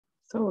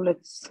So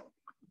let's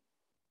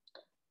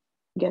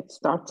get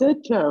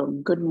started.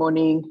 Good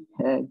morning,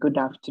 good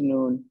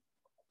afternoon,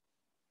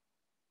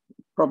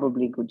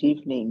 probably good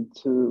evening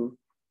to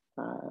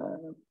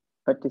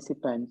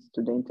participants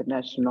to the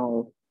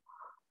International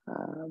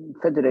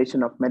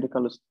Federation of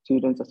Medical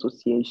Students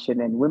Association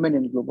and Women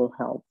in Global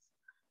Health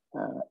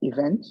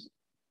event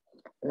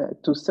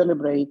to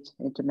celebrate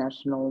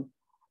International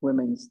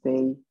Women's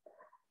Day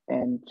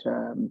and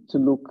to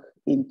look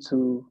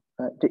into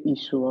the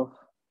issue of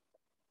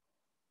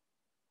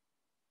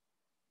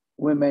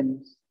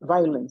women's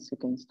violence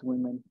against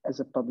women as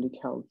a public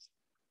health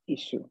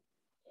issue.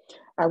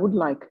 I would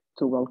like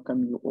to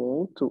welcome you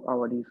all to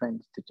our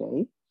event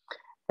today.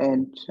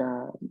 And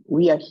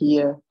we are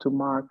here to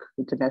mark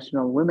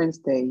International Women's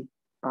Day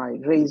by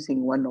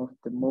raising one of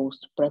the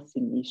most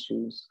pressing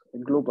issues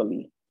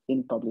globally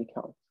in public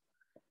health,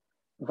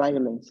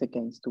 violence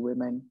against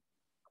women.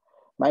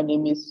 My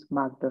name is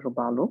Magda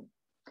Robalo,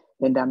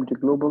 and I'm the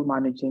Global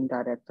Managing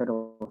Director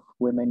of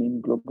Women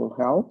in Global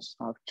Health.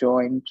 I've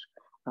joined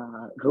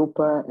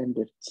Rupa and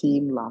the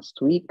team last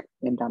week,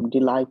 and I'm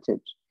delighted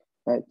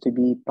to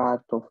be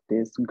part of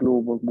this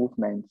global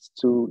movement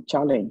to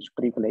challenge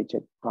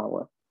privileged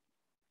power.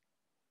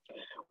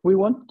 We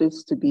want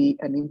this to be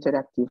an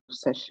interactive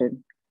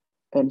session,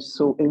 and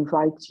so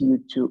invite you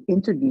to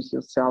introduce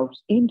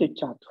yourselves in the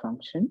chat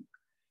function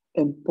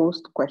and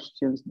post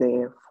questions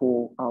there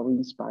for our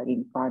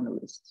inspiring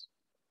panelists.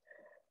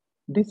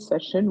 This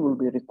session will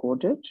be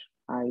recorded.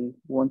 I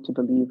want to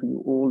believe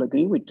you all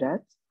agree with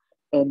that,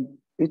 and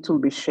it will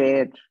be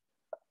shared,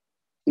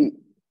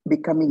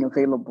 becoming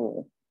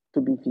available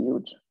to be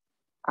viewed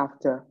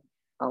after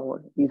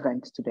our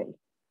event today.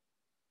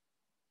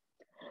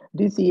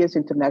 This year's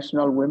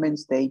International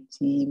Women's Day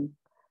theme,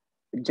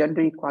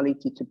 Gender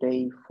Equality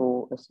Today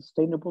for a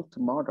Sustainable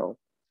Tomorrow,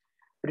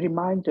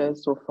 reminds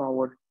us of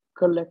our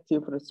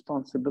collective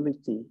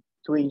responsibility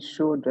to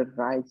ensure the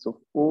rights of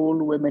all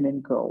women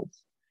and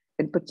girls,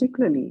 and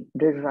particularly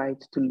the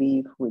right to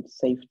live with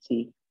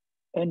safety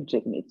and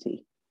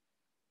dignity.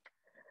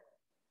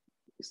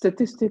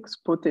 Statistics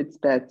put it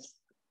that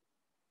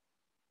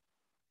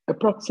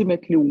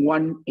approximately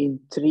 1 in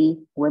 3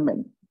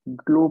 women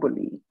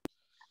globally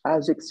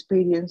has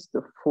experienced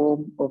a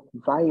form of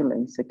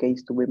violence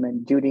against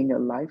women during a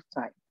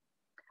lifetime,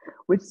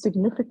 with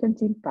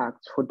significant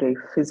impacts for their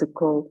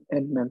physical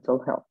and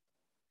mental health,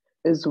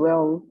 as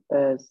well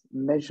as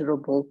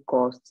measurable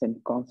costs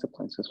and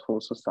consequences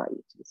for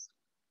societies.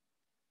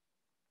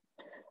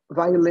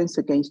 Violence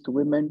against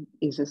women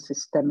is a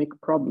systemic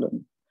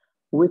problem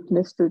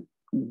witnessed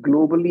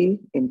globally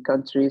in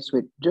countries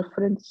with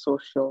different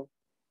social,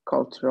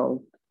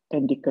 cultural,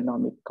 and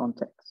economic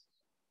contexts.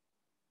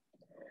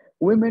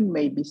 Women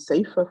may be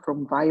safer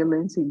from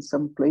violence in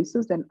some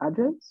places than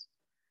others,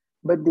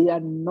 but they are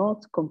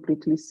not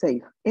completely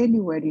safe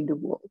anywhere in the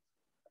world.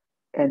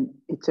 And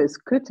it is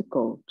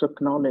critical to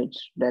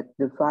acknowledge that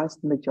the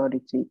vast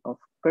majority of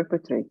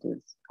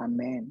perpetrators are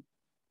men.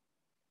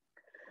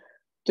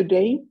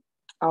 Today,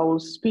 our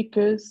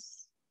speakers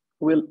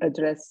will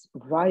address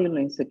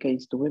violence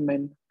against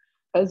women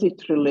as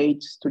it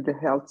relates to the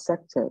health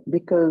sector,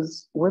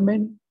 because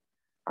women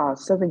are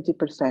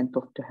 70%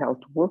 of the health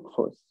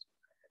workforce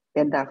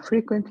and are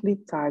frequently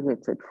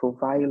targeted for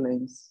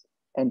violence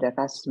and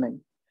harassment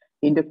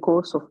in the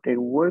course of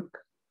their work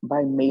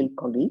by male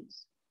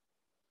colleagues,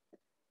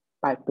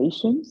 by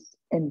patients,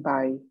 and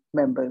by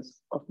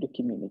members of the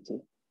community.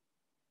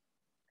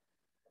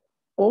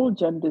 All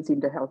genders in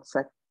the health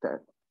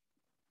sector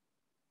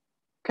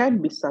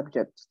can be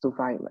subject to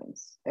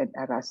violence and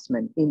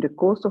harassment in the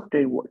course of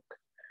their work,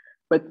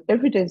 but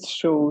evidence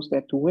shows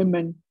that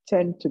women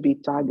tend to be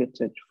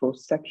targeted for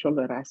sexual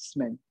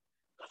harassment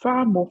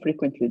far more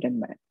frequently than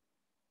men.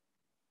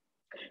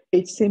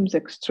 It seems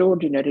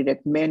extraordinary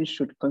that men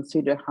should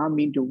consider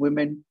harming the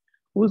women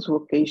whose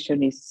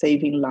vocation is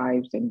saving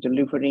lives and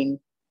delivering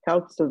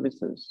health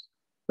services,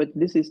 but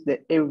this is the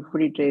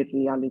everyday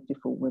reality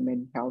for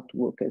women health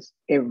workers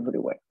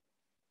everywhere.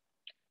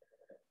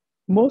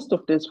 Most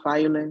of this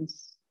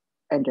violence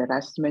and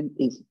harassment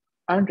is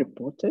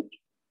unreported,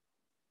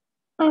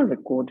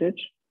 unrecorded,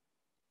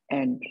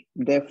 and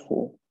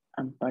therefore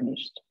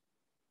unpunished.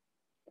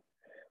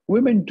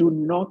 Women do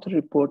not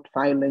report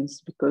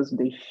violence because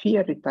they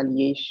fear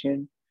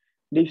retaliation,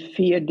 they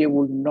fear they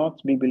will not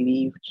be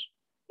believed,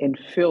 and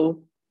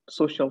feel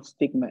social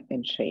stigma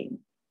and shame.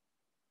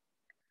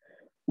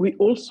 We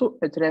also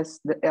address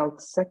the health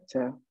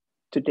sector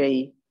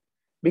today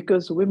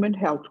because women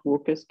health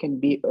workers can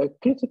be a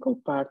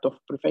critical part of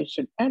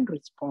prevention and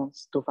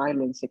response to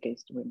violence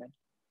against women.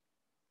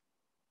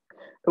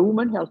 A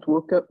woman health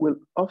worker will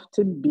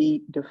often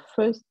be the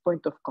first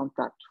point of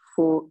contact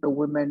for a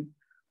woman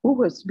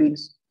who has been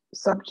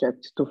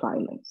subject to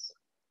violence.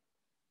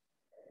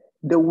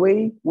 The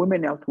way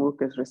women health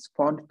workers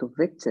respond to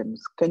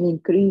victims can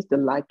increase the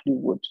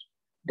likelihood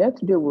that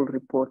they will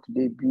report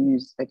the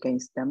abuse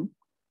against them,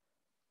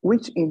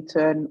 which in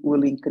turn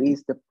will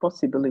increase the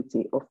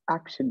possibility of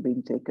action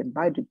being taken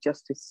by the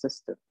justice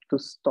system to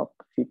stop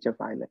future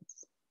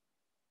violence.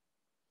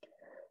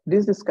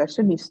 This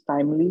discussion is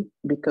timely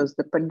because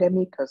the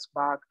pandemic has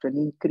marked an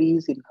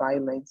increase in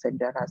violence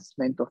and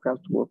harassment of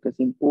health workers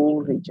in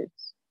all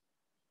regions.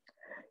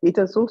 It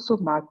has also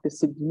marked a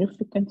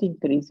significant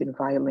increase in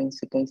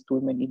violence against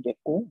women in their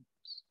homes.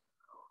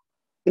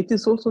 It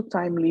is also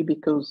timely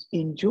because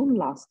in June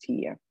last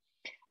year,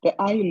 the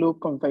ILO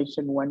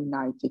Convention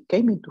 190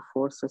 came into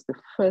force as the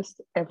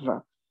first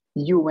ever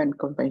UN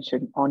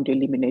Convention on the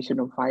elimination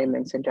of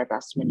violence and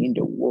harassment in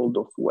the world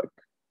of work.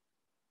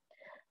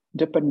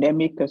 The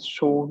pandemic has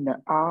shown a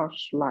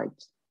harsh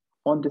light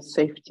on the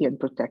safety and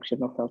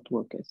protection of health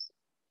workers.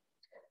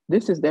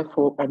 This is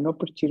therefore an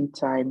opportune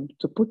time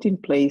to put in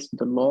place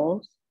the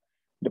laws,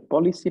 the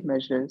policy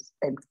measures,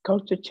 and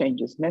culture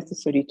changes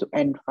necessary to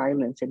end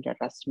violence and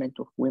harassment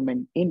of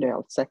women in the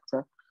health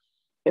sector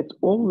at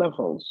all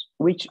levels,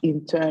 which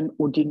in turn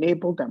would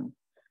enable them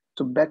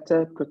to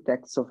better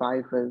protect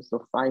survivors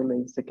of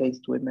violence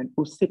against women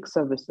who seek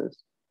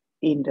services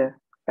in the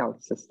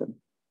health system.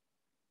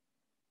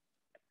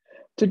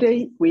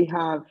 Today, we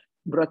have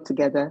brought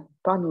together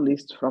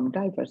panelists from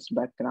diverse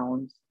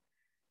backgrounds,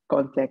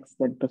 contexts,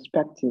 and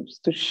perspectives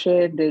to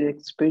share their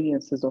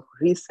experiences of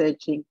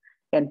researching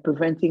and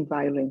preventing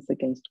violence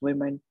against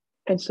women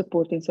and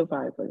supporting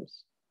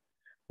survivors.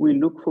 We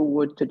look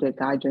forward to their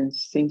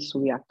guidance since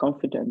we are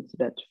confident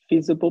that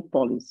feasible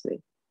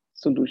policy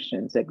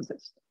solutions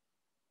exist.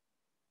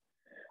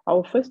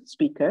 Our first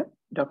speaker,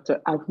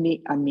 Dr.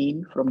 Avni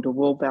Amin from the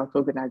World Health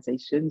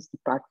Organization's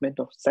Department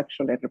of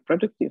Sexual and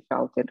Reproductive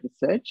Health and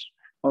Research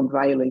on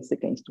Violence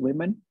Against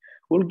Women,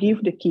 will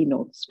give the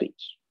keynote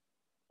speech.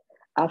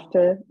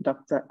 After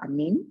Dr.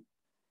 Amin,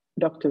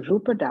 Dr.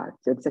 Rupa Dutt,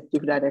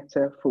 Executive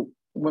Director for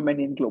Women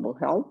in Global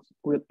Health,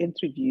 will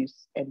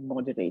introduce and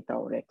moderate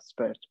our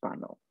expert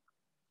panel.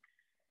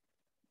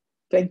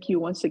 Thank you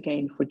once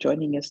again for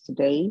joining us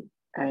today,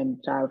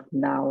 and I have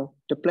now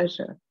the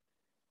pleasure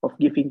of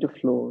giving the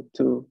floor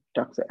to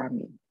Dr.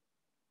 Amin.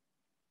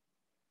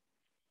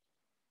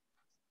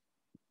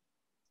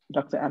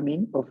 Dr.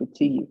 Amin, over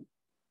to you.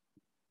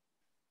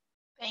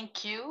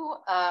 Thank you.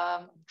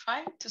 I'm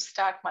trying to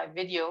start my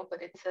video,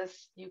 but it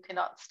says you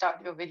cannot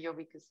start your video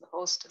because the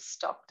host has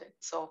stopped it.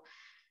 So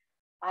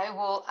I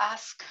will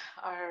ask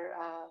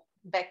our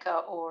Becca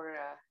or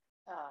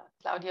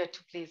Claudia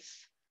to please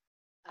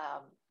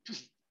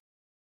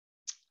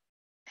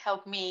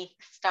help me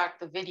start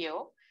the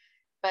video.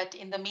 But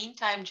in the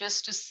meantime,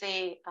 just to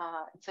say,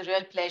 it's a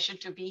real pleasure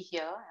to be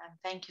here. And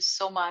thank you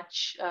so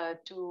much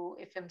to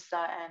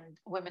IFMSA and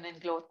Women in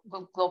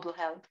Global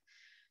Health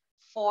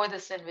for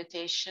this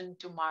invitation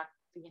to mark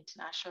the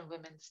International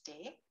Women's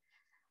Day.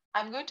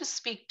 I'm going to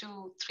speak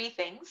to three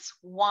things.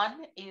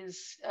 One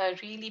is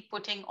really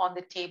putting on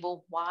the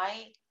table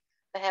why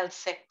the health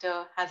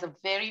sector has a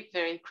very,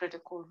 very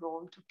critical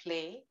role to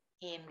play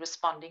in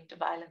responding to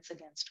violence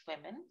against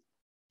women.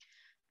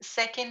 The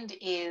second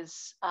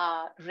is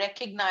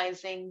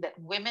recognizing that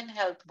women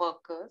health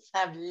workers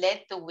have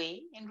led the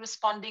way in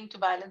responding to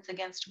violence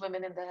against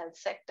women in the health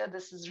sector.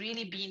 This has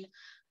really been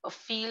a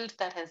field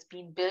that has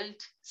been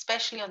built,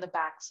 especially on the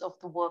backs of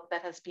the work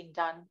that has been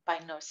done by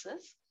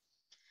nurses.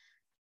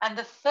 And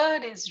the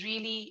third is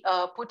really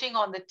putting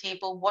on the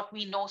table what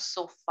we know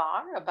so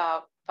far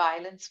about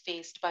violence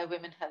faced by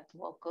women health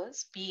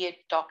workers, be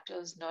it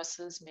doctors,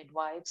 nurses,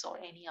 midwives, or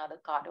any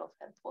other cadre of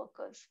health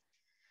workers.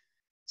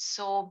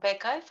 So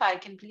Becca, if I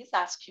can please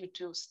ask you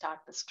to start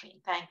the screen.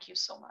 Thank you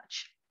so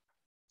much.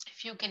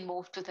 If you can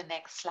move to the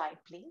next slide,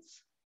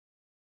 please.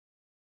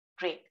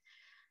 Great.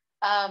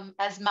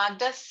 As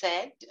Magda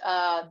said,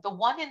 the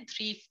 1 in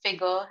 3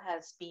 figure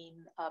has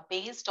been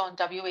based on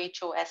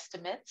WHO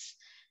estimates,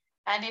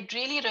 and it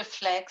really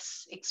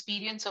reflects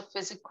experience of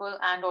physical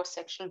and or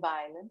sexual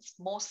violence,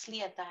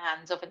 mostly at the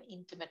hands of an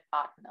intimate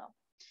partner.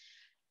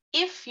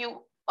 If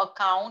you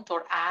account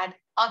or add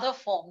other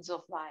forms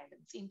of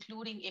violence,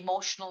 including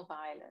emotional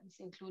violence,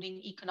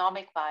 including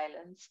economic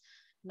violence,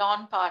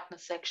 non-partner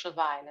sexual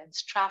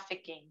violence,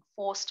 trafficking,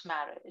 forced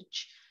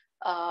marriage,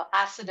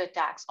 acid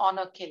attacks,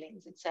 honor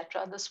killings,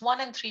 etc., this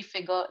 1 in 3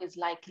 figure is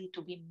likely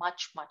to be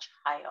much, much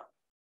higher.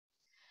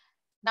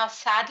 Now,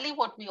 sadly,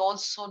 what we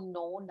also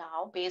know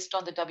now, based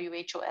on the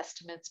WHO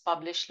estimates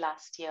published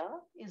last year,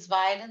 is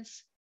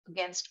violence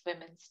against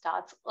women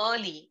starts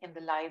early in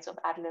the lives of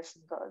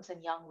adolescent girls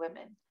and young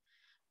women.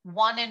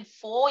 1 in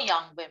 4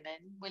 young women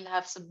will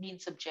have been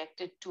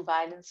subjected to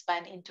violence by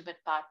an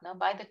intimate partner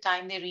by the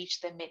time they reach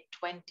their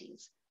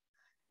mid-20s.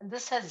 And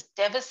this has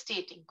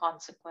devastating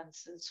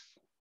consequences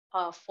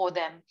for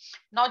them,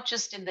 not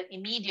just in the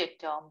immediate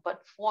term,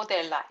 but for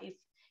their life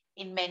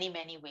in many,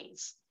 many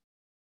ways.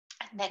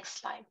 Next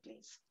slide,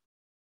 please.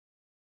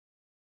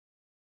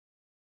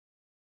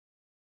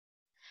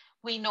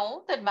 We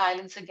know that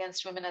violence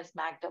against women, as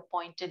Magda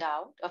pointed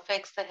out,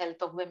 affects the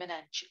health of women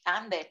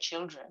and their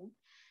children.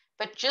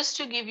 But just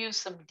to give you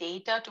some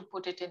data to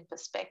put it in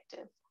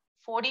perspective,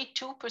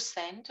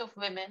 42% of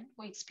women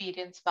who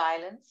experience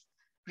violence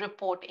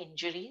report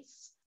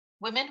injuries.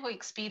 Women who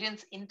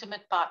experience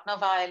intimate partner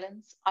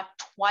violence are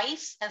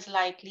twice as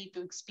likely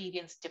to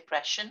experience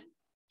depression.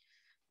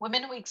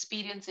 Women who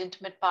experience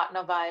intimate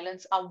partner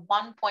violence are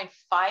 1.5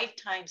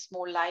 times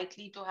more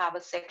likely to have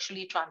a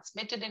sexually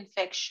transmitted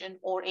infection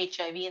or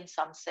HIV in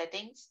some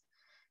settings.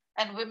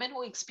 And women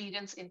who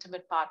experience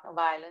intimate partner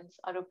violence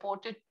are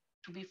reported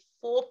to be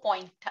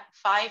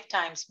 4.5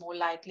 times more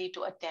likely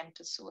to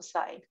attempt a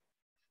suicide.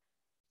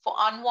 For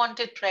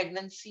unwanted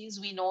pregnancies,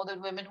 we know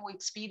that women who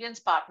experience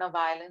partner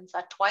violence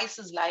are twice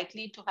as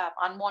likely to have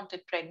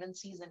unwanted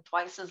pregnancies and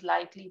twice as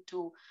likely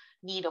to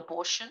need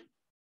abortion.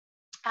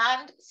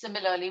 And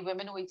similarly,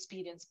 women who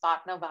experience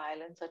partner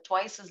violence are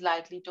twice as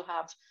likely to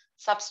have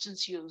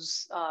substance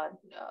use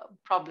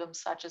problems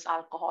such as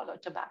alcohol or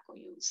tobacco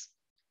use.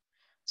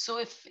 So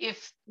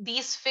if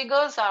these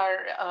figures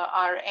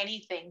are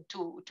anything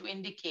to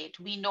indicate,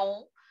 we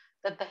know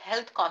that the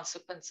health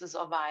consequences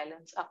of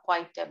violence are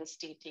quite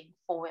devastating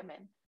for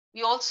women.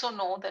 We also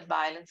know that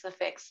violence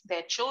affects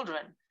their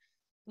children.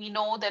 We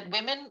know that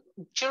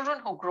children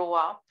who grow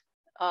up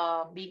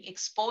being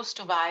exposed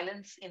to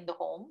violence in the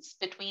homes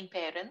between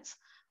parents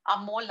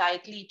are more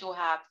likely to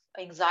have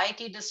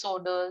anxiety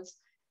disorders,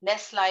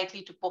 less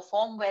likely to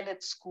perform well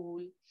at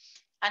school,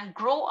 and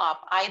grow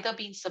up either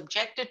being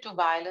subjected to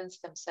violence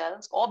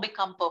themselves or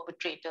become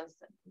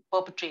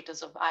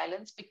perpetrators of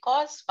violence,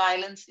 because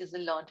violence is a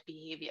learned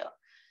behavior.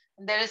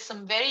 And there is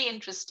some very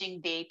interesting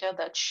data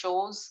that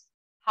shows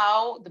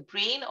how the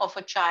brain of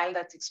a child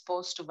that's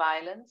exposed to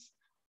violence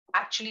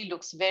actually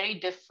looks very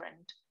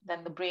different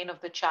than the brain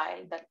of the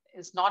child that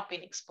has not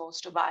been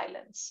exposed to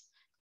violence.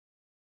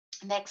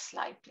 Next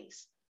slide,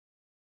 please.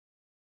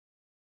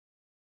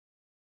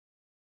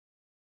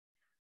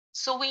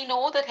 So we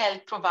know that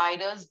health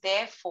providers,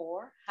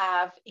 therefore,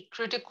 have a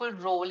critical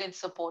role in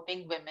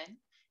supporting women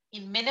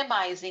in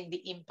minimizing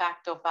the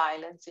impact of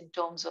violence in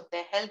terms of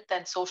their health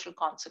and social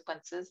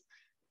consequences,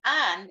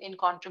 and in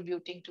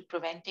contributing to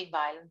preventing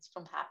violence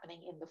from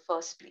happening in the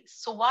first place.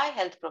 So why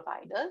health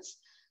providers?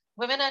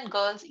 Women and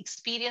girls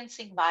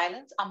experiencing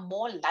violence are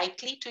more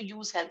likely to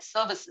use health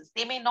services.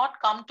 They may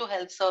not come to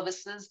health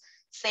services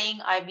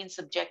saying, I've been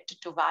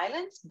subjected to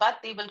violence, but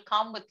they will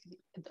come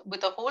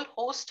with a whole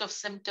host of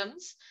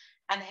symptoms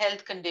and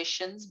health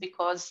conditions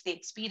because they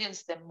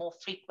experience them more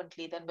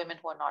frequently than women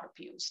who are not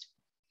abused.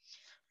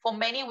 For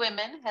many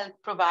women,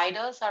 health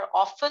providers are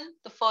often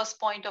the first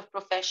point of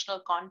professional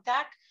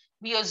contact.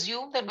 We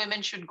assume that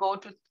women should go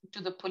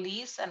to the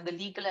police and the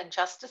legal and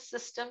justice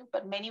system,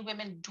 but many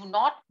women do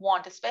not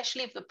want,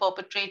 especially if the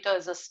perpetrator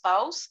is a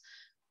spouse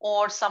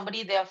or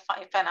somebody they are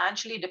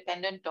financially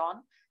dependent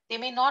on, they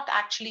may not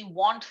actually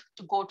want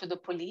to go to the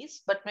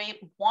police, but may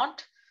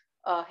want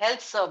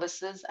health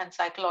services and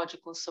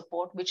psychological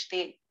support, which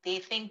they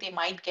think they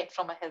might get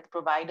from a health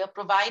provider,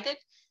 provided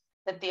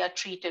that they are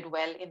treated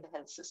well in the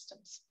health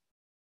systems.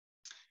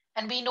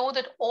 And we know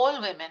that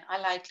all women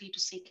are likely to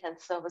seek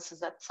health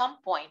services at some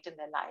point in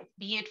their life,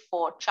 be it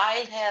for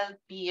child health,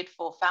 be it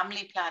for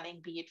family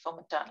planning, be it for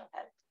maternal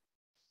health.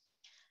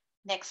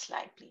 Next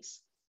slide,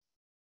 please.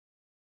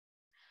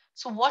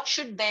 So what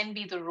should then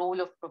be the role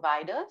of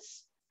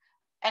providers?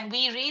 And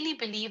we really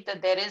believe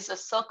that there is a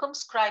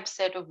circumscribed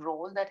set of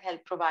roles that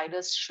health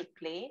providers should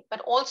play, but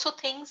also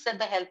things that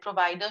the health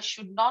provider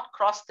should not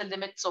cross the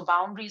limits or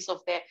boundaries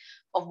of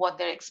what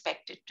they're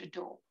expected to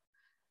do.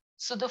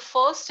 So the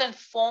first and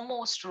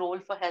foremost role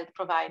for health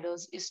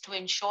providers is to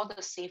ensure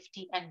the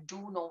safety and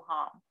do no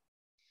harm.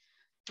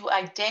 To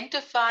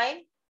identify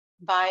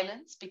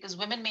violence, because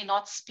women may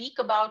not speak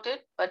about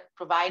it, but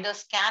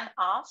providers can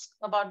ask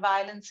about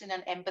violence in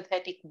an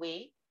empathetic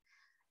way.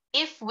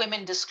 If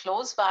women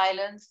disclose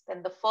violence,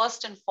 then the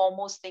first and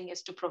foremost thing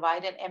is to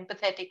provide an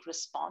empathetic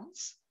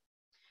response,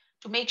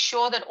 to make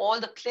sure that all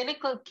the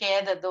clinical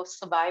care that the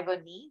survivor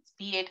needs,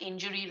 be it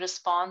injury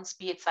response,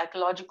 be it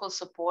psychological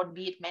support,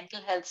 be it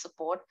mental health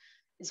support,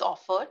 is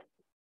offered.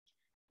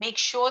 Make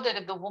sure that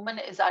if the woman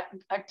is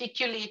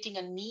articulating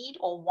a need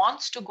or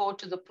wants to go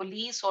to the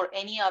police or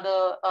any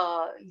other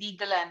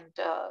legal and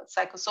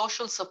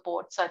psychosocial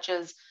support, such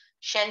as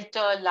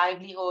shelter,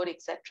 livelihood,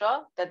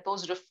 etc., that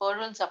those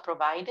referrals are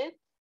provided.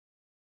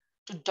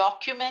 To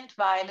document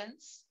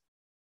violence,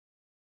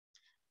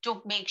 to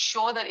make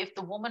sure that if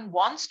the woman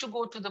wants to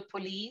go to the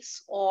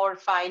police or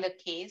file a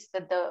case,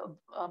 that the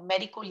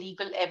medical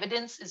legal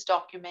evidence is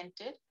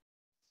documented.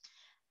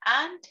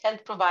 And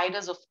health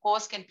providers, of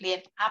course, can play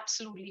an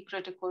absolutely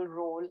critical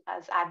role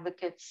as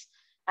advocates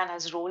and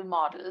as role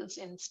models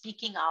in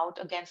speaking out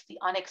against the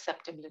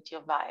unacceptability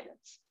of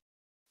violence.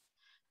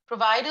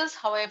 Providers,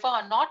 however,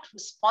 are not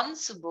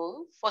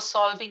responsible for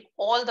solving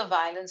all the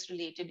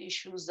violence-related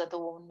issues that the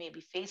woman may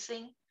be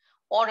facing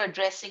or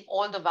addressing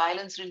all the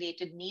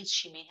violence-related needs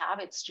she may have.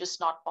 It's just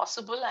not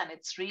possible, and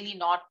it's really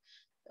not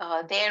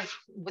there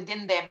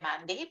within their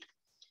mandate.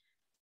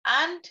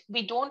 And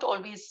we don't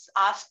always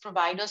ask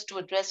providers to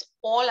address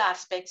all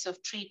aspects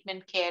of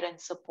treatment, care,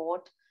 and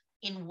support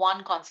in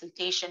one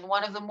consultation.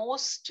 One of the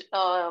most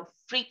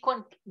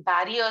frequent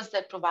barriers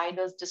that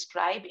providers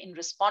describe in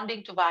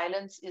responding to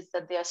violence is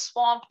that they are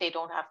swamped, they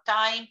don't have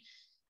time,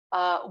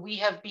 We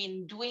have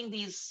been doing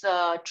these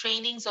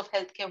trainings of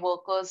healthcare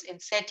workers in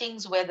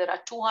settings where there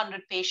are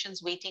 200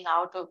 patients waiting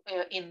out of,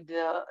 in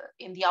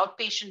the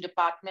outpatient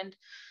department.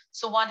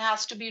 So one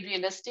has to be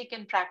realistic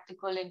and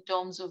practical in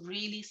terms of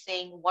really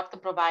saying what the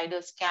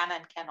providers can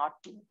and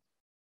cannot do.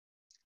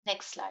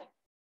 Next slide.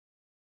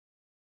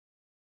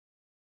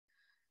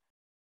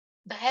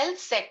 The health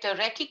sector,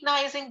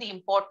 recognizing the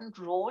important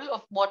role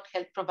of what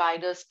health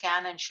providers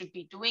can and should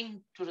be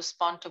doing to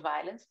respond to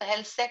violence, the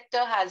health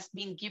sector has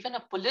been given a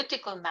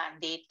political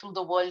mandate through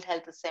the World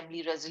Health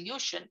Assembly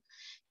resolution.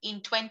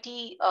 In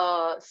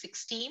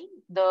 2016,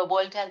 the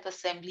World Health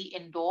Assembly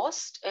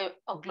endorsed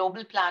a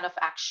global plan of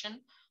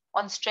action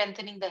on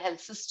strengthening the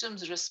health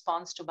system's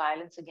response to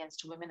violence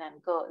against women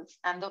and girls.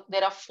 And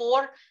there are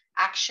 4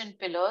 action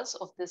pillars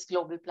of this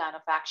global plan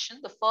of action.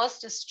 The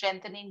first is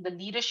strengthening the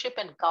leadership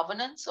and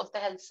governance of the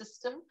health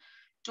system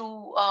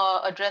to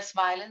address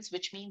violence,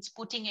 which means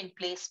putting in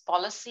place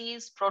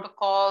policies,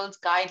 protocols,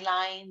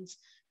 guidelines,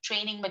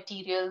 training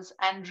materials,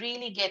 and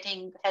really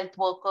getting health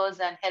workers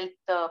and health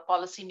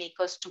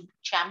policymakers to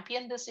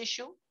champion this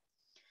issue.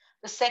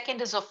 The second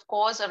is, of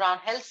course, around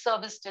health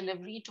service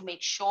delivery to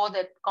make sure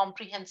that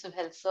comprehensive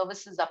health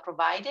services are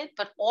provided,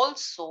 but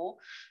also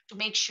to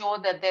make sure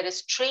that there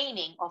is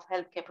training of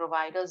healthcare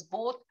providers,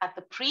 both at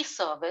the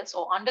pre-service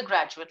or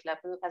undergraduate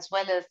level, as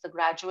well as the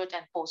graduate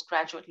and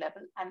postgraduate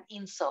level and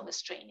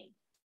in-service training.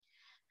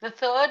 The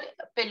third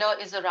pillar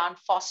is around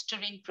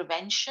fostering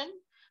prevention,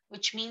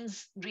 which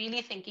means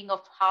really thinking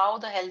of how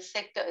the health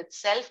sector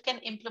itself can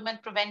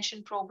implement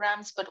prevention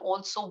programs, but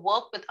also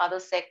work with other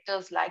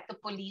sectors like the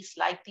police,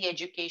 like the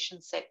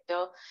education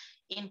sector,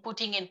 in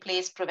putting in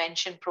place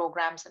prevention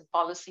programs and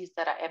policies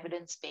that are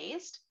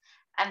evidence-based.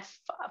 And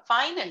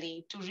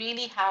finally, to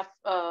really have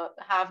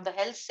the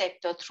health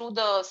sector, through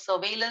the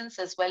surveillance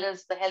as well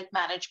as the health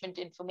management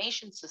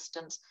information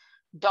systems,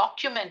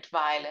 document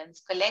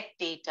violence, collect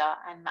data,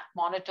 and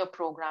monitor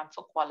program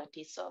for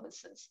quality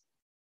services.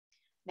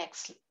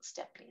 Next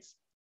step, please.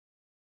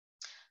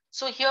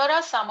 So here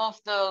are some of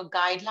the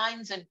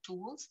guidelines and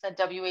tools that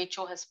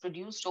WHO has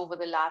produced over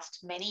the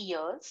last many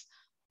years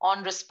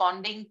on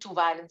responding to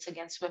violence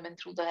against women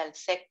through the health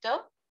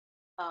sector.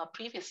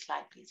 Previous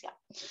slide, please. Yeah.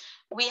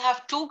 We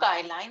have 2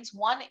 guidelines.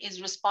 One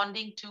is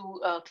responding to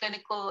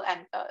clinical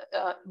and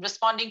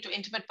responding to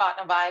intimate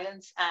partner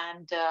violence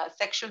and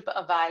sexual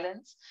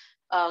violence.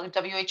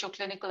 WHO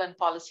clinical and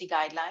policy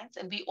guidelines.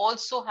 And we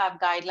also have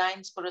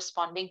guidelines for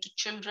responding to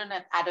children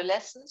and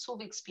adolescents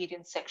who've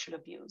experienced sexual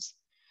abuse.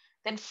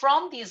 Then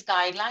from these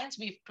guidelines,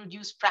 we've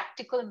produced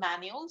practical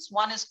manuals.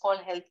 One is called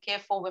Healthcare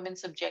for Women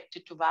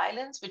Subjected to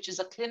Violence, which is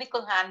a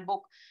clinical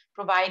handbook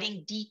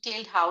providing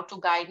detailed how-to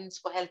guidance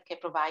for healthcare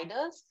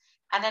providers.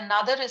 And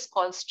another is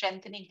called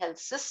Strengthening Health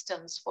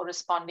Systems for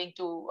Responding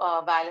to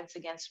Violence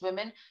Against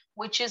Women,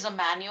 which is a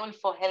manual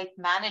for health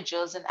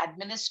managers and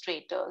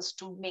administrators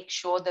to make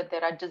sure that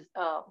there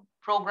are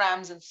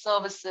programs and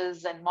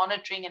services and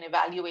monitoring and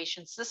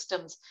evaluation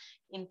systems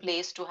in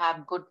place to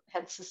have good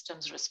health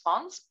systems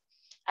response.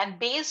 And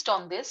based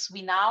on this,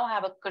 we now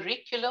have a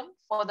curriculum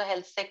for the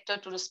health sector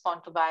to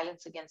respond to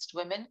violence against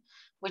women,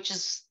 which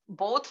is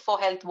both for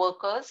health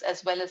workers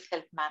as well as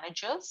health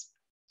managers.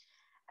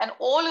 And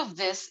all of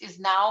this is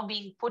now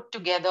being put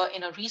together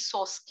in a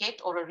resource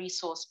kit or a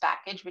resource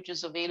package, which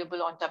is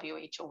available on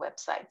WHO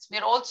websites.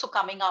 We're also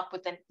coming up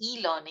with an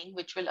e-learning,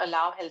 which will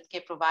allow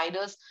healthcare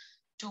providers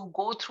to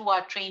go through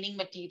our training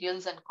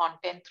materials and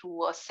content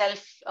through a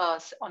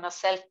self-paced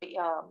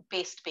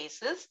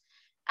basis.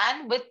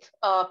 And with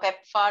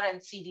PEPFAR and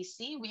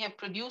CDC, we have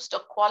produced a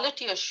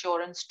quality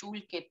assurance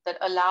toolkit that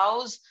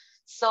allows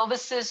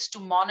services to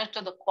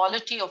monitor the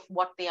quality of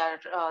what they are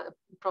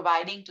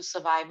providing to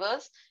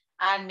survivors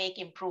and make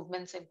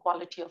improvements in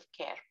quality of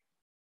care.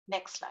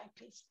 Next slide,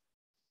 please.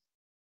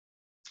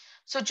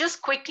 So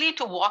just quickly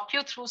to walk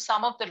you through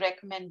some of the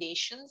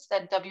recommendations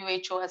that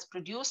WHO has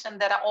produced and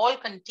that are all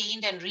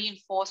contained and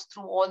reinforced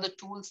through all the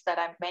tools that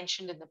I've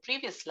mentioned in the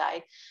previous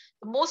slide.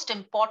 The most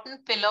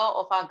important pillar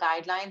of our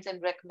guidelines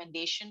and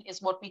recommendation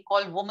is what we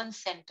call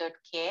woman-centered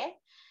care.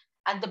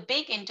 And the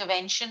big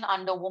intervention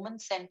under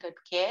woman-centered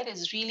care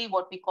is really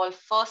what we call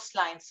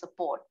first-line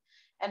support.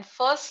 And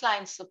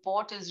first-line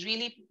support is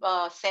really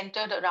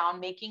centered around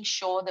making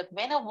sure that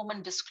when a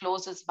woman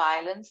discloses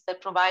violence,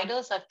 that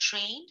providers are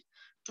trained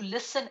to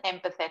listen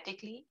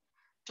empathetically,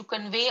 to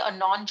convey a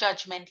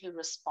non-judgmental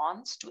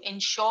response, to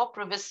ensure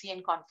privacy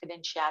and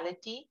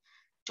confidentiality,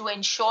 to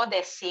ensure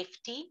their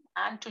safety,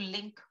 and to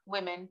link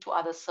women to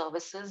other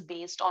services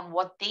based on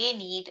what they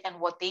need and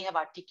what they have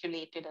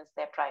articulated as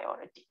their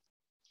priority.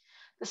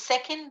 The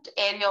second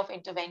area of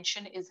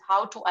intervention is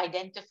how to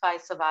identify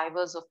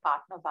survivors of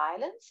partner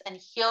violence. And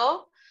here,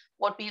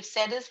 what we've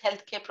said is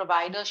healthcare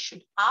providers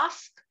should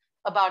ask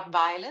about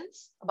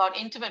violence, about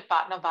intimate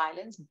partner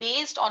violence,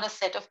 based on a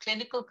set of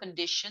clinical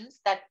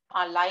conditions that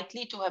are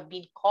likely to have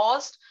been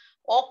caused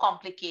or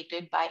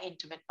complicated by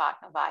intimate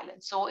partner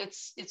violence. So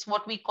it's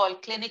what we call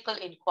clinical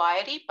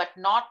inquiry, but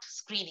not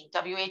screening.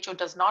 WHO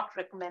does not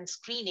recommend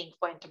screening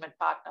for intimate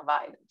partner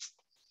violence.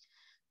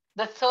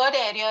 The third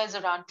area is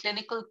around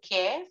clinical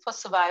care for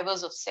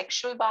survivors of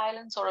sexual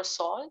violence or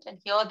assault. And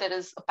here there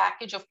is a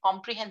package of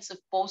comprehensive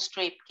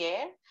post-rape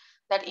care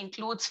that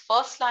includes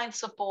first-line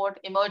support,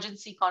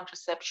 emergency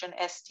contraception,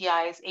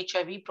 STIs,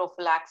 HIV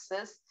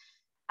prophylaxis,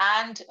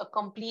 and a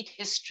complete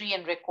history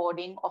and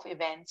recording of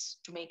events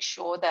to make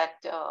sure that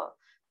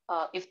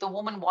if the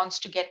woman wants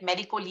to get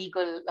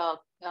medico-legal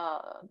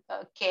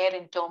care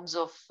in terms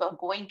of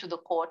going to the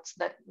courts,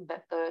 that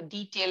the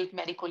detailed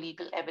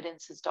medico-legal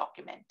evidence is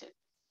documented.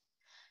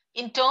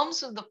 In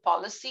terms of the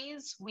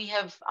policies, we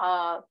have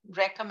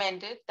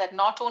recommended that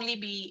not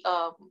only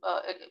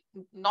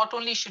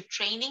should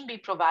training be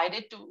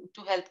provided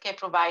to healthcare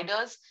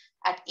providers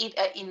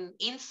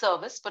in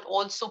service, but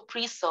also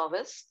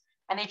pre-service,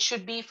 and it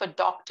should be for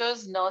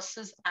doctors,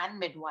 nurses, and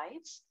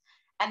midwives.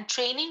 And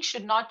training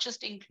should not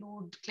just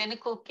include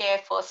clinical care,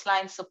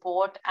 first-line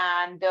support,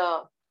 and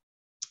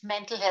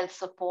mental health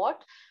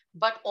support,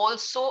 but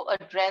also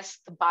address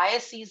the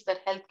biases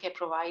that healthcare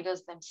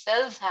providers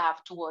themselves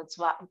have towards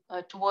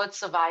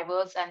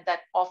survivors, and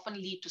that often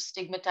lead to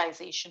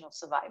stigmatization of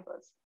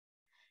survivors.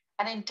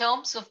 And in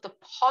terms of the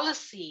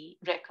policy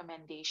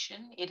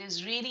recommendation, it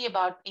is really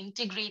about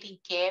integrating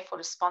care for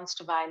response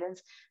to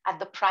violence at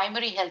the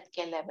primary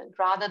healthcare level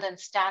rather than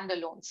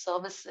standalone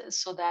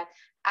services, so that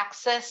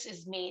access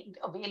is made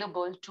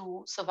available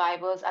to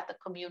survivors at the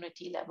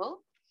community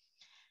level.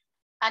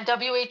 And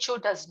WHO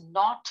does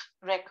not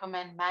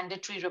recommend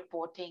mandatory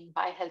reporting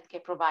by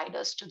healthcare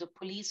providers to the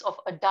police of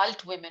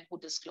adult women who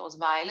disclose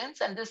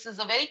violence. And this is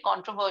a very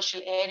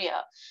controversial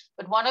area.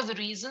 But one of the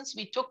reasons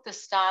we took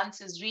this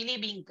stance is really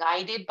being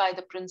guided by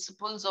the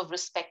principles of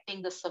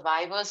respecting the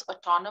survivor's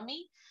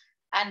autonomy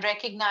and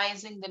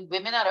recognizing that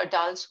women are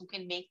adults who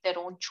can make their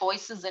own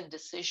choices and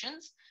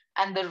decisions.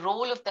 And the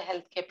role of the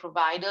healthcare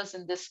providers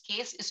in this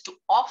case is to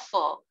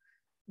offer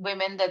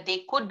women that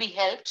they could be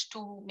helped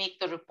to make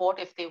the report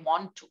if they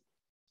want to,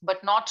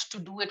 but not to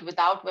do it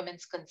without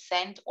women's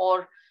consent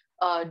or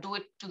do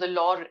it to the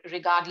law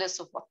regardless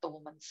of what the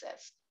woman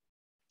says.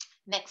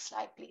 Next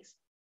slide, please.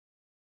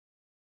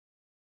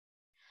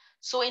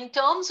 So in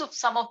terms of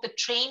some of the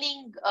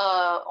training,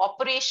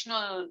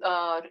 operational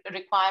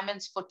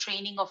requirements for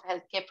training of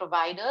healthcare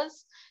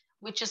providers,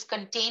 which is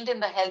contained in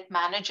the health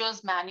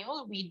manager's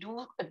manual, we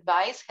do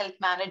advise health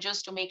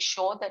managers to make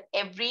sure that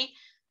every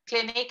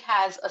clinic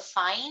has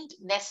assigned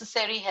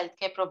necessary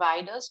healthcare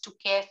providers to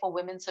care for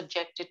women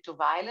subjected to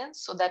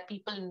violence, so that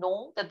people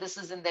know that this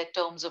is in their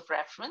terms of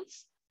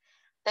reference,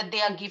 that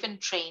they are given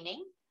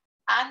training,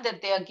 and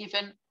that they are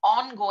given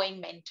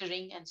ongoing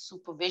mentoring and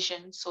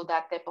supervision so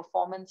that their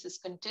performance is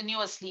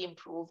continuously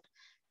improved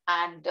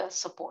and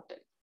supported.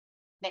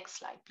 Next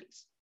slide,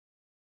 please.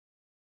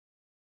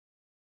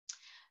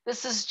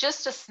 This is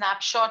just a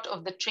snapshot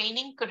of the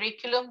training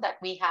curriculum that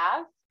we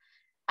have.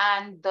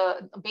 And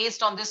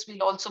based on this,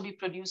 we'll also be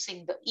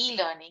producing the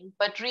e-learning,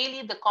 but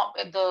really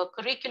the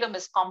curriculum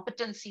is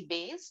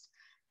competency-based.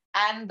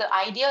 And the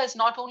idea is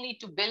not only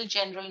to build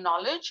general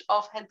knowledge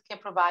of healthcare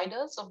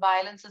providers of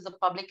violence as a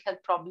public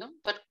health problem,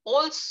 but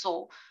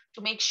also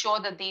to make sure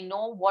that they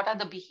know what are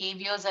the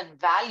behaviors and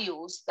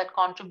values that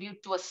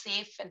contribute to a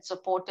safe and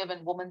supportive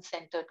and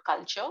woman-centered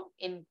culture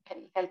in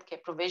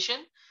healthcare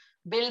provision,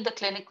 build the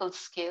clinical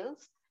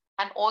skills,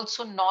 and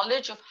also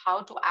knowledge of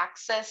how to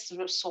access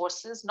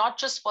resources, not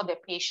just for their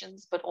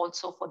patients, but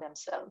also for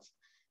themselves.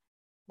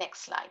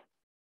 Next slide.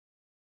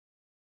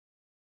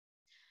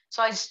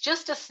 So it's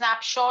just a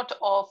snapshot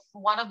of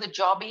one of the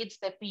job aids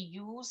that we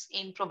use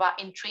in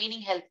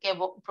training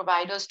healthcare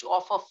providers to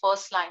offer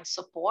first-line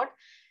support.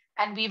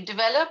 And we've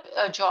developed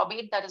a job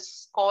aid that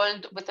is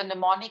called with a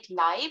mnemonic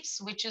lives,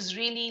 which is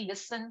really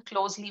listen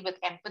closely with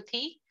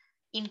empathy,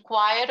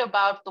 inquire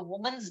about the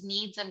woman's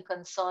needs and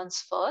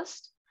concerns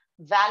first,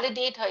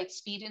 validate her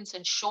experience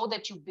and show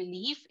that you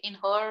believe in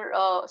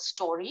her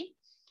story,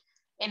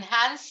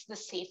 enhance the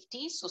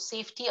safety, so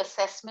safety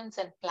assessments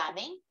and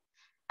planning,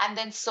 and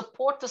then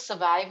support the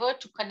survivor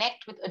to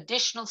connect with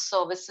additional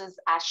services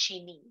as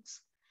she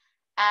needs.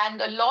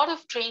 And a lot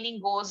of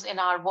training goes in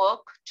our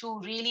work to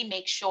really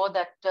make sure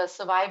that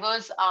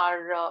survivors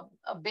are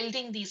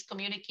building these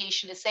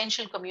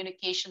essential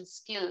communication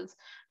skills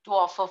to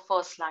offer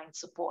first-line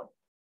support.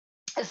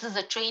 This is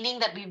a training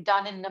that we've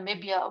done in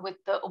Namibia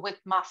with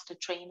master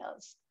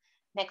trainers.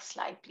 Next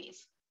slide,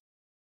 please.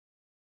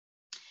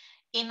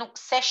 In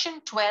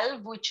session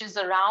 12, which is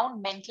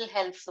around mental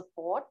health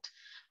support,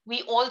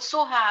 we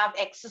also have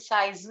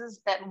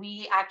exercises that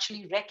we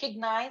actually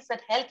recognize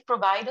that health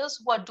providers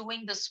who are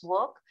doing this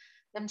work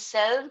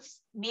themselves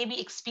may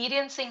be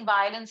experiencing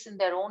violence in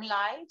their own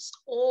lives,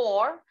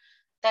 or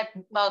that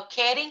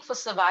caring for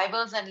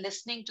survivors and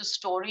listening to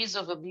stories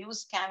of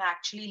abuse can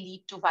actually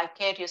lead to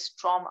vicarious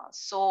trauma.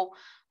 So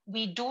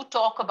we do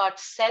talk about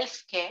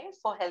self-care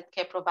for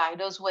healthcare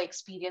providers who are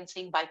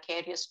experiencing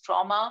vicarious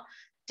trauma,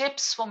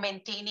 tips for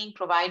maintaining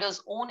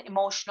providers' own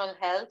emotional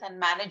health and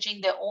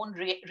managing their own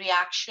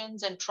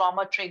reactions and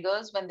trauma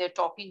triggers when they're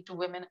talking to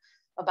women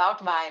about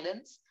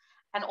violence,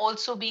 and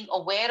also being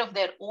aware of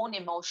their own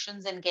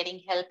emotions and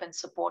getting help and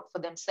support for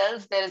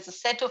themselves. There is a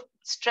set of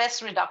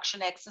stress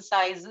reduction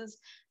exercises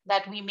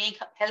that we make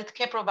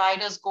healthcare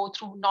providers go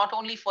through, not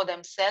only for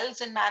themselves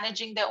in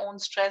managing their own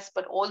stress,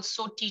 but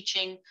also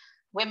teaching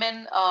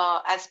women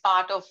as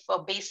part of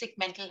basic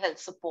mental health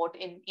support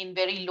in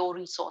very low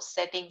resource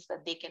settings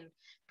that they can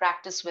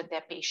practice with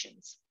their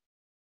patients.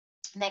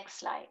 Next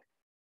slide.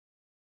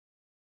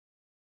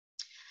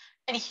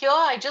 And here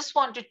I just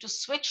wanted to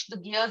switch the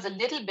gears a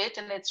little bit,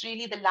 and it's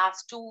really the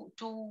last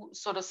two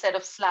sort of set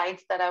of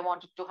slides that I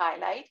wanted to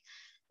highlight.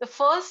 The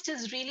first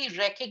is really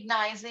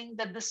recognizing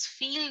that this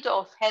field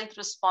of health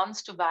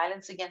response to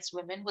violence against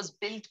women was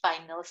built by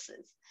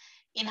nurses.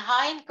 In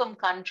high-income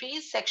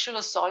countries, sexual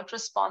assault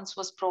response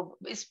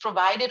is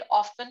provided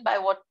often by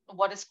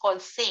what is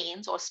called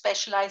SANEs, or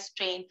specialized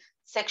trained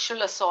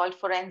sexual assault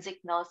forensic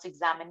nurse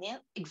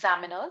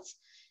examiners.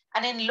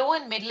 And in low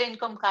and middle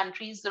income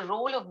countries, the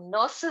role of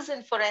nurses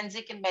in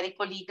forensic and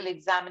medical legal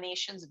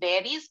examinations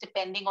varies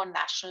depending on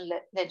national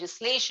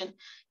legislation.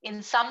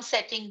 In some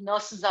settings,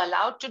 nurses are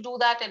allowed to do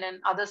that, and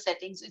in other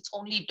settings, it's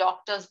only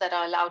doctors that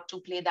are allowed to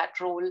play that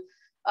role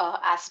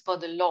as per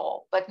the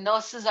law. But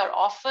nurses are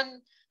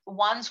often the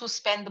ones who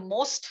spend the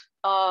most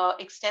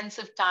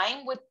extensive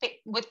time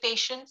with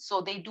patients, so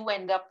they do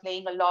end up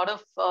playing a lot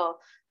of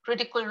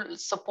critical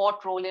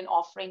support role in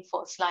offering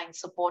first-line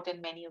support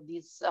in many of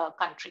these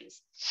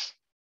countries.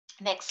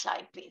 Next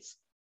slide, please.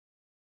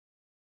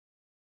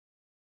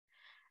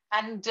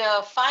 And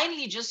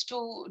finally, just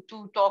to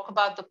talk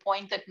about the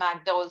point that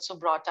Magda also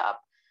brought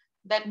up,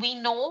 that we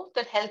know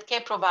that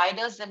healthcare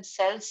providers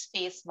themselves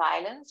face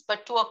violence,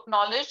 but to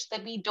acknowledge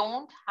that we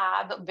don't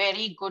have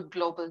very good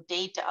global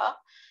data.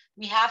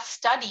 We have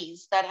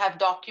studies that have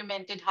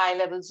documented high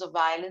levels of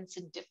violence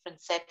in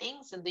different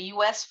settings. In the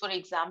US, for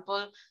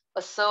example,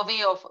 a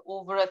survey of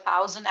over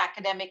 1,000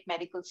 academic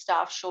medical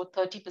staff showed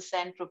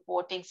 30%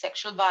 reporting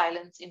sexual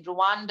violence. In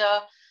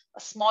Rwanda, a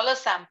smaller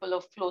sample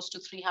of close to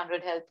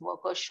 300 health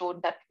workers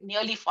showed that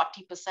nearly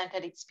 40%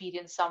 had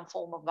experienced some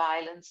form of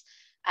violence.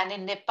 And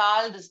in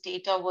Nepal, this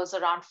data was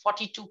around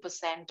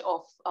 42%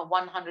 of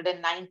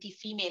 190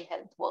 female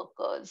health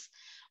workers.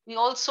 We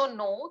also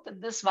know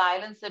that this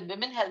violence that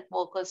women health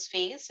workers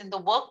face in the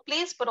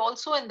workplace, but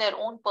also in their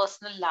own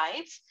personal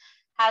lives,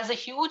 has a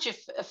huge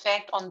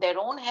effect on their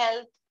own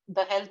health,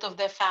 the health of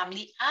their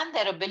family, and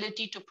their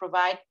ability to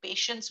provide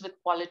patients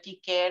with quality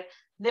care,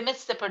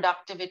 limits the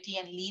productivity,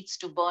 and leads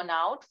to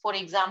burnout. For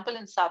example,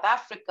 in South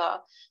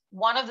Africa,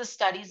 one of the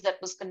studies that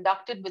was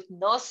conducted with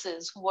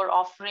nurses who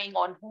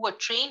were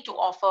trained to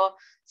offer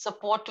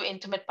support to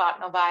intimate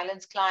partner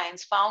violence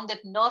clients found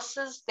that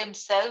nurses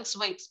themselves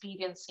were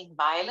experiencing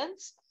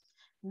violence.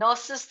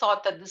 Nurses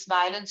thought that this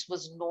violence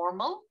was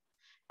normal,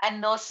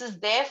 and nurses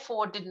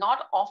therefore did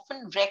not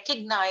often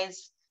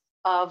recognize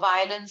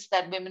violence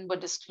that women were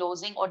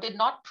disclosing, or did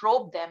not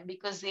probe them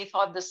because they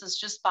thought this is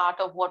just part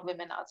of what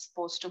women are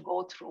supposed to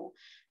go through.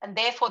 And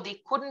therefore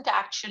they couldn't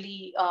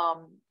actually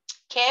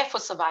care for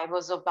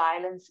survivors of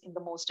violence in the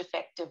most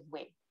effective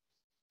way.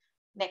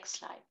 Next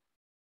slide.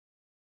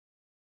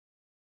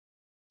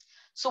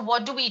 So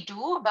what do we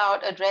do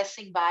about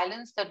addressing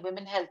violence that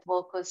women health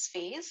workers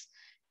face?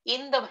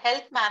 In the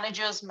health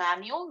manager's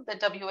manual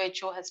that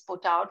WHO has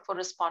put out for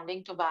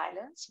responding to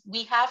violence,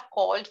 we have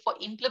called for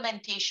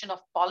implementation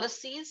of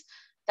policies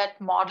that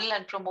model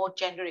and promote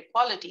gender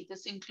equality.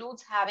 This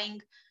includes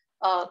having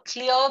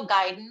clear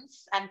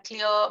guidance and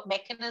clear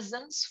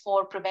mechanisms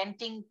for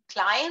preventing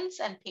clients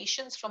and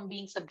patients from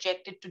being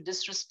subjected to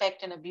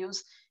disrespect and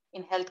abuse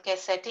in healthcare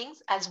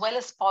settings, as well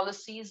as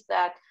policies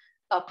that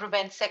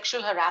prevent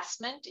sexual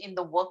harassment in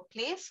the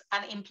workplace,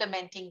 and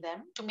implementing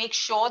them to make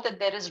sure that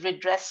there is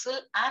redressal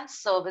and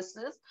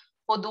services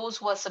for those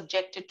who are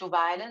subjected to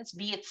violence,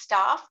 be it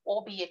staff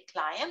or be it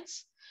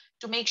clients,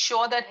 to make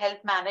sure that health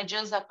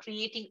managers are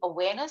creating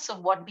awareness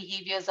of what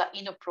behaviors are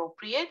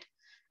inappropriate,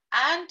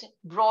 and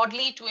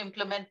broadly to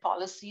implement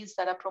policies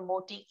that are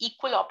promoting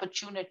equal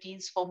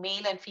opportunities for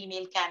male and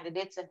female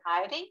candidates in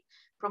hiring,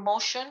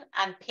 promotion,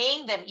 and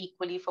paying them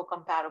equally for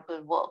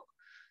comparable work.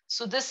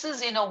 So this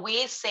is in a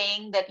way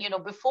saying that,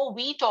 before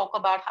we talk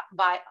about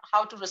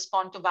how to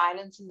respond to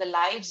violence in the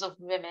lives of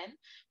women,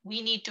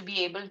 we need to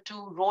be able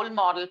to role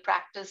model,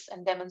 practice,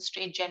 and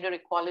demonstrate gender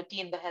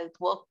equality in the health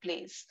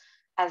workplace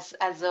as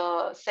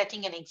a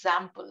setting an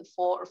example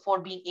for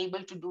being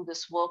able to do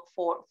this work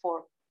for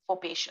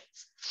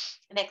patients.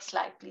 Next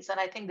slide, please. And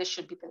I think this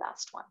should be the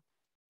last one.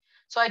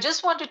 So I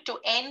just wanted to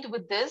end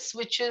with this,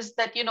 which is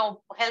that,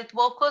 health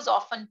workers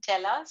often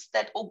tell us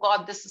that, oh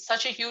God, this is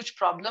such a huge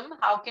problem.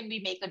 How can we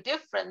make a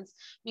difference?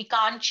 We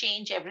can't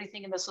change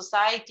everything in the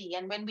society.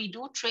 And when we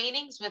do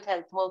trainings with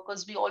health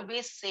workers, we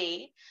always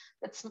say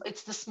that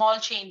it's the small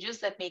changes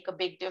that make a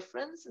big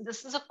difference. And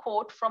this is a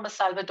quote from a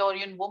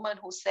Salvadorian woman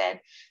who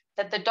said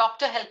that the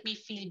doctor helped me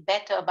feel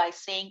better by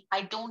saying,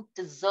 I don't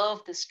deserve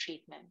this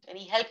treatment. And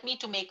he helped me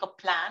to make a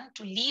plan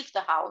to leave the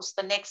house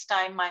the next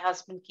time my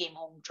husband came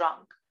home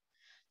drunk.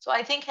 So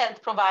I think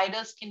health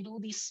providers can do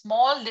these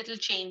small little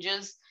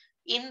changes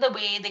in the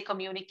way they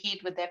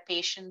communicate with their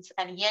patients.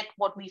 And yet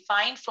what we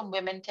find from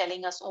women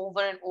telling us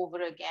over and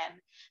over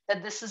again,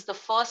 that this is the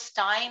first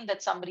time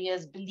that somebody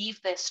has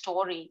believed their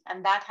story,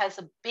 and that has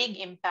a big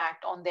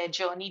impact on their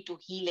journey to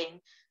healing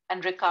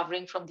and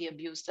recovering from the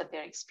abuse that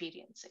they're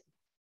experiencing.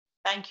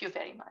 Thank you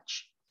very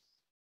much.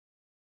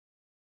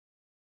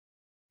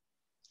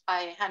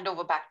 I hand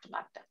over back to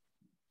Magda.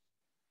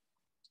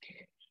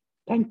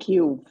 Thank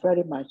you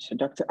very much,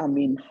 Dr.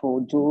 Amin,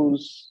 for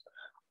those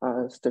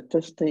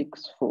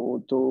statistics,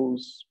 for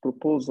those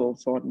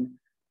proposals on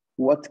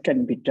what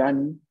can be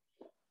done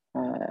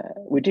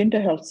within the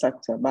health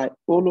sector by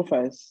all of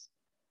us,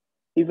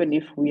 even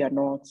if we are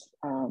not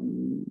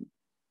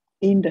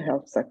in the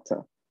health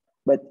sector,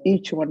 but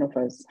each one of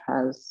us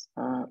has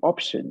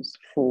options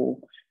for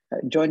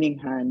joining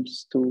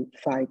hands to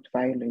fight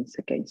violence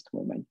against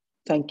women.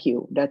 Thank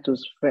you. That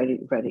was very,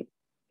 very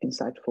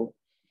insightful.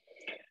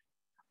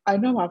 I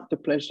now have the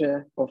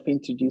pleasure of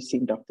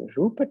introducing Dr.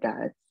 Rupa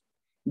Das,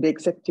 the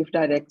Executive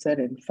Director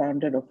and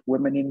Founder of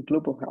Women in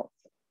Global Health.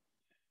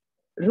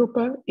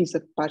 Rupa is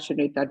a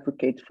passionate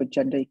advocate for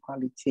gender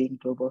equality in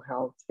global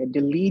health and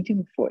the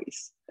leading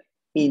voice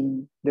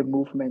in the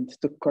movement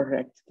to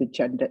correct the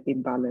gender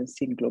imbalance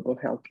in global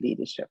health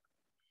leadership.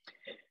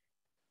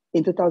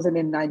 In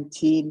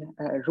 2019,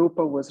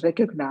 Rupa was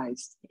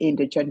recognized in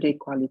the Gender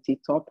Equality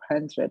Top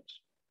 100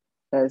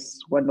 as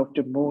one of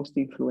the most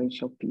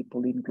influential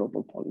people in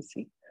global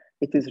policy.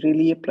 It is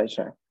really a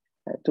pleasure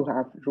to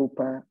have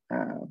Rupa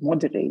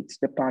moderate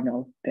the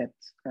panel that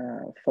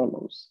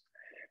follows.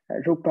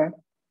 Rupa,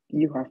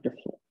 you have the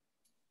floor.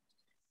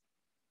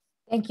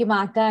 Thank you,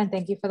 Magda, and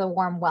thank you for the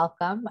warm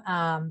welcome.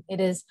 It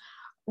is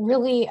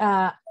really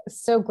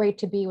so great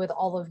to be with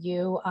all of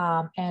you.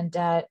 Avni,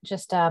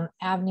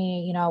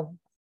 you know,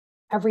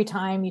 every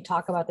time you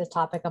talk about this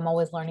topic, I'm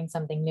always learning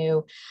something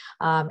new.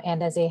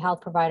 And as a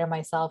health provider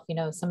myself, you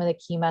know, some of the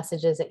key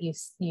messages that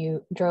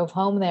you drove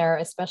home there,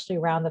 especially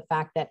around the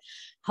fact that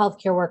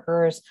healthcare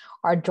workers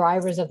are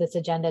drivers of this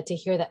agenda, to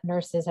hear that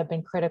nurses have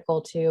been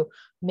critical to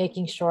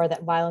making sure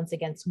that violence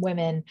against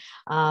women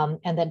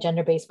and that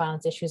gender-based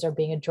violence issues are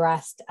being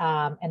addressed,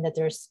 and that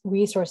there's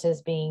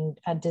resources being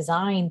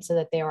designed so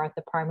that they are at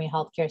the primary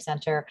healthcare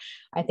center.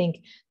 I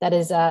think that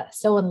is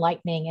so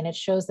enlightening, and it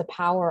shows the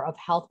power of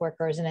health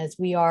workers. And as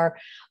we are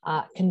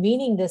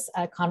convening this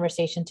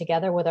conversation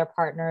together with our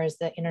partners,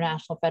 the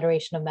International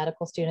Federation of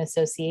Medical Student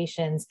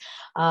Associations,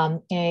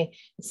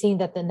 seeing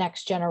that the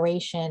next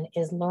generation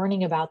is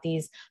learning about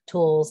these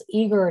tools,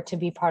 eager to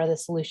be part of the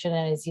solution.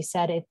 And as you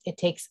said, it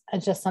takes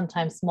just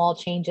sometimes small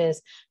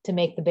changes to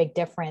make the big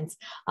difference.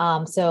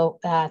 So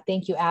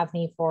thank you,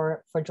 Avni,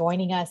 for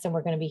joining us. And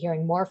we're going to be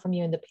hearing more from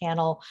you in the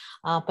panel.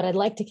 But I'd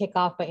like to kick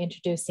off by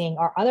introducing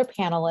our other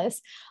panelists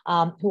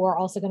who are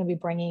also going to be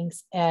bringing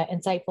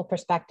insightful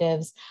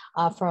perspectives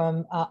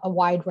from a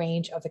wide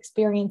range of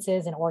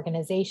experiences and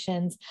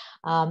organizations.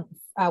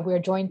 We're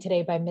joined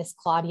today by Ms.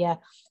 Claudia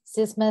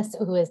Sismas,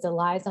 who is the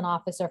Liaison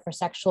Officer for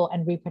Sexual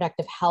and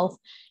Reproductive Health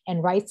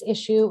and Rights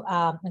issue,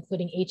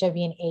 including HIV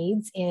and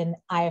AIDS in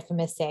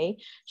IFMSA.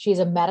 She's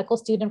a medical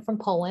student from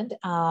Poland,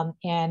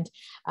 and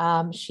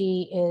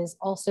she is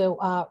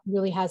also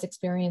really has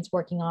experience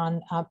working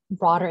on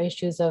broader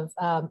issues of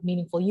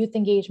meaningful youth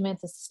engagement,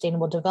 the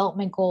Sustainable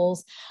Development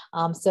Goals.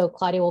 So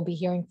Claudia will be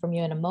hearing from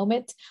you in a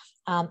moment.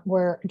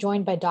 We're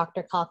joined by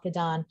Dr.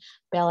 Kalkadan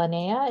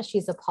Belanea.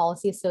 She's a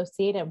policy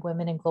associate at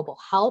Women in Global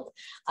Health.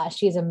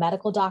 She is a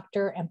medical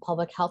doctor and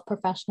public health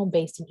professional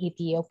based in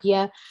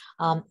Ethiopia.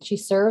 She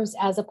serves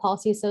as a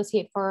policy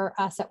associate for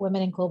us at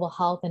Women in Global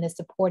Health and is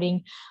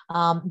supporting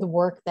the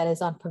work that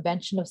is on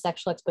prevention of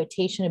sexual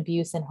exploitation,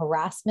 abuse, and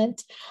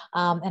harassment.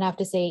 And I have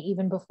to say,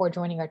 even before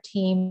joining our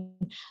team,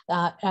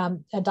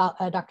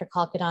 Dr.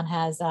 Kalkadan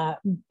has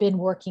been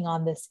working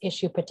on this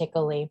issue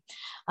particularly.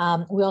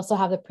 We also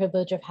have the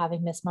privilege of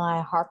having Ms.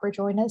 Malaya Harper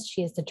join us.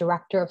 She is the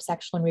Director of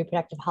Sexual and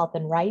Reproductive Health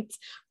and Rights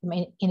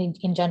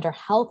in Gender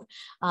Health.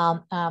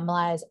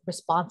 Malaya is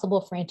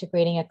responsible for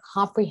integrating a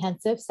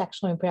comprehensive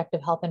sexual and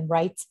reproductive health and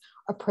rights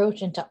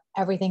approach into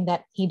everything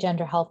that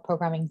eGender Health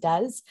programming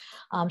does.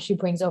 She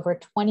brings over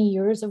 20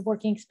 years of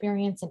working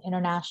experience in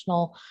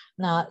international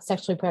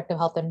sexual reproductive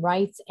health and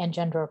rights and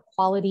gender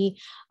equality.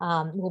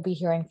 We'll be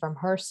hearing from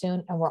her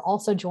soon. And we're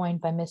also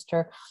joined by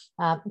Mr.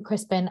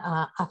 Crispin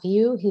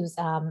Afiu, who's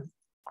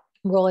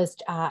role is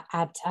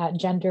at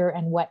Gender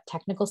and Wet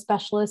Technical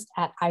Specialist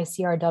at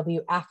ICRW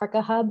Africa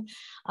Hub.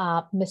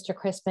 Mr.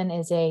 Crispin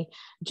is a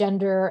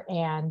gender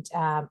and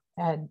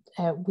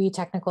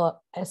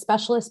technical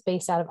specialist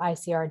based out of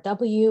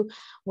ICRW,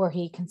 where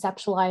he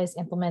conceptualizes,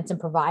 implements,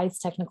 and provides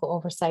technical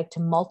oversight to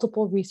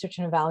multiple research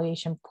and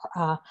evaluation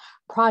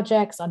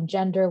projects on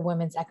gender,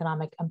 women's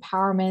economic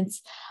empowerment.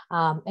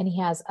 And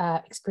he has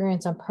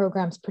experience on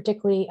programs,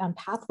 particularly on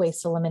pathways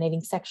to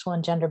eliminating sexual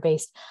and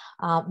gender-based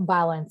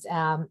violence,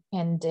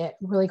 and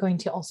really going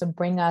to also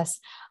bring us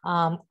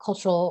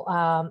cultural,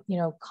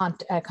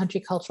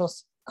 country cultural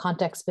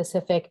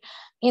context-specific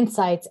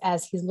insights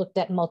as he's looked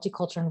at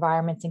multicultural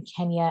environments in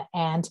Kenya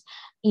and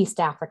East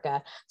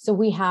Africa. So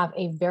we have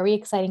a very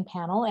exciting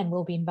panel, and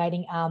we'll be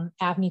inviting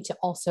Avni to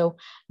also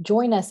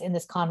join us in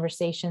this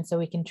conversation so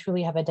we can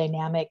truly have a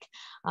dynamic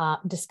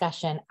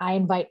discussion. I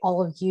invite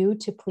all of you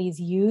to please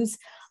use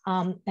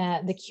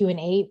the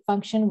Q&A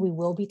function. We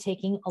will be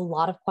taking a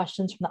lot of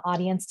questions from the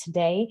audience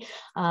today.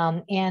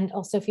 And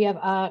also if you have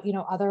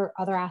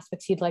other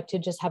aspects you'd like to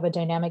just have a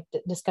dynamic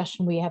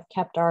discussion, we have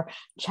kept our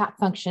chat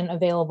function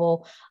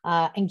available.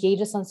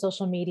 Engage us on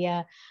social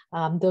media.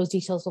 Those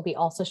details will be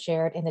also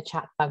shared in the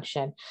chat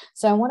function.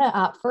 So I want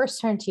to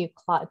first turn to you,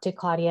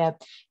 Claudia.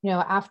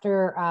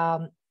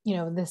 After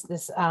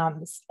this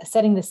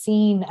setting the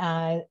scene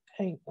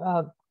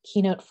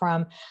keynote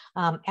from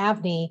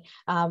Avni,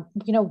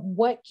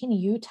 what can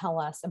you tell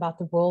us about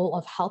the role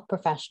of health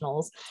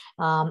professionals,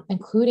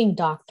 including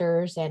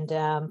doctors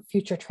and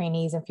future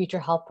trainees and future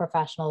health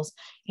professionals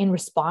in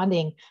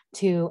responding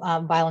to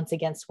violence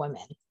against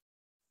women?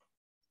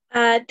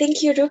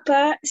 Thank you,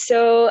 Rupa.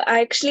 So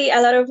actually,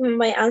 a lot of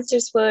my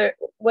answers were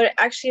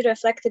actually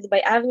reflected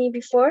by Avni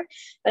before,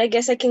 but I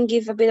guess I can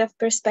give a bit of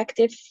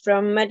perspective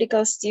from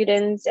medical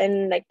students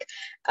and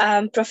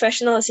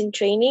professionals in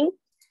training.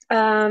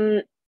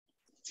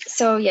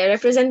 So yeah,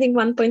 representing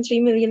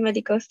 1.3 million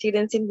medical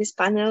students in this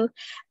panel,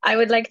 I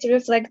would like to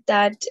reflect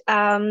that,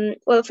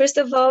 well, first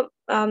of all,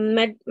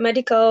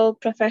 medical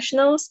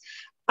professionals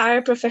are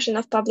a profession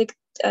of public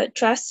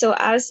trust. So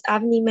as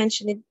Avni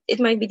mentioned, it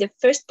might be the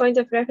first point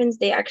of reference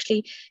they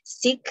actually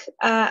seek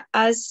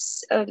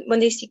when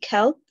they seek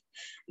help.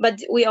 But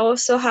we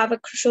also have a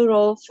crucial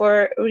role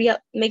for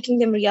making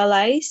them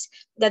realize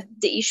that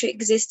the issue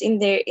exists in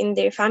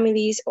their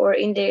families or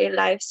in their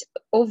lives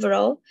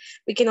overall.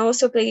 We can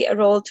also play a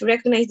role to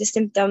recognize the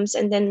symptoms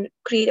and then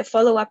create a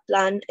follow-up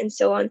plan and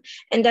so on.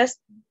 And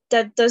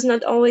that does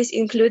not always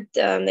include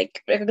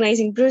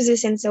recognizing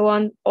bruises and so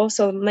on,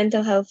 also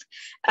mental health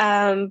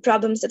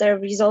problems that are a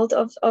result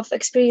of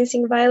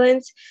experiencing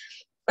violence,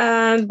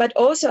 but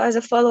also as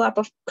a follow-up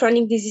of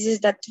chronic diseases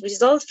that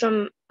result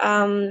from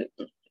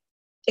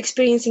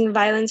experiencing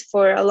violence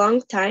for a long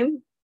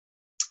time.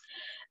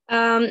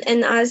 And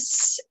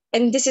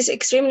this is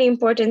extremely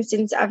important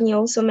since Avni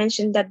also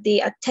mentioned that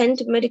they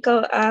attend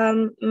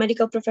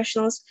medical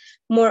professionals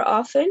more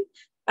often.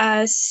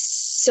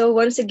 So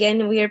once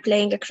again, we are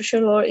playing a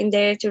crucial role in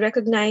there to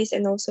recognize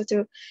and also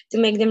to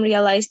make them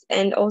realize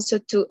and also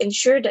to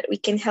ensure that we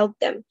can help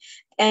them.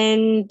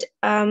 And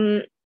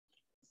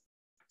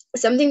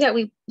something that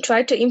we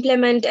try to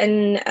implement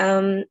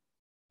and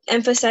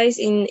emphasize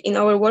in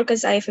our work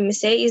as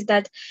IFMSA is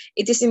that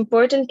it is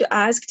important to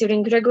ask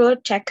during regular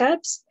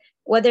checkups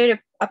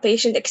whether a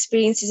patient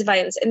experiences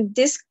violence. And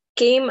this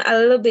came a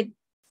little bit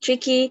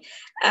tricky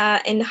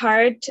and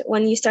hard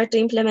when you start to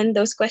implement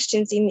those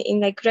questions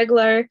in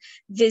regular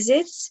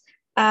visits.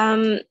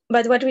 But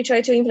what we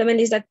try to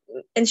implement is that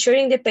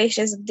ensuring the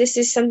patients, this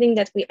is something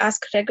that we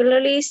ask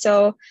regularly.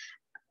 So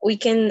we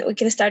can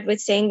start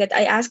with saying that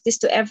I ask this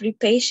to every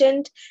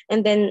patient,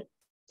 and then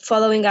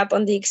following up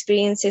on the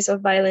experiences of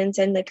violence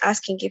and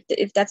asking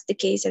if that's the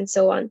case and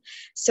so on.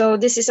 So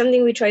this is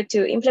something we tried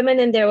to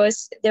implement, and there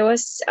was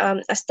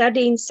a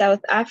study in South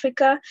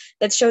Africa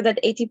that showed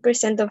that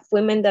 80% of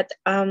women that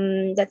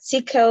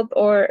seek help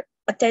or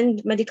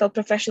attend medical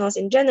professionals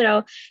in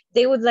general,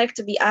 they would like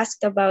to be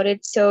asked about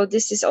it. So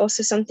this is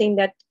also something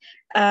that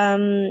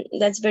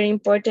that's very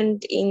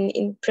important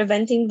in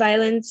preventing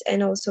violence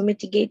and also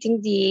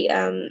mitigating the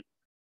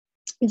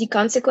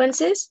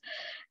consequences.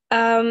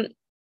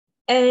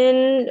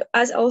 And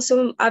as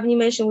also Avni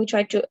mentioned, we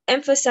try to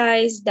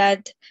emphasize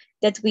that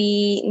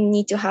we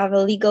need to have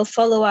a legal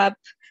follow-up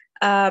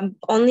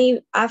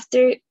only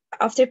after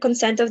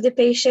consent of the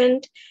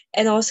patient,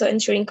 and also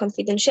ensuring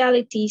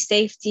confidentiality,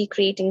 safety,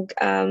 creating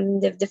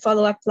the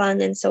follow-up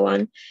plan and so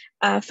on,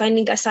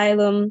 finding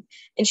asylum,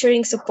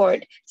 ensuring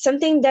support.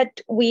 Something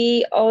that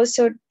we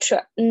also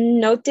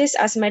notice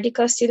as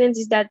medical students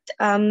is that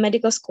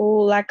medical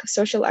school lack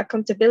social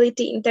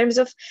accountability in terms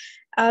of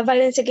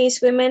violence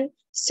against women.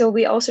 So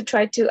we also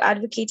try to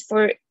advocate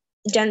for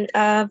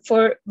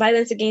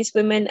violence against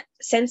women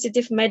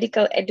sensitive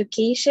medical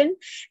education,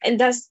 and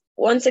thus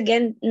once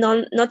again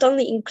not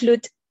only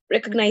include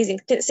recognizing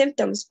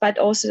symptoms but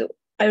also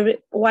a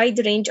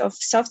wide range of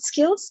soft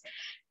skills.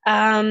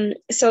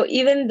 So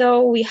even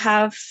though we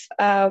have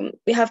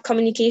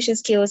communication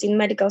skills in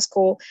medical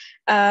school,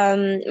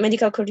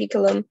 medical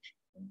curriculum,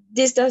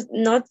 this does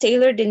not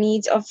tailor the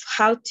needs of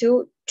how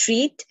to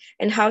treat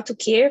and how to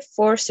care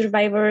for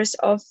survivors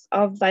of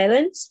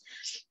violence.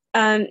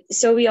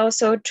 So we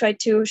also try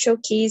to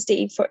showcase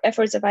the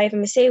efforts of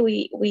IFMSA.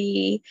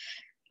 We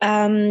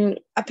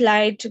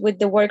applied with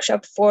the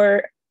workshop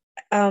for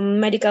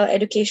medical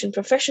education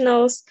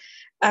professionals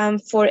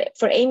for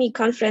AMI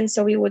conference.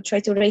 So we would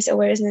try to raise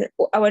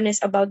awareness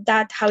about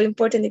that, how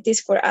important it is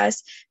for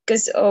us,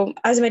 because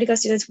as medical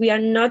students, we are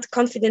not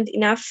confident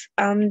enough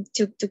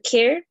to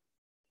care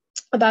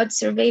about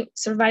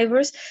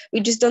survivors.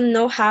 We just don't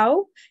know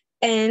how,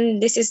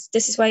 and this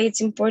is why it's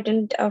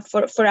important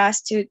for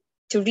us to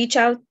reach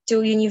out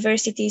to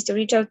universities, to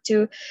reach out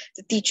to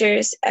the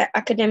teachers,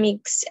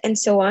 academics, and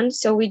so on.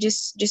 So we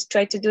just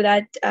try to do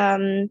that.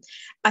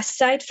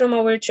 Aside from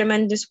our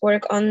tremendous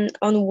work on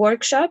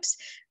workshops,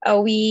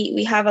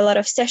 we have a lot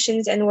of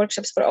sessions and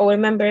workshops for our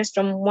members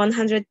from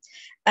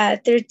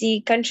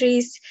 130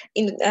 countries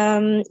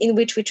in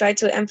which we try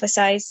to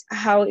emphasize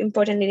how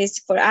important it is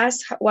for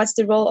us, what's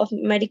the role of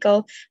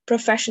medical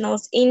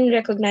professionals in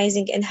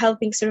recognizing and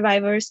helping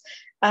survivors,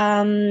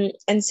 and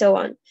so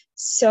on.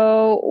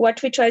 So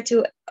what we try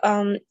to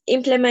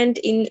implement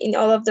in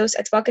all of those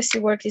advocacy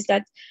work is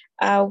that,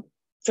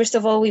 first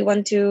of all, we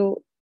want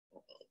to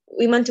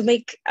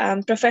make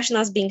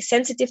professionals being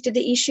sensitive to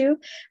the issue,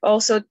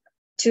 also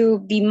to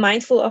be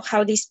mindful of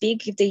how they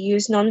speak, if they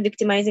use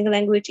non-victimizing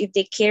language, if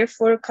they care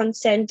for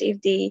consent,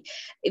 if the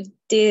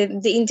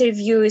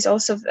interview is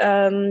also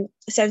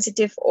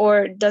sensitive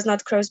or does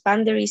not cross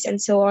boundaries,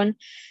 and so on.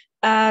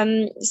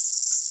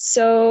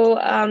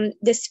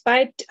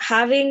 Despite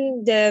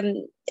having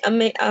the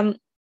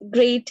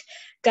great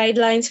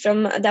guidelines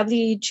from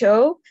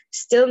WHO,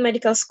 still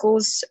medical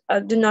schools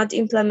do not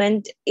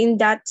implement in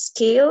that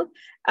scale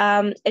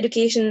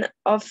education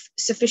of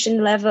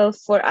sufficient level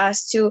for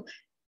us to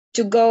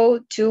go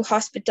to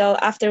hospital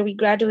after we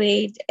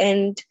graduate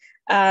and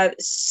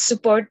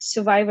support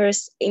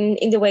survivors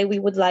in the way we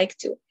would like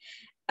to.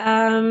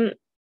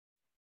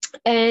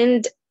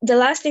 And the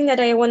last thing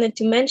that I wanted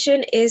to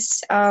mention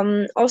is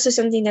also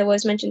something that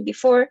was mentioned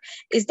before,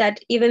 is that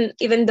even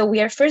though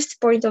we are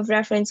first point of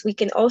reference, we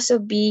can also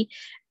be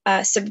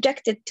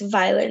subjected to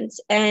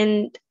violence,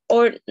 and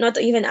or not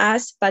even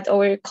us, but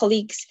our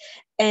colleagues.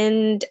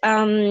 And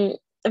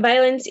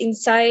violence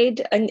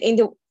inside and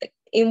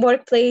in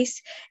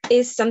workplace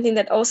is something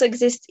that also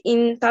exists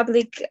in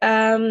public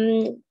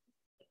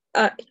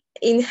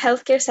in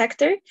healthcare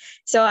sector.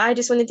 So I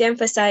just wanted to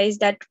emphasize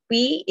that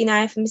we in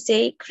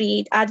IFMSA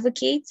create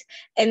advocates,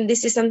 and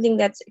this is something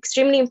that's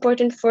extremely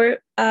important for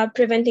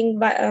preventing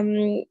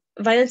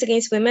violence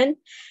against women,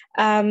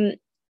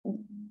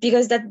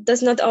 because that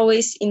does not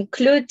always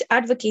include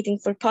advocating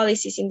for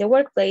policies in the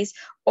workplace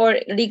or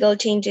legal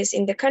changes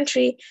in the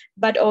country,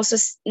 but also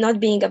not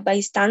being a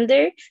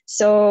bystander.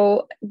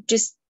 So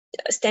just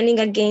standing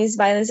against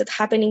violence that's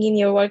happening in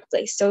your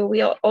workplace. So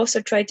we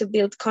also try to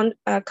build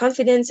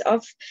confidence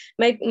of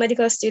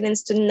medical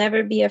students to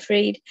never be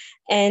afraid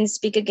and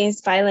speak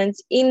against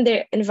violence in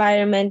their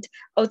environment,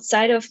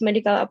 outside of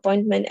medical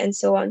appointment, and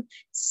so on.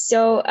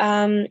 So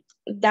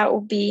that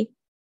would be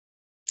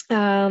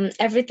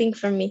everything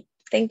from me.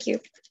 Thank you.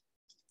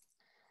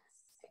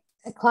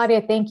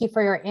 Claudia, thank you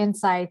for your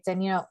insights,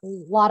 and a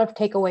lot of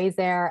takeaways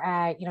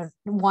there.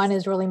 One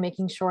is really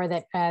making sure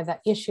that the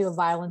issue of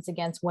violence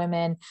against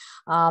women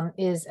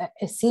is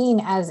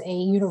seen as a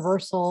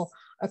universal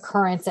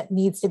occurrence that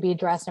needs to be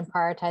addressed and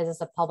prioritized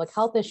as a public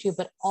health issue,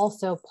 but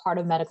also part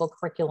of medical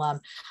curriculum.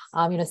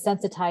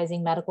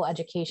 Sensitizing medical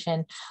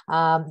education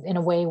in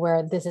a way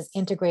where this is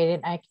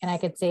integrated. And I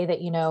could say that,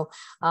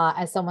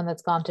 as someone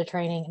that's gone to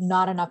training,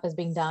 not enough is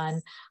being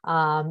done.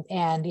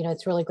 And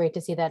it's really great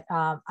to see that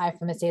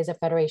IFMSA as a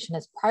federation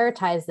has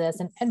prioritized this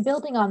and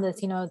building on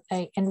this,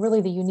 and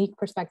really the unique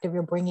perspective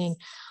you're bringing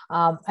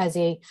as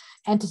a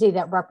entity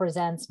that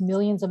represents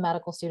millions of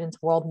medical students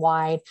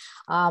worldwide.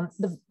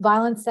 The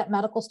violence that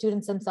medical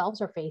students themselves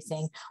are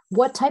facing.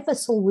 What type of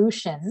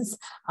solutions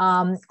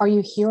are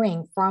you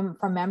hearing from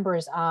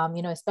members,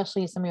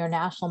 especially some of your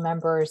national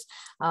members,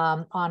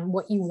 on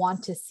what you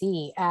want to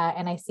see?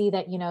 And I see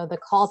that, the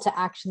call to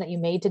action that you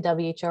made to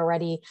WHO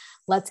already,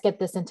 let's get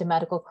this into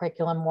medical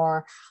curriculum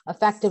more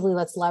effectively.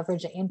 Let's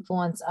leverage the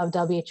influence of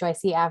WHO. I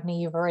see,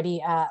 Avni, you've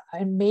already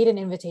made an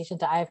invitation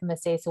to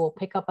IFMSA, so we'll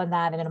pick up on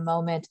that in a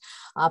moment.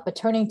 But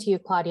turning to you,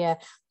 Claudia,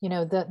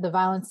 the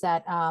violence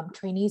that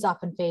trainees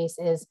often face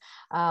is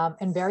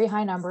in very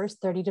high numbers,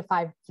 30 to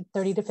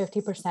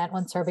 50%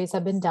 when surveys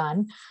have been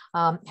done.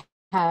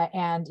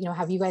 And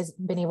have you guys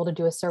been able to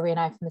do a survey in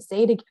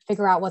IFMSA to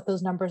figure out what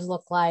those numbers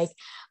look like?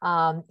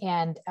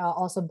 And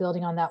also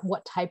building on that,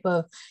 what type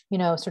of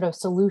sort of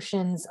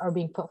solutions are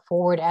being put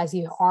forward as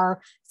you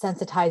are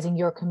sensitizing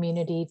your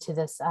community to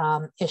this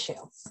issue?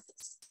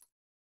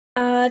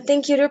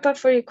 Thank you, Rupa,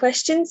 for your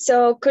question.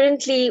 So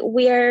currently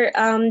we are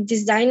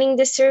designing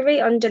the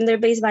survey on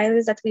gender-based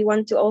violence that we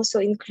want to also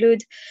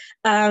include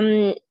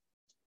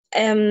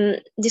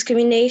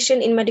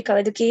discrimination in medical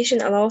education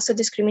and also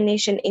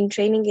discrimination in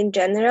training in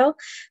general.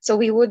 So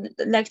we would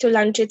like to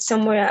launch it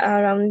somewhere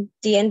around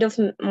the end of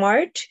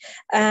March.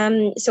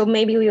 So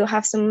maybe we will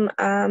have some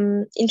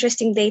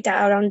interesting data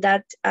around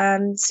that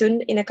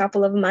soon in a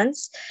couple of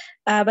months.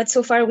 But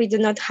so far we do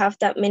not have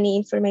that many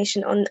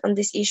information on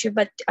this issue.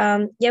 But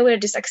we're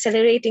just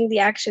accelerating the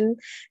action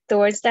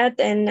towards that.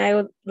 And I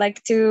would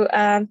like to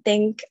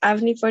thank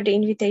Avni for the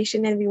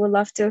invitation, and we would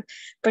love to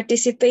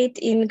participate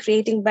in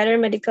creating better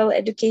medical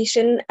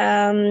education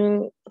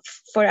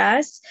for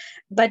us.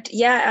 But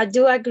I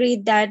do agree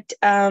that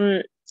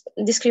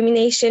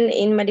discrimination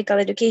in medical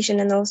education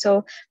and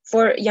also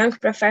for young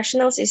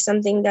professionals is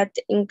something that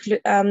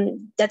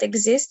that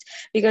exists,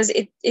 because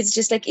it's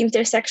just like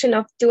intersection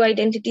of two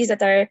identities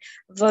that are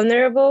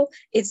vulnerable.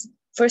 It's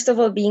first of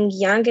all being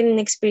young and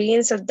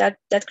inexperienced, so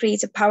that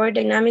creates a power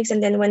dynamics,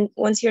 and then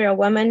once you're a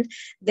woman,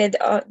 that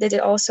it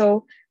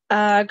also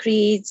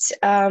creates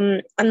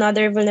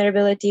another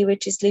vulnerability,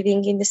 which is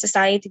living in the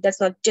society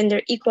that's not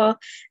gender equal,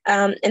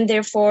 and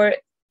therefore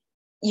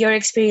your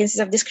experiences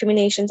of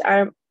discriminations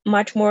are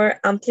much more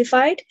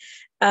amplified.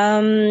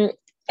 And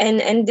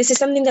this is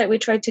something that we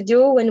try to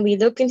do when we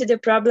look into the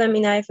problem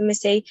in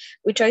IFMSA.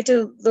 We try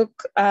to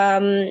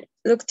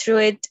look through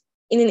it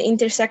in an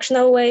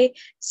intersectional way.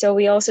 So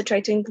we also try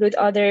to include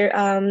other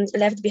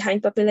left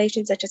behind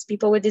populations, such as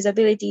people with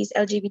disabilities,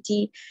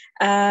 LGBT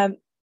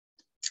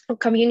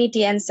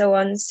community, and so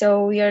on.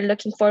 So we are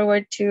looking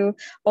forward to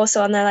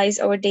also analyze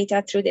our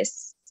data through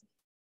this.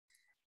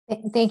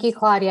 Thank you,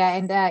 Claudia.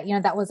 And,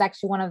 that was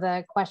actually one of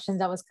the questions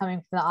that was coming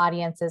from the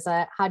audience is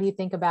how do you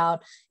think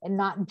about, and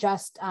not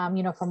just,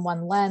 from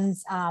one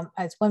lens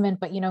as women,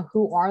 but,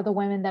 who are the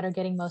women that are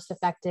getting most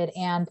affected,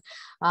 and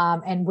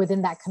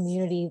within that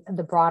community,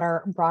 the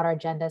broader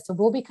agenda. So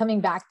we'll be coming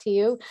back to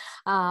you.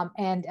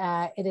 And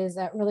it is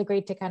really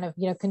great to kind of,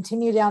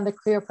 continue down the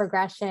career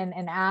progression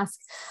and ask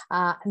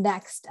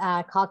next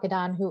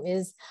Kalkadan, who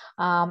is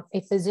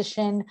a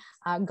physician,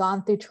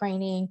 gone through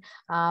training,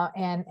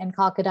 and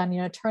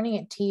Kalkadan, turning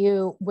it to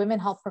you, women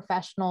health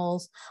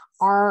professionals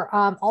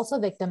are also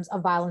victims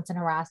of violence and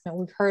harassment.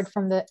 We've heard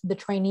from the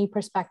trainee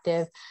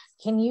perspective.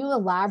 Can you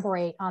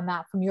elaborate on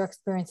that from your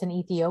experience in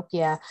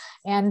Ethiopia,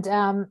 and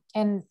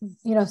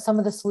some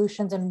of the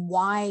solutions and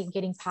why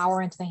getting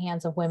power into the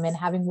hands of women,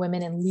 having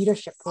women in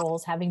leadership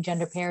roles, having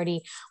gender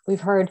parity?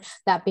 We've heard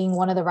that being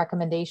one of the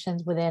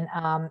recommendations within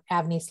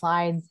Avni's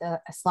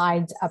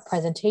slides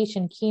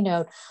presentation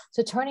keynote.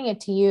 So turning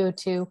it to you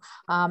to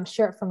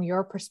share it from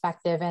your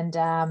perspective,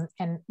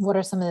 and what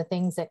are some of the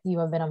things that you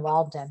have been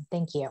involved in?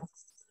 Thank you.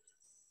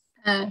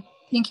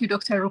 Thank you,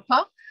 Dr.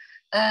 Rupa.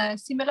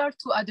 Similar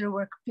to other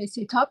workplace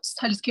setups,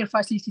 healthcare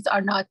facilities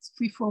are not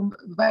free from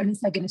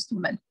violence against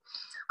women.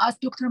 As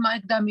Dr.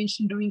 Magda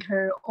mentioned during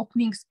her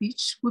opening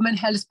speech, women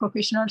health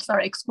professionals are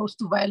exposed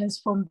to violence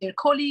from their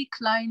colleagues,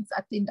 clients,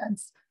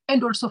 attendants,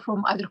 and also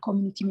from other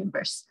community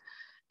members.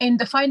 And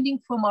the finding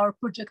from our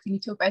project in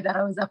Ethiopia that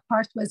I was a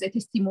part was a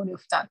testimony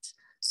of that.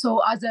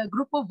 So as a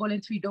group of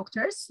voluntary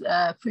doctors,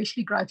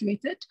 freshly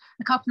graduated,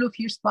 a couple of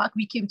years back,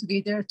 we came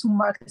together to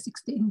mark the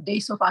 16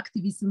 days of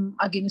activism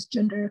against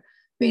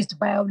gender-based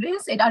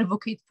violence and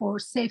advocate for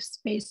safe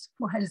space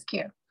for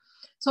healthcare.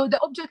 So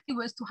the objective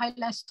was to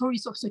highlight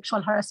stories of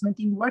sexual harassment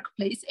in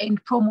workplace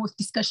and promote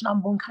discussion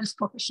among health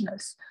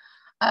professionals,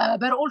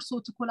 but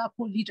also to call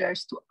upon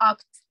leaders to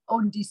act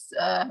on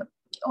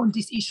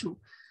this issue.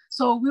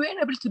 So we were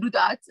able to do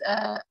that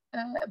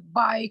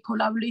by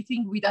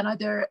collaborating with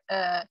another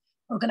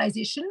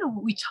organization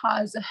which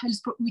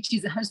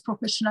is a health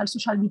professional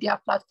social media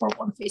platform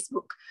on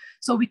Facebook.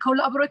 So we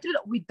collaborated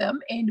with them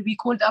and we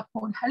called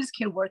upon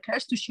healthcare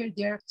workers to share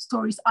their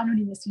stories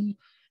anonymously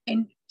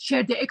and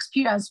share their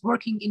experience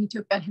working in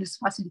Ethiopian health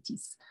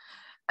facilities.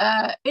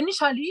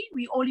 Initially,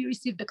 we only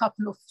received a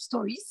couple of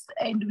stories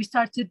and we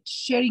started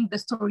sharing the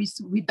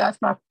stories with that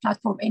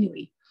platform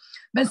anyway.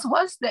 But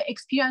once the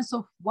experience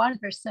of one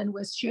person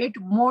was shared,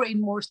 more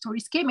and more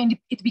stories came, and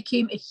it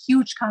became a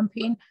huge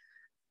campaign,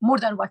 more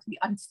than what we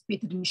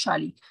anticipated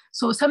initially.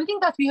 So something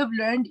that we have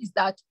learned is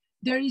that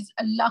there is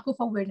a lack of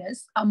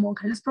awareness among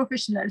health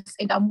professionals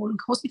and among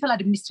hospital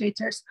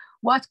administrators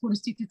what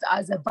constitutes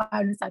as a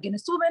violence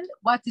against women,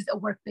 what is a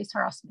workplace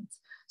harassment.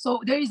 So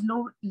there is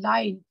no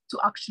line to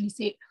actually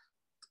say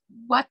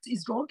what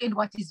is wrong and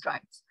what is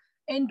right.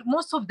 And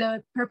most of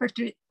the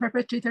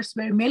perpetrators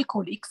were male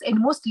colleagues, and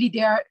mostly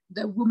they are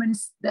the women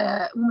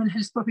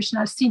health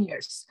professional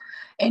seniors.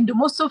 And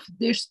most of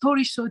their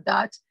stories show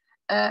that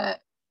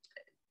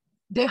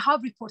they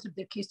have reported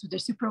their case to their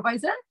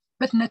supervisor,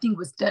 but nothing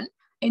was done.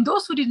 And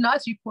those who did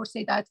not report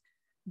say that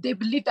they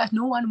believe that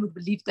no one would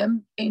believe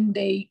them and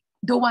they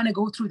don't want to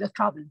go through the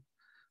trouble.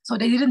 So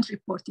they didn't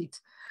report it.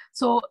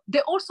 So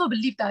they also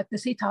believe that the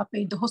setup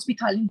and the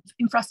hospital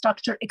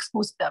infrastructure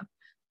exposed them.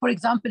 For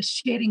example,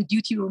 sharing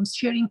duty rooms,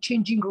 sharing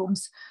changing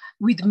rooms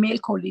with male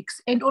colleagues.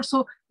 And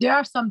also there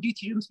are some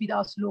duty rooms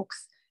without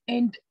locks.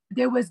 And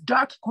there was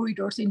dark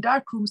corridors and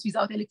dark rooms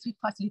without electric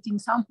facility in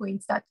some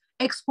points that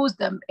exposed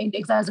them and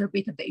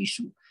exacerbated the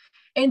issue.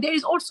 And there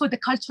is also the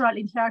cultural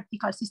and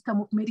hierarchical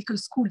system of medical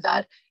school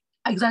that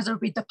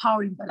exacerbate the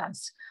power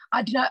imbalance.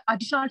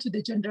 Additional to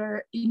the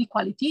gender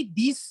inequality,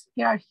 this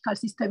hierarchical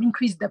system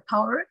increased the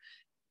power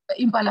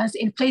imbalance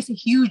and plays a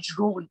huge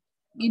role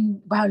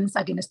in violence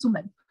against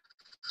women.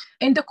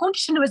 And the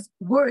condition was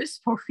worse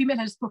for female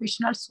health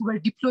professionals who were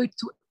deployed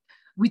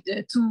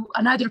to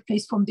another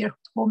place from their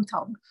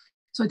hometown.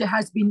 So there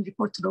has been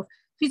reported of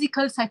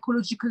physical,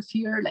 psychological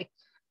fear, like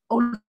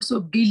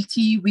also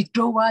guilty,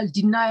 withdrawal,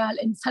 denial,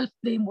 and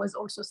self-blame was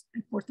also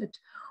reported.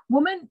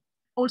 Women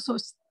also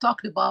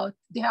talked about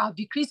they have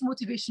decreased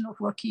motivation of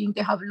working,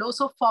 they have loss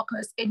of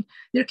focus, and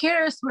their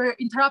careers were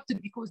interrupted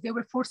because they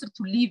were forced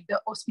to leave the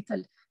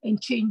hospital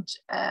and change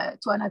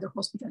to another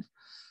hospital.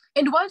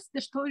 And once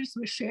the stories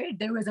were shared,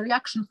 there was a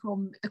reaction from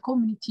the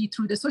community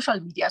through the social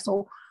media. So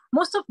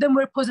most of them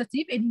were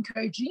positive and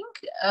encouraging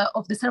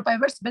of the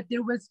survivors, but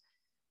there was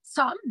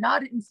some,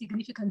 not an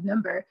insignificant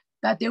number,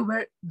 that they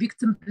were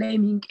victim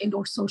blaming and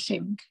also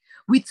shaming,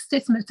 with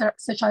statements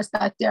such as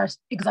that they are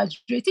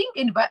exaggerating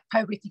and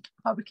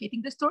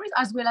fabricating the stories,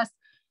 as well as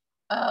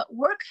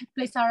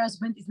workplace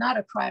harassment is not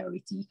a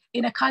priority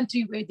in a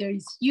country where there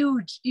is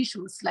huge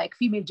issues like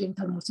female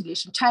genital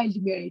mutilation, child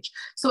marriage.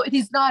 So it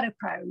is not a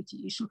priority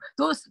issue.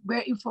 Those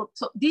were informed.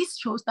 So this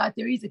shows that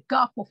there is a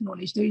gap of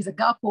knowledge, there is a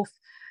gap of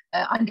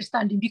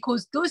understanding,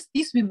 because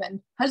these women,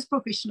 health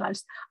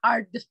professionals,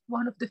 are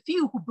one of the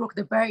few who broke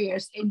the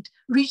barriers and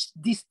reached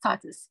this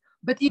status.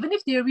 But even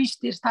if they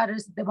reached their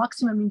status, the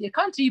maximum in their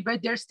country,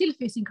 but they're still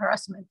facing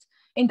harassment.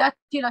 And that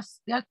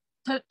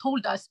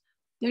told us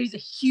there is a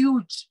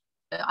huge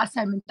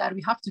assignment that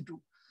we have to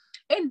do.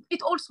 And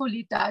it also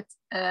led that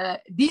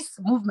this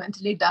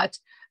movement led that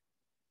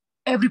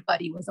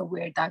everybody was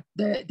aware that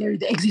the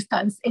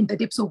existence and the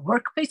depths of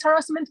workplace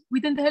harassment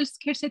within the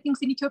healthcare settings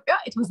in Ethiopia.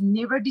 It was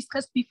never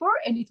discussed before,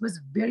 and it was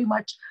very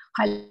much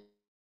highlighted.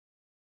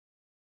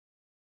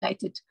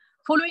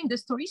 Following the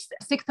stories,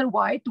 a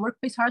sector-wide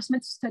workplace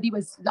harassment study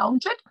was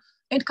launched,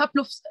 and a couple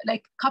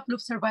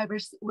of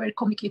survivors were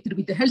communicated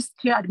with the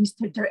healthcare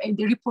administrator, and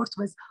the report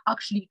was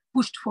actually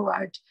pushed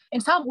forward.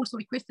 And some also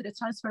requested a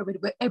transfer,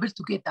 but were able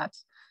to get that.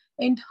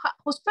 And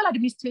hospital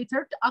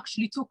administrator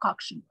actually took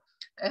action.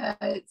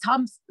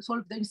 Some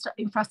solved the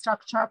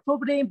infrastructure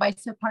problem by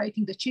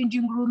separating the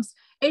changing rooms,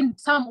 and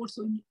some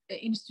also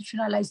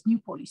institutionalized new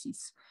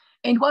policies.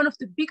 And one of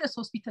the biggest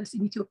hospitals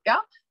in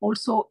Ethiopia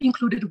also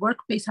included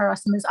workplace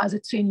harassment as a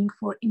training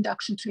for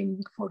induction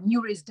training for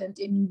new residents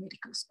in new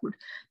medical school.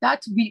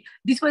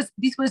 This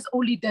was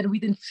only done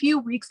within few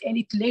weeks, and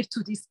it led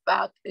to this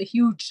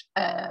huge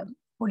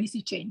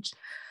policy change.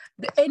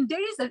 And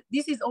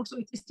this is also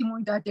a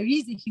testimony that there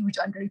is a huge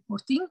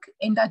underreporting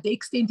and that the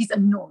extent is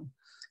unknown.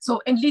 So,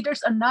 and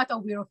leaders are not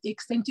aware of the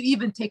extent to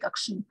even take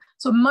action.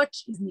 So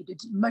much is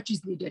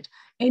needed.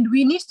 And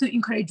we need to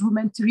encourage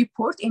women to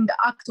report and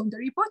act on the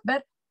report,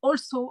 but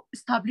also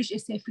establish a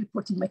safe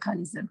reporting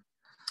mechanism.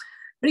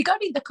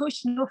 Regarding the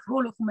question of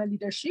role of women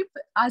leadership,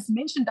 as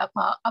mentioned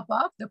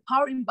above, the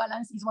power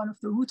imbalance is one of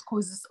the root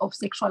causes of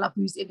sexual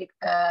abuse and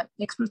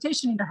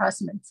exploitation and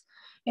harassment.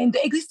 And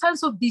the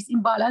existence of this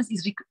imbalance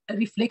is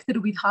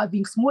reflected with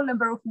having small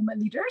number of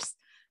women leaders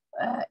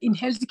in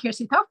healthcare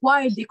setup,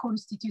 while they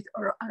constitute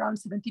around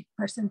 70%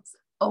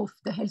 of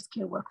the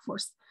healthcare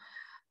workforce.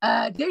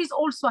 There is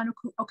also an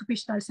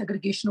occupational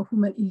segregation of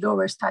women in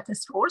lower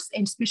status roles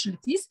and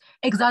specialties,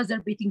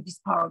 exacerbating this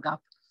power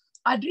gap.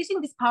 Addressing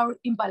this power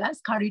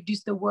imbalance can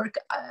reduce the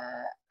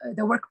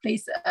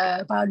workplace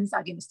violence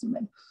against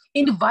women.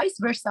 And vice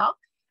versa,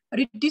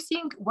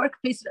 reducing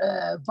workplace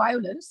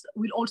violence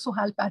will also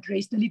help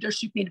address the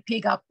leadership and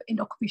pay gap and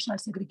occupational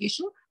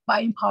segregation by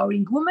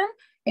empowering women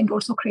and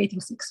also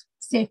creating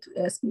safe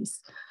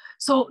space.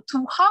 So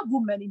to have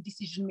women in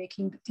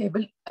decision-making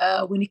table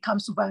when it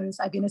comes to violence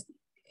against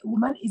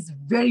women is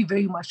very,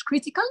 very much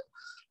critical.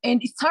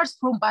 And it starts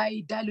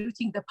by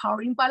diluting the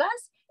power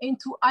imbalance and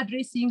to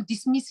addressing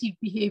dismissive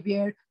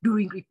behavior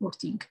during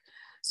reporting.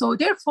 So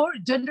therefore,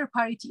 gender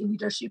parity in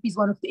leadership is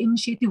one of the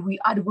initiatives we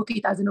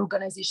advocate as an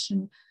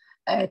organization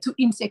to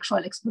end sexual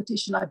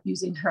exploitation,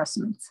 abuse, and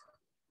harassment.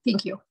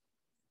 Thank you.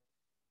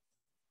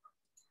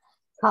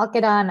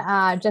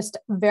 Kalkedan, just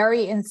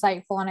very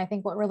insightful. And I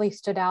think what really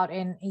stood out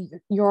in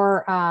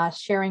your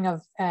sharing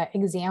of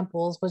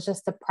examples was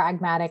just the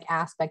pragmatic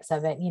aspects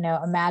of it. You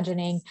know,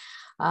 imagining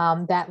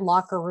that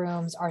locker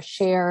rooms are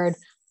shared,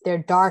 they're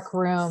dark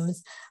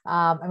rooms.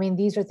 I mean,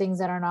 these are things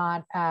that are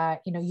not,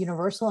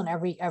 universal in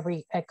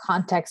every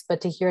context,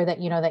 but to hear that,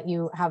 that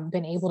you have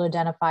been able to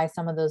identify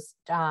some of those,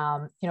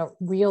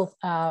 real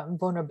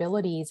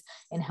vulnerabilities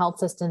in health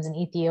systems in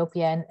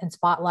Ethiopia and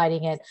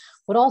spotlighting it.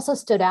 What also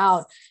stood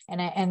out,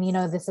 and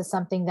this is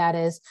something that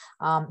is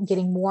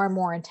getting more and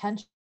more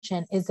attention,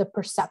 is the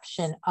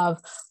perception of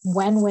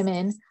when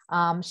women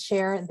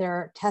share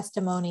their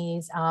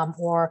testimonies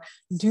or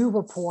do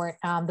report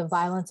the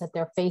violence that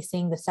they're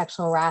facing, the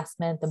sexual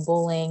harassment, the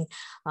bullying,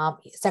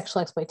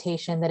 sexual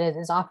exploitation, that it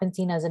is often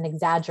seen as an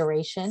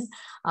exaggeration,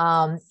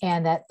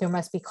 and that there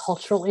must be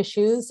cultural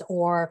issues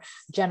or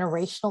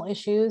generational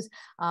issues.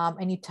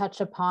 And you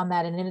touch upon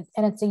that, and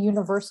it's a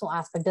universal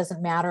aspect. It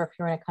doesn't matter if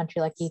you're in a country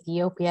like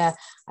Ethiopia.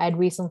 I had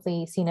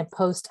recently seen a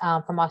post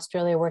from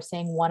Australia where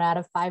saying 1 out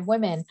of 5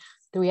 women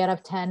 3 out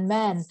of 10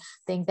 men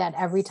think that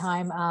every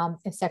time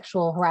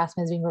sexual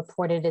harassment is being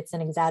reported, it's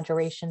an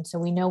exaggeration. So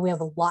we know we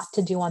have a lot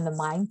to do on the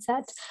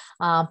mindset,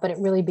 but it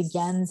really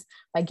begins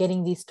by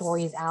getting these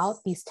stories out,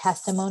 these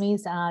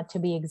testimonies to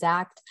be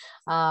exact.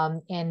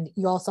 And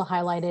you also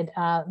highlighted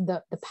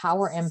the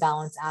power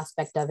imbalance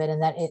aspect of it,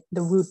 and that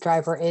the root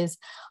driver is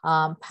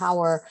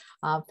power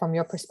from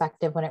your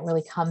perspective when it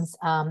really comes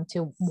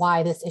to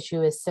why this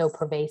issue is so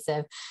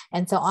pervasive.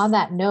 And so on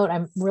that note,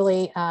 I'm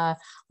really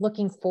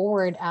looking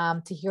forward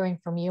to hearing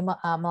from you,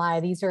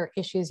 Malaya. These are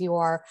issues you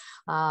are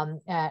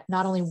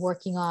not only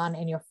working on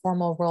in your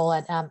formal role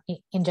at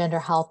in gender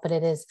health, but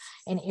it is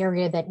an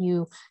area that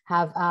you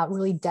have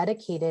really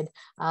dedicated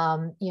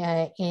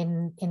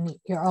in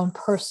your own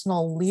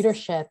personal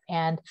leadership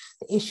and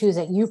the issues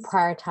that you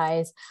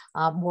prioritize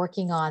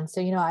working on.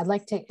 So, I'd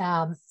like to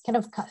kind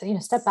of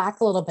step back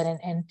a little bit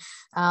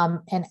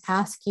and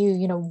ask you,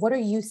 what are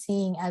you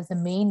seeing as the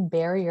main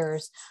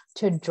barriers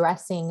to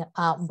addressing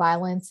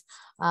violence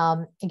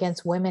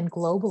against women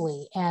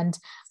globally, and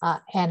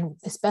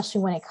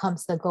especially when it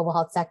comes to the global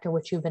health sector,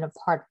 which you've been a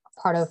part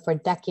of for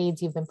decades.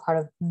 You've been part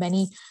of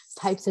many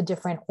types of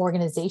different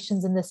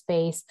organizations in this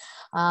space.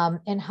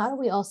 And how do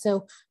we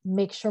also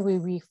make sure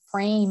we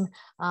reframe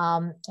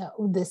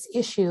this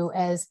issue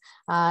as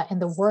in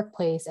the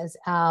workplace as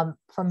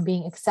from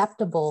being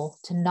acceptable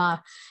to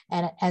not,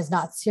 and as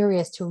not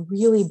serious, to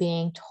really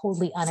being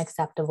totally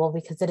unacceptable,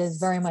 because it is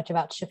very much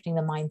about shifting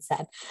the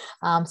mindset.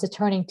 So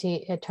turning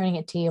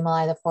it to you,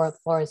 Malaya, the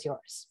floor is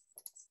yours.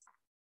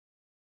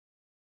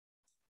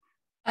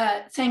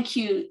 Thank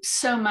you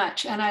so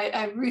much. And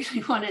I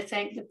really want to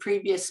thank the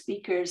previous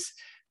speakers,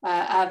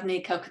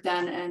 Avni,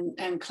 Kalkadan,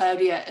 and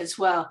Claudia as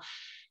well.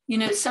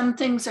 Some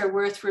things are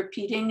worth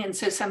repeating, and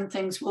so some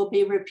things will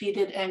be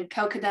repeated. And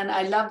Kalkadan,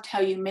 I loved how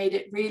you made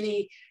it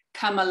really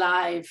come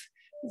alive,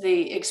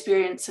 the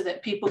experience, so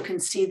that people can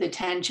see the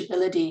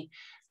tangibility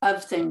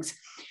of things.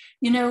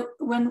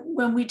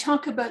 When we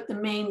talk about the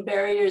main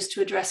barriers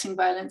to addressing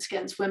violence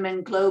against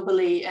women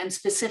globally, and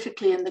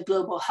specifically in the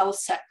global health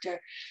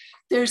sector,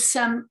 there's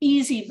some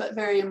easy but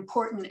very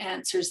important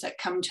answers that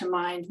come to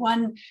mind.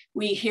 One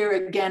we hear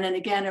again and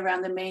again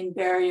around the main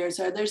barriers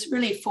there's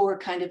really 4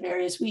 kind of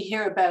areas. We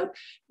hear about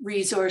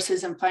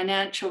resources and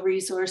financial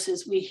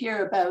resources. We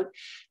hear about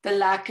the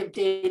lack of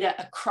data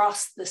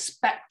across the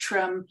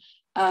spectrum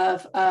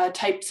of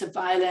types of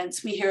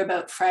violence. We hear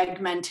about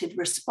fragmented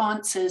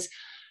responses.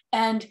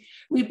 And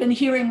we've been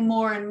hearing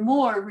more and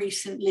more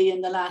recently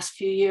in the last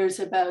few years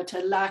about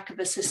a lack of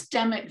a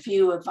systemic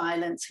view of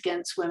violence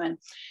against women.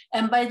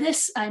 And by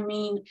this, I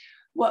mean,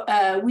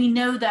 we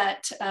know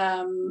that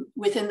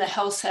within the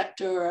health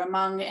sector or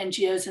among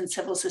NGOs and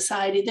civil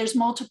society, there's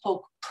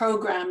multiple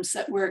programs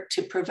that work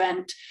to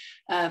prevent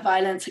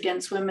violence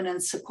against women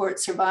and support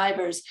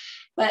survivors.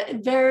 But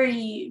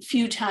very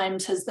few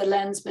times has the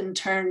lens been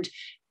turned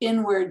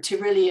inward to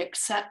really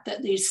accept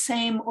that these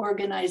same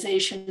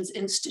organizations,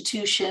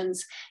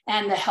 institutions,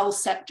 and the health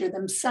sector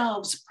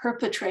themselves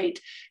perpetrate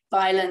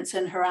violence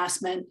and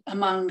harassment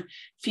among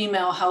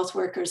female health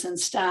workers and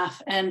staff.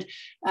 And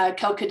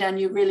Kalkadan,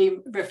 you really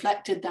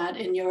reflected that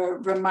in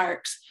your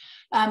remarks.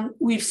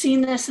 We've seen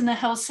this in the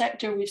health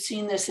sector. We've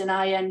seen this in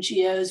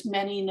INGOs.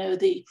 Many know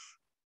the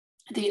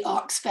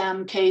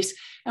Oxfam case,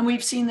 and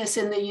we've seen this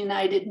in the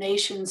United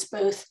Nations,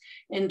 both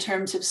in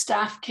terms of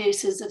staff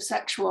cases of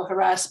sexual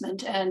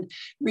harassment and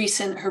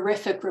recent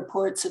horrific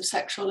reports of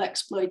sexual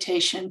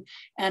exploitation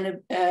and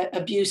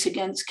abuse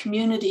against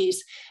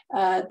communities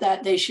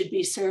that they should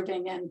be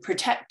serving and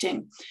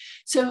protecting.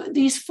 So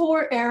these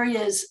 4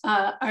 areas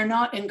are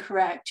not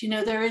incorrect.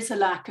 There is a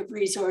lack of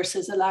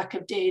resources, a lack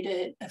of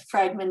data, a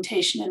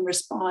fragmentation in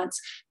response,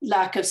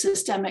 lack of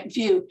systemic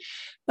view.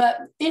 But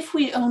if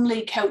we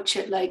only couch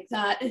it like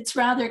that, it's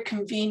rather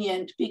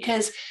convenient,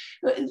 because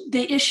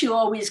the issue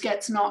always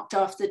gets knocked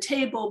off the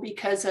table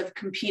because of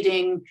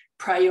competing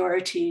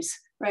priorities,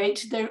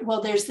 right?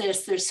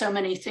 There's so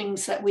many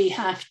things that we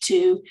have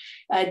to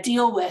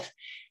deal with.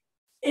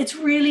 It's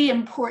really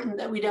important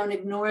that we don't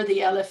ignore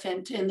the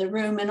elephant in the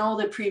room, and all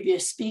the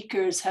previous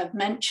speakers have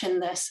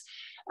mentioned this.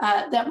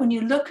 That when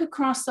you look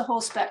across the whole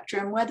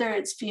spectrum, whether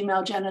it's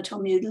female genital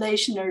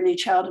mutilation, early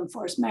child and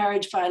forced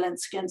marriage,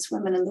 violence against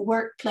women in the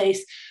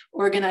workplace,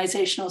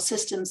 organizational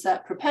systems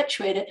that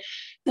perpetuate it,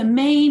 the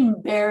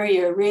main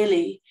barrier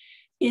really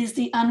is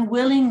the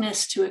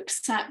unwillingness to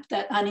accept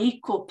that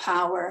unequal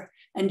power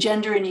and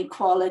gender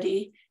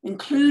inequality,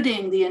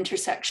 including the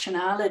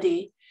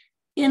intersectionality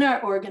in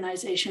our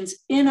organizations,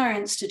 in our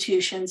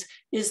institutions,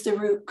 is the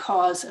root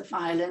cause of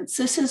violence.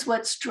 This is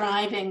what's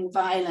driving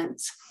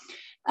violence.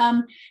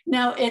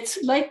 Now,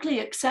 it's likely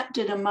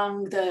accepted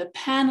among the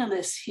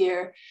panelists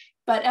here,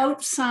 but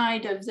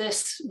outside of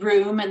this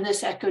room and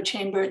this echo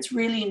chamber, it's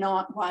really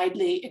not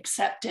widely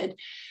accepted.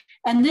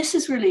 And this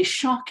is really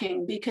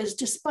shocking, because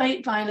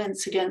despite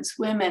violence against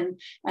women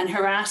and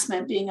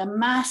harassment being a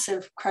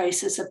massive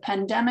crisis of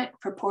pandemic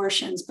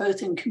proportions,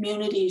 both in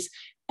communities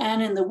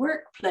and in the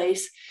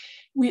workplace,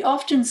 we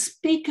often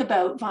speak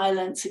about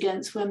violence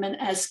against women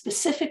as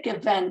specific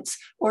events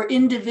or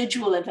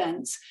individual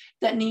events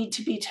that need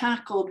to be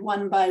tackled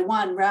one by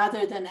one,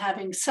 rather than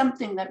having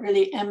something that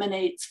really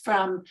emanates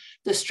from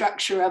the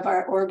structure of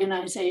our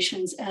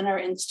organizations and our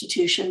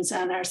institutions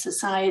and our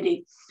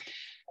society.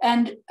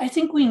 And I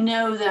think we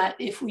know that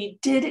if we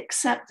did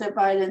accept that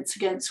violence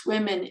against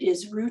women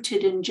is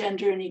rooted in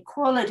gender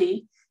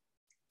inequality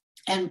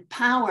and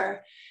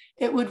power,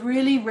 it would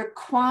really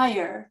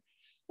require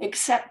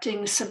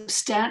accepting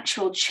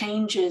substantial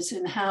changes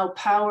in how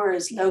power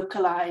is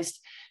localized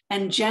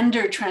and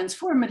gender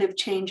transformative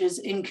changes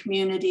in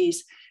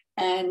communities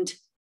and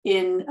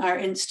in our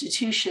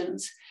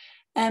institutions.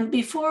 And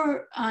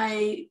before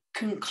I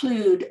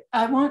conclude,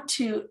 I want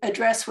to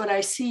address what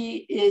I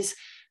see is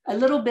a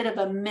little bit of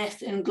a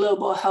myth in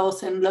global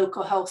health and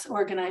local health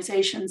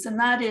organizations, and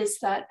that is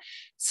that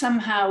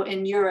somehow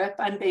in Europe,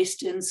 I'm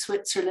based in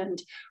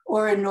Switzerland,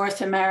 or in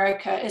North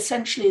America,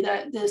 essentially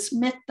that this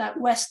myth that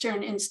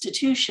Western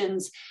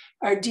institutions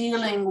are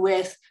dealing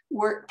with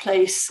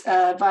workplace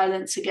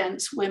violence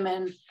against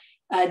women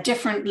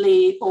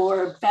differently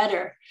or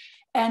better.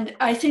 And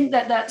I think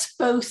that that's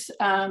both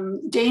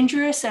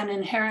dangerous and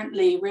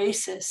inherently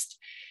racist.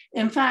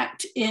 In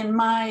fact, in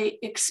my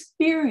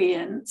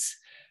experience,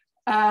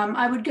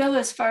 I would go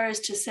as far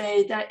as to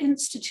say that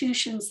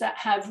institutions that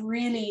have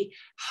really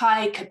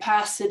high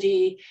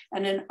capacity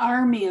and an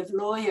army of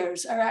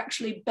lawyers are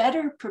actually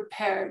better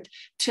prepared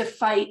to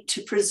fight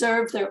to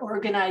preserve their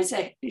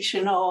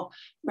organizational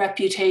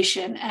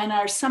reputation and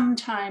are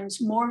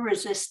sometimes more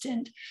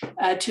resistant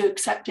to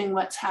accepting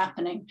what's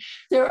happening.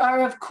 There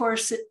are, of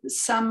course,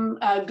 some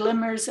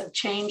glimmers of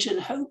change and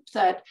hope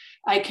that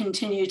I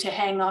continue to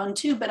hang on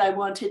to, but I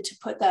wanted to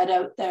put that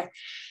out there.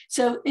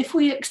 So if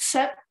we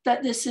accept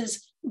that this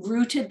is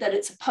rooted, that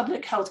it's a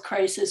public health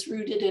crisis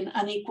rooted in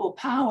unequal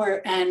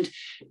power and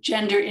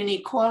gender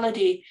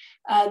inequality,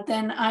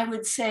 then I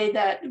would say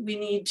that we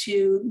need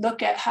to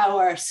look at how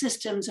our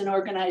systems and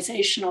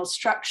organizational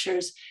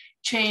structures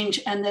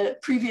change. And the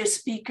previous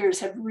speakers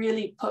have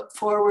really put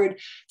forward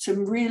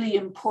some really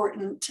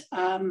important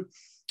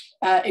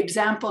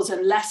examples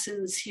and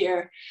lessons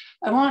here.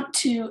 I want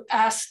to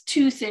ask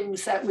two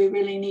things that we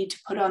really need to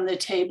put on the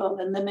table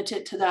and limit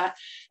it to that.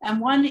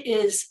 And one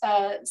is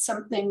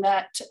something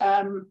that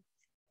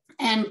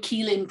Anne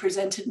Keeling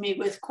presented me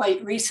with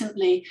quite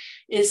recently,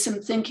 is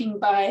some thinking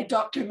by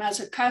Dr.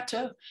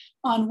 Mazzucato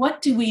on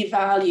what do we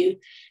value.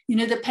 You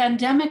know, the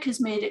pandemic has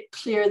made it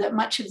clear that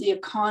much of the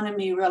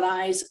economy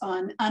relies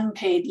on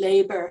unpaid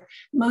labor,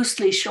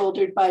 mostly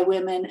shouldered by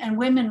women, and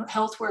women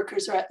health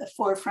workers are at the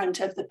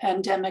forefront of the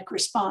pandemic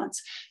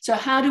response. So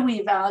how do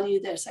we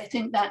value this? I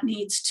think that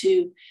needs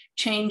to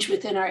change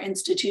within our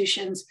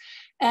institutions.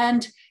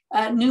 And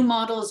new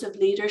models of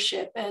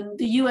leadership. And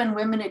the UN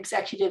Women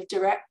Executive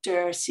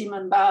Director,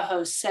 Simone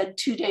Bajos, said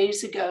 2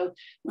 days ago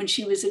when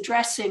she was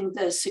addressing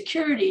the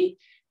Security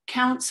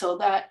Council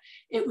that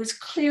it was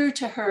clear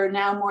to her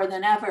now more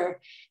than ever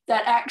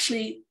that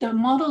actually the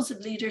models of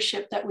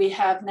leadership that we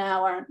have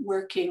now aren't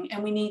working,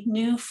 and we need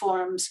new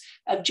forms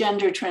of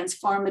gender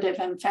transformative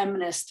and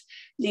feminist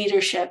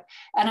leadership.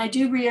 And I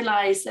do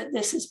realize that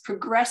this is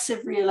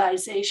progressive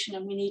realization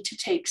and we need to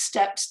take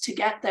steps to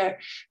get there,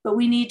 but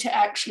we need to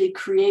actually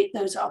create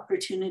those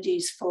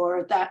opportunities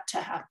for that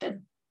to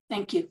happen.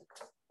 Thank you.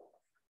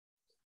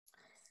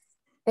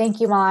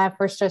 Thank you, Malaya,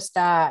 for just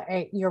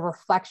your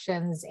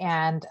reflections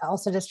and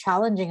also just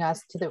challenging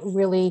us to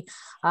really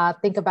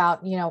think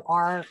about, you know,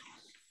 our,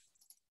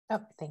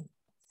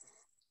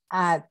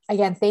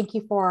 again, thank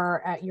you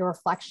for your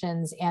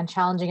reflections and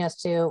challenging us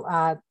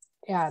to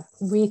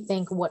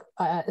rethink what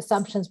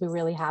assumptions we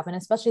really have, and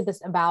especially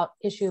this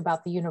issue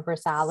about the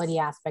universality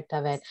aspect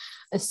of it,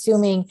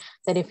 assuming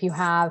that if you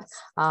have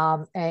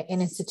an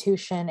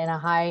institution in a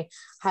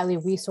highly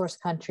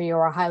resourced country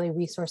or a highly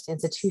resourced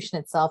institution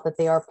itself, that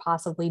they are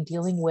possibly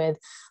dealing with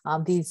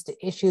these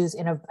issues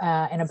in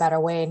a better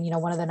way. And, you know,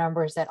 one of the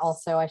numbers that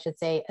also, I should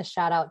say, a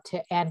shout out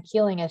to Anne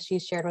Keeling, as she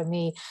shared with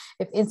me,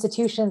 if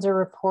institutions are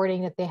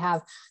reporting that they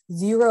have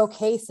 0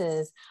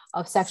 cases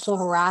of sexual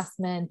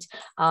harassment,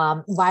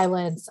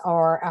 violence,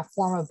 or a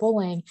form of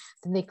bullying,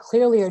 then they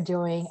clearly are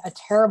doing a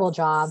terrible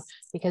job,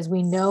 because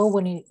we know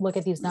when you look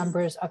at these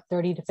numbers of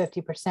 30 to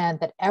 50%,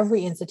 that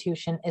every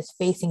institution is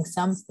facing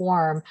some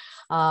form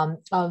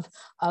of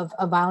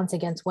violence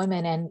against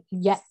women, and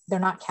yet they're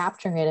not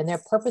capturing it, and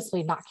they're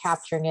purposely not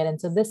capturing it.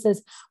 And so this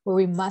is where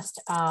we must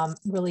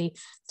really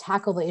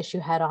tackle the issue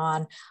head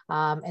on.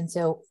 And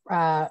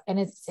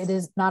it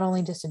is not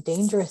only just a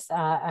dangerous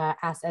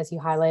as you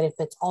highlighted,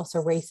 but it's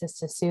also racist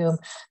to assume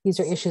these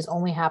are issues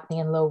only happening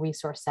in low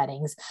resource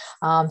settings.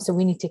 So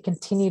we need to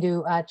continue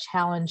to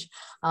challenge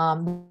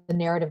the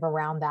narrative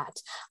around that.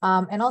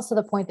 And also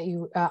the point that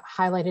you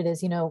highlighted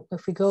is,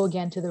 if we go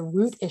again to the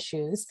root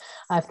issues,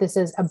 if this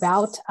is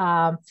about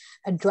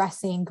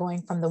addressing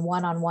going from the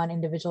one-on-one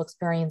individual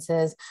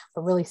experiences,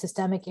 but really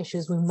systemic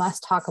issues, we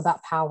must talk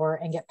about power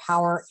and get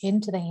power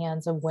into the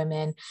hands of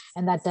women.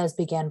 And that does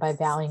begin by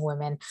valuing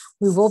women.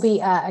 We will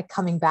be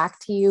coming back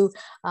to you,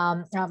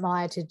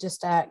 Malaya, to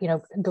just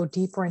go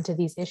deeper into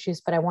these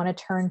issues. But I want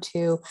to turn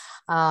to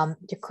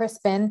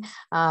Crispin,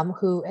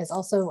 who has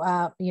also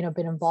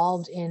been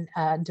involved in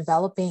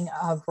developing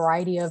a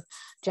variety of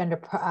gender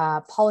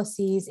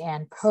policies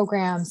and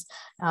programs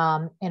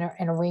in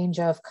a range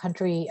of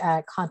country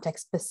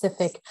context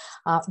specific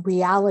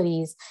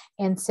realities.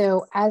 And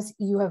so as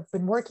you have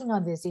been working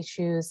on these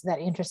issues that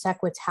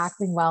intersect with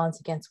tackling violence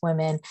against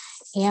women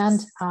and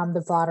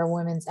the broader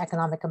women's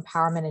economic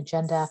empowerment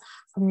agenda,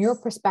 from your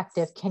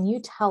perspective, can you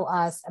tell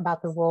us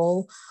about the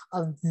role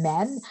of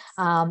men?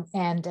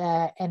 And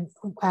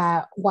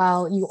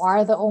while you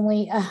are the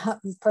only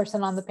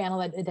person on the panel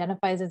that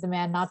identifies as a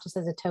man, not just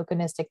as a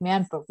tokenistic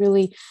man, but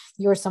really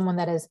you're someone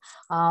that has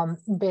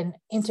been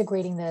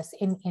integrating this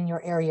in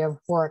your area of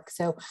work.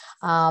 So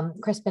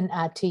Crispin,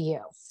 to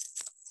you.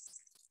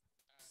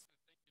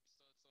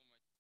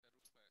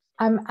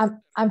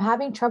 I'm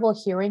having trouble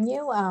hearing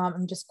you.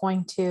 I'm just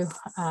going to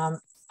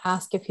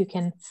ask if you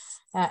can,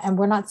 and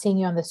we're not seeing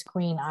you on the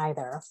screen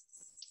either.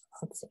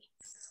 Let's see.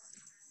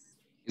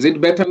 Is it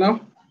better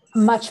now?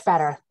 Much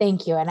better,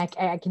 thank you. And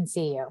I can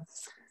see you.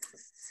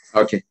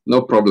 Okay,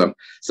 no problem.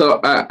 So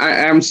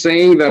I am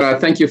saying that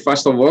thank you,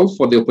 first of all,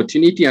 for the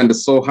opportunity, and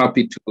so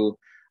happy to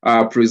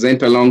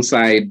present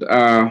alongside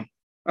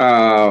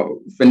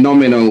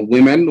phenomenal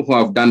women who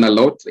have done a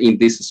lot in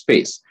this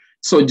space.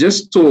 So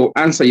just to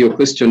answer your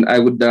question, I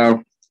would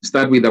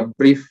start with a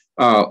brief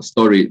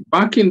story.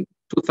 Back in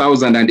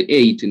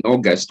 2008, in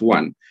August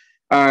 1,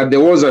 there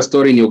was a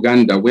story in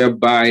Uganda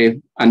whereby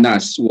a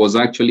nurse was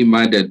actually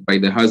murdered by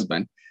the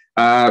husband.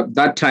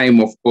 That time,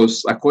 of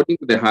course, according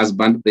to the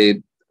husband,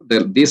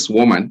 this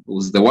woman,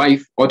 who's the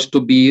wife, ought to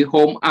be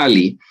home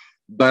early.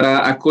 But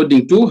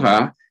according to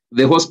her,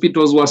 the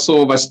hospitals were so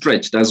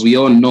overstretched, as we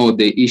all know,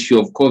 the issue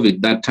of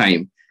COVID that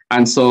time.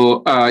 And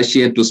so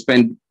she had to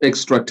spend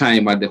extra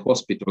time at the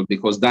hospital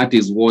because that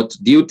is what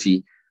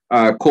duty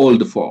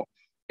called for.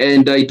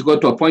 And it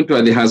got to a point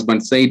where the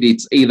husband said,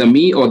 it's either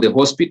me or the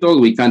hospital,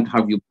 we can't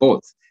have you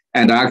both.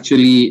 And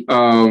actually,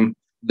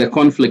 the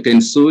conflict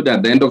ensued.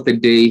 At the end of the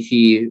day,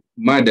 he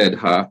murdered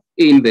her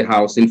in the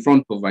house in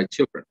front of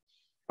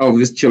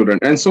his children.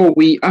 And so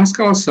we ask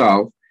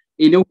ourselves,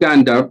 in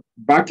Uganda,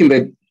 back in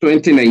the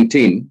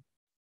 2019,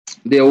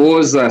 there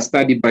was a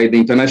study by the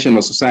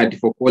International Society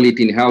for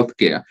Quality in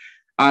Healthcare,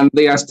 and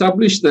they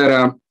established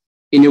that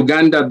in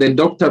Uganda, the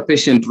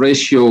doctor-patient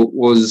ratio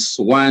was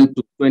 1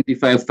 to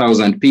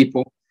 25,000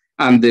 people,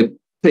 and the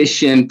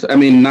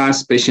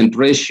nurse-patient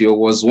ratio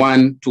was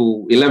 1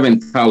 to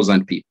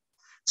 11,000 people.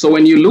 So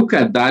when you look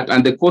at that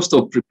and the cost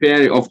of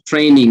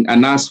training a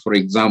nurse, for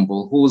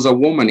example, who's a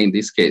woman in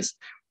this case,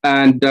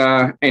 and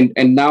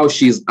now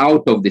she's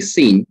out of the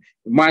scene,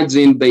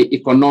 imagine the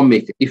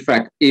economic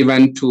effect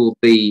even to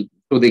the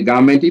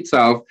government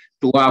itself,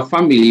 to our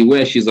family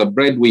where she's a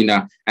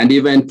breadwinner, and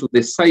even to the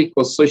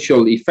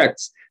psychosocial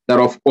effects that,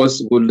 of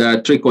course,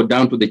 would trickle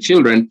down to the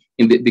children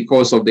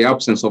because of the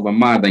absence of a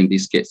mother in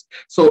this case.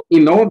 So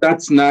in all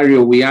that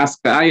scenario,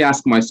 I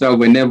ask myself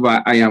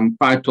whenever I am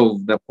part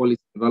of the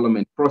policy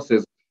development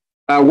process,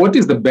 what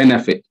is the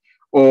benefit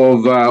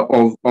of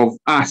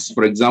us,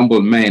 for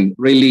example, men,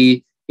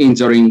 really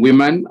injuring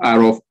women,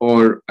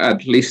 or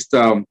at least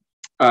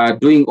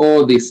doing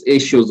all these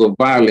issues of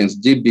violence,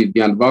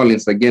 GBV and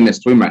violence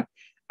against women.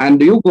 And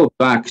you go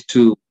back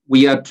to,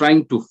 we are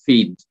trying to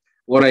feed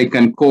what I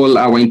can call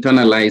our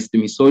internalized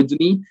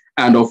misogyny,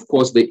 and of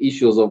course the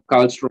issues of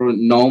cultural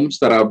norms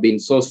that have been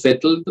so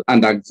settled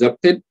and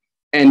accepted.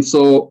 And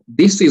so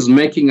this is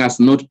making us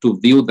not to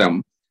view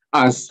them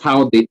as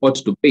how they ought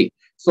to be.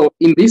 So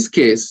in this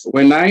case,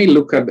 when I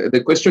look at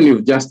the question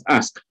you've just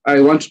asked, I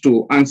want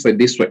to answer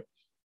this way.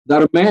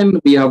 That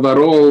men, we have a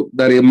role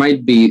that it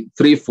might be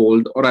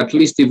threefold, or at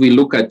least if we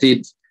look at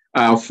it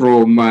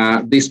from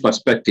this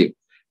perspective.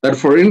 That,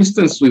 for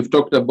instance, we've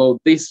talked about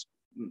this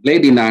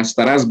lady nurse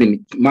that has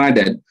been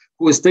murdered,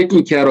 who is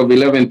taking care of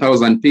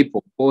 11,000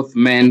 people, both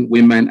men,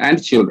 women,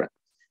 and children.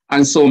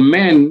 And so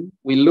men,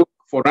 we look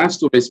for us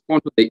to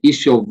respond to the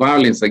issue of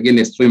violence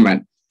against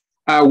women.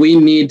 We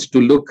need to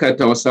look at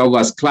ourselves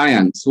as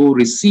clients who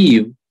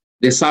receive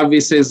the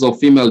services of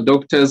female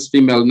doctors,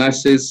 female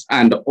nurses,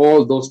 and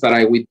all those that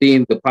are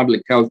within the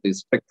public health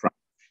spectrum.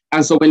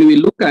 And so when we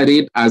look at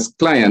it as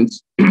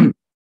clients, then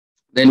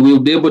we'll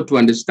be able to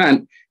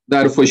understand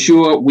that for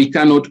sure we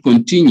cannot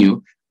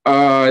continue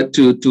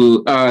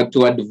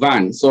to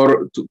advance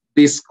or to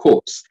this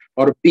course,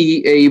 or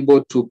be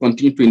able to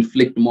continue to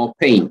inflict more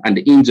pain and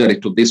injury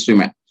to these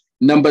women.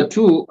 Number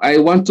two, I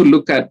want to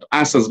look at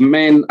us as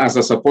men as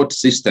a support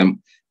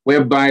system,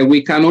 whereby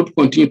we cannot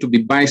continue to be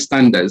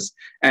bystanders.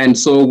 And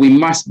so we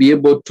must be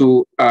able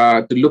to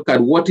look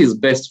at what is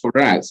best for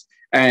us,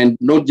 and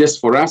not just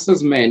for us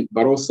as men,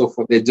 but also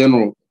for the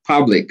general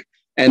public.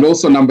 And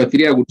also, number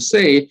three, I would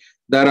say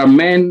that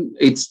men,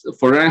 it's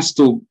for us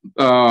to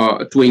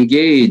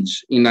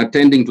engage in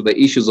attending to the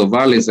issues of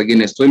violence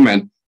against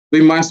women.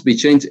 We must be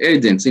change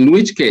agents, in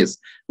which case,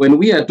 when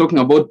we are talking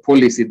about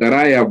policy that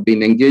I have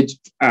been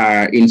engaged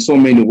in so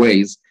many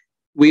ways,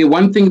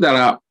 one thing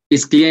that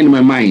is clear in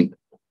my mind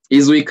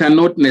is we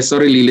cannot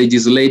necessarily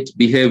legislate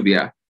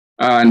behavior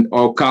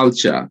or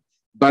culture,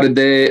 but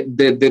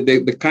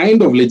the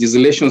kind of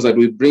legislations that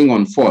we bring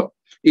on forth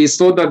is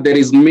so that there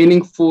is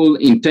meaningful,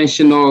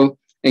 intentional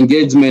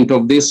engagement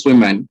of these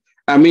women,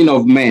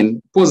 of men,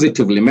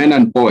 positively, men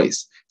and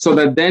boys, so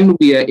that then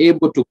we are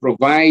able to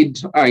provide,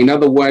 in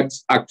other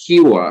words, a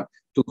cure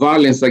to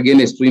violence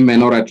against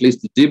women, or at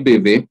least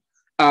GBV,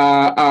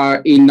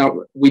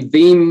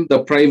 within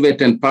the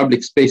private and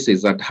public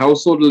spaces, at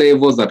household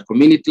levels, at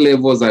community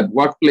levels, at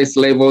workplace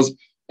levels.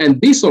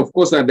 And this, of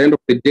course, at the end of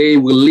the day,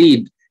 will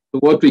lead to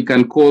what we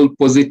can call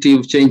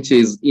positive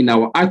changes in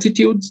our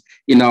attitudes,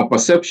 in our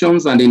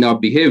perceptions, and in our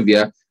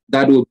behavior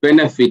that will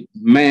benefit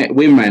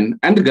women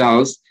and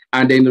girls,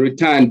 and in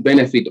return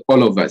benefit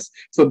all of us.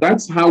 So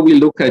that's how we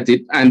look at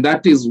it. And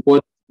that is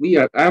what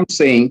I'm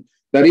saying,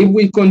 that if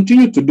we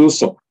continue to do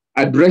so,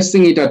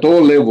 addressing it at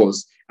all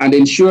levels and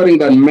ensuring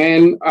that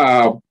men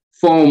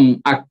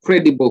form a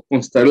credible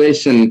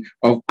constellation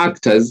of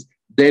actors,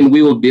 then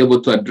we will be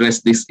able to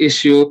address this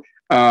issue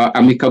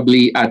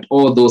amicably at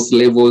all those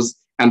levels.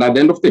 And at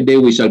the end of the day,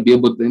 we shall be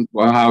able to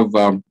have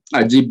a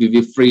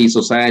GBV-free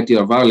society,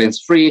 or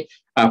violence-free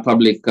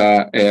public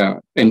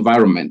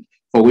environment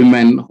for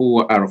women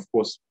who are, of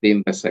course,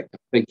 in the sector.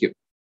 Thank you.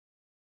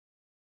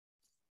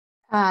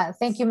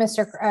 Thank you,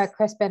 Mr.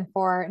 Crispin,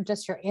 for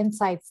just your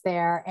insights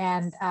there.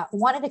 And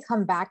wanted to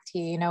come back to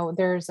you.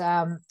 There's,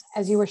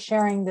 as you were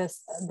sharing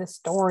this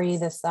story,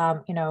 this,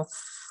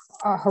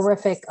 a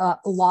horrific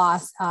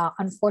loss.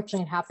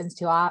 Unfortunately, it happens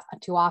too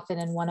often.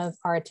 And one of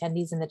our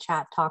attendees in the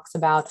chat talks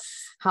about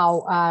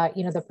how,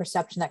 the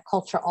perception that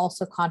culture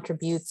also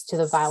contributes to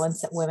the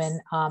violence that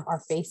women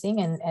are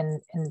facing.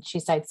 And she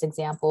cites the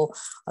example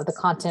of the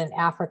continent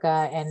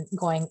Africa, and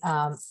going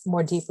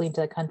more deeply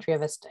into the country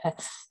of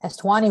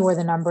Eswatini, where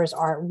the numbers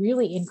are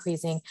really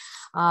increasing.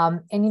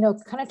 And,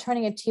 kind of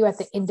turning it to you at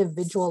the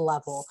individual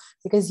level,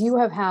 because you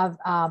have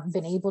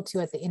been able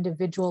to, at the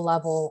individual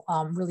level,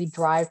 really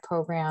drive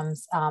programs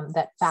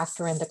that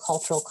factor into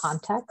cultural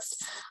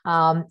context.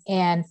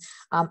 And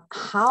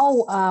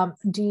how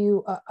do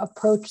you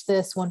approach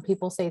this when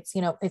people say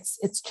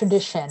it's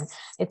tradition,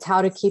 it's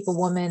how to keep a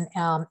woman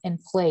in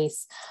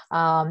place,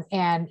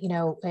 and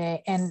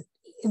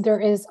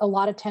there is a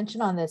lot of tension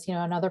on this.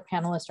 Another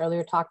panelist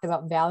earlier talked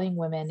about valuing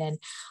women,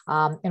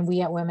 and we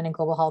at Women in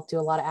Global Health do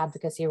a lot of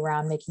advocacy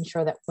around making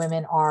sure that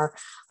women are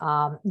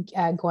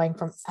going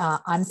from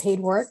unpaid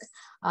work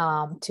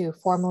to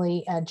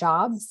formally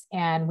jobs.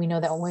 And we know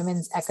that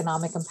women's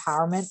economic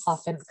empowerment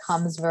often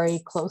comes very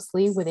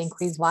closely with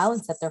increased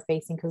violence that they're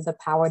facing because of the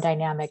power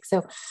dynamic.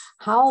 So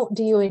how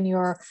do you, in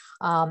your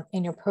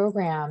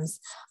programs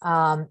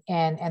and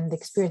the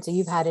experience that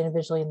you've had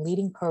individually in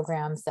leading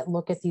programs that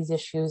look at these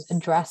issues,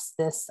 address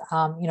this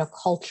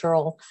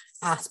cultural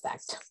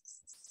aspect?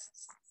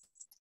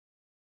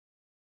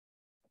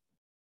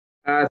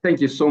 Thank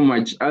you so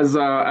much. As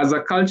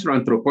a cultural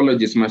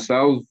anthropologist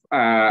myself,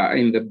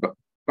 in the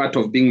part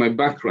of being my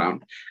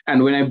background,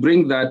 and when I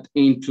bring that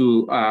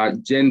into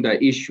gender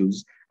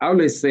issues, I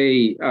always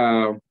say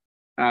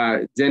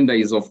gender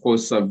is, of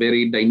course,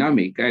 very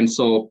dynamic, and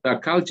so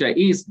culture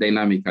is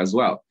dynamic as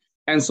well.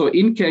 And so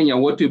in Kenya,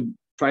 what we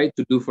try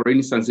to do, for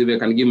instance, if I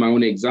can give my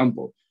own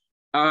example,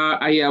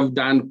 I have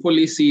done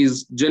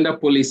policies, gender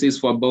policies,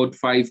 for about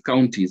 5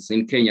 counties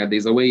in Kenya.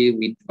 There's a way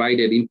we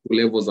divided into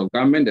levels of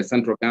government, the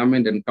central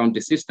government and county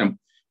system.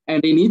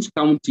 And in each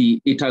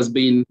county, it has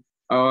been,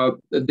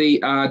 they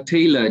are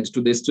tailored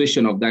to the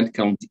situation of that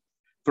county.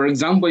 For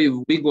example, if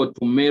we go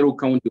to Meru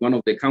County, one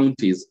of the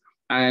counties,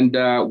 and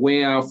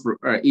where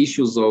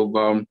issues of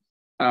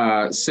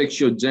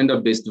sexual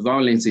gender-based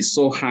violence is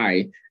so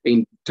high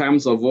in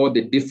terms of all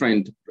the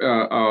different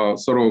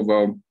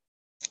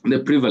the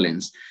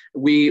prevalence,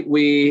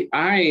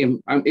 I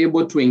am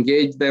able to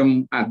engage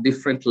them at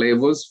different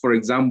levels. For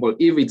example,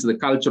 if it's the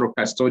cultural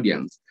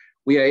custodians,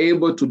 we are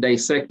able to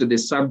dissect the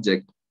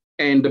subject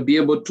and be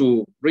able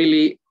to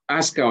really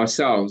ask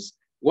ourselves,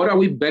 what are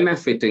we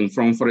benefiting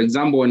from, for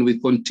example, when we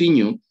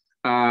continue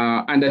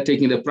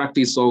undertaking the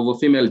practice of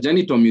female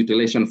genital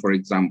mutilation, for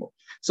example.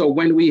 So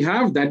when we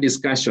have that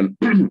discussion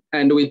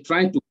and we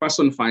try to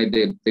personify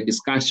the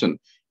discussion,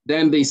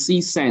 then they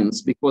see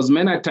sense, because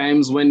many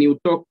times when you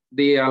talk,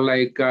 they are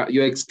like,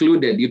 you're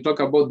excluded. You talk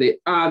about the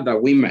other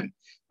women.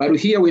 But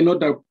here we're not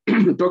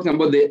talking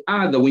about the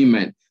other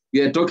women.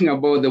 We are talking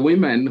about the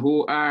women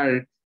who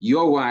are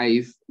your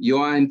wife,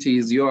 your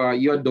aunties,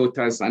 your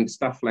daughters, and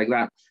stuff like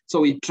that.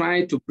 So we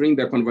try to bring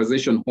the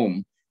conversation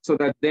home so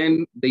that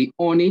then they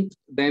own it,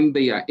 then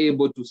they are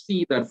able to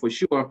see that for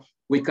sure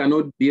we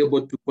cannot be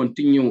able to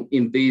continue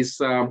in this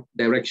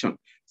direction.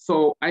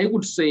 So I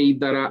would say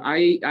that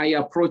I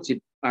approach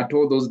it at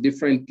all those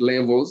different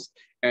levels.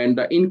 And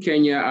in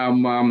Kenya,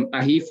 I'm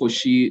a he for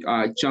she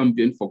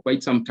champion for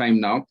quite some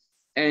time now.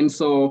 And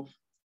so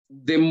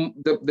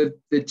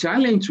the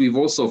challenge we've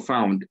also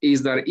found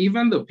is that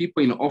even the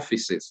people in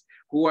offices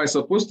who are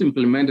supposed to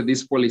implement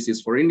these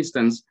policies, for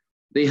instance,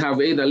 they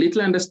have either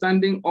little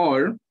understanding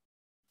or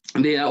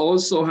they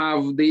also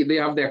have they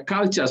have their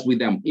cultures with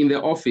them in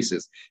their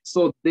offices.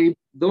 So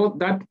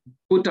that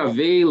put a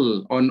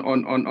veil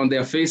on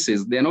their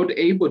faces. They're not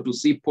able to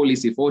see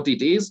policy for what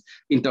it is,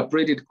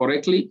 interpret it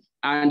correctly,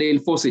 and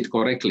enforce it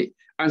correctly.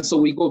 And so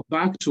we go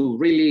back to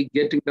really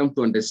getting them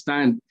to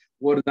understand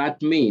what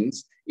that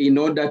means in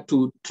order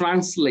to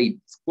translate,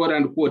 quote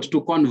unquote,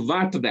 to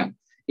convert them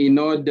in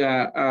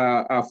order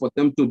for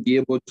them to be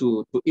able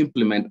to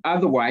implement.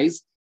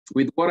 Otherwise,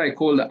 with what I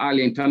call the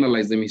early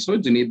internalized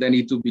misogyny, then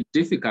it will be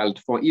difficult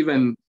for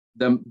even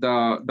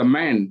the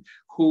men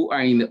who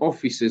are in the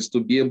offices to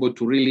be able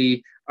to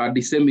really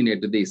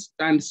disseminate this.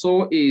 And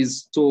so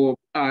is to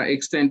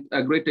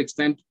a great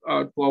extent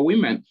to our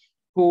women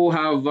who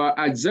have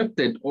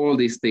accepted all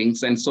these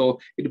things. And so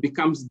it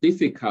becomes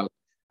difficult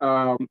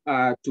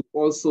to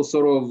also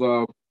sort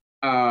of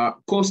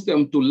cause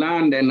them to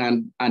learn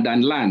and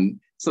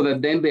unlearn, so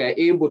that then they are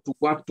able to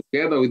work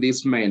together with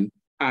these men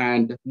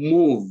and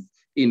move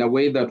in a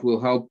way that will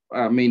help,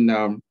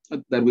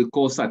 that will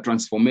cause a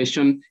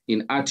transformation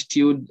in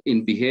attitude,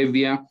 in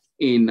behavior,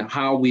 in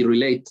how we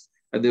relate,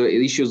 the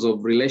issues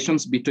of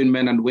relations between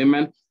men and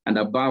women, and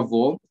above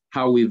all,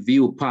 how we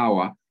view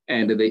power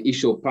and the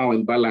issue of power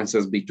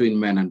imbalances between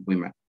men and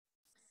women.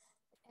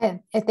 And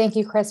thank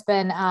you,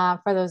 Crispin,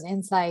 for those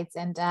insights.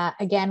 And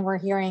again, we're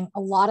hearing a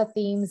lot of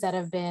themes that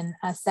have been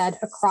said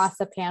across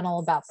the panel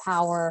about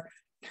power,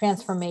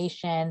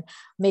 transformation,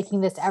 making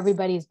this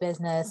everybody's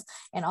business.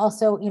 And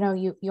also,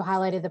 you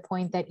highlighted the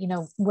point that,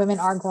 women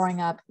are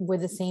growing up with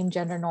the same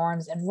gender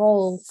norms and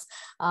roles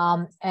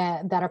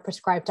that are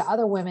prescribed to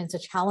other women. So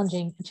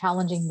challenging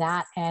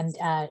that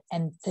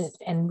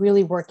and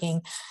really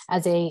working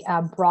as a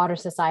broader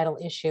societal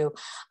issue.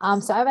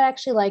 So I would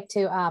actually like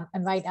to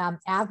invite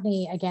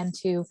Avni again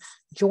to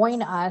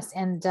join us.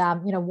 And,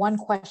 one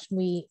question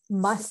we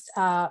must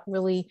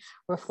really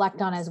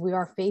reflect on as we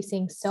are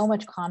facing so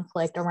much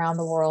conflict around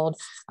the world.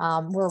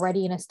 We're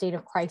already in a state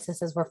of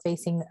crisis as we're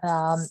facing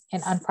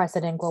an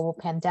unprecedented global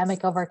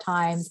pandemic of our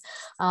times,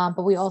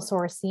 but we also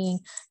are seeing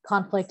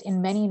conflict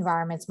in many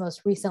environments.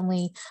 Most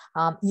recently,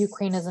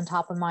 Ukraine is on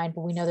top of mind,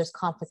 but we know there's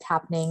conflict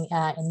happening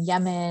in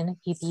Yemen,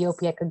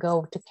 Ethiopia, could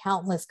go to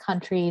countless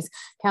countries,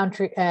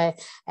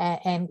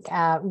 and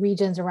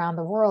regions around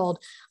the world.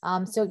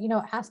 So,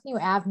 asking you,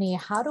 Avni,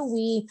 how do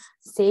we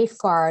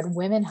safeguard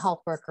women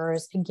health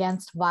workers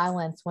against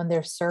violence when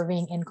they're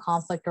serving in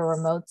conflict or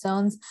remote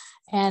zones?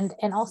 And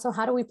also,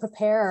 how do we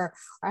prepare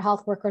our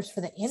health workers for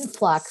the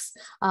influx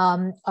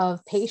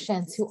of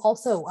patients who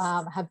also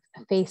have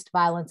faced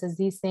violence, as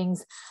these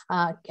things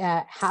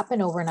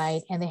happen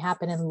overnight and they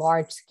happen in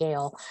large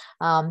scale?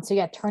 So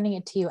yeah, turning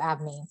it to you,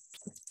 Avni.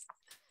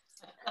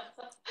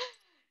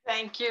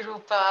 Thank you,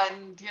 Rupa.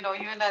 And,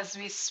 even as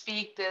we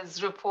speak,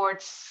 there's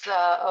reports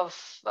of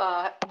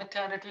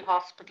maternity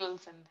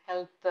hospitals and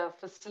health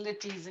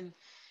facilities in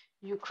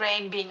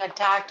Ukraine being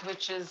attacked,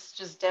 which is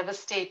just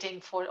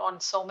devastating on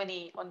so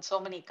many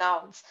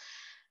counts.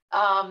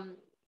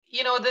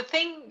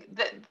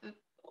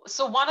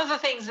 So one of the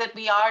things that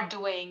we are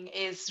doing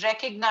is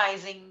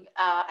recognizing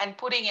and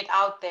putting it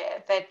out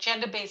there that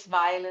gender-based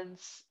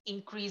violence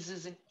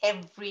increases in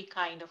every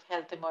kind of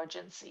health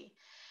emergency.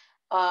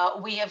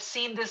 We have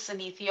seen this in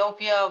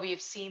Ethiopia. We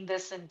have seen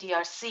this in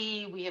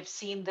DRC. We have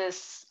seen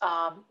this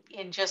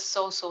in just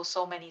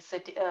so many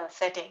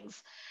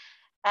settings.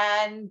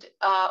 And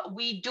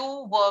we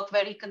do work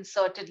very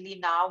concertedly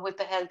now with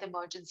the Health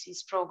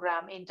Emergencies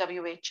Program in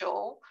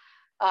WHO.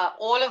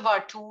 All of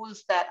our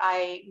tools that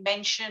I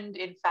mentioned,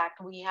 in fact,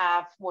 we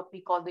have what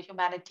we call the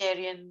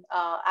humanitarian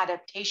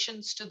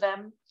adaptations to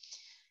them.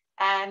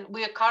 And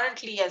we are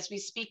currently, as we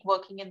speak,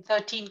 working in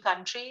 13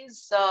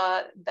 countries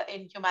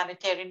in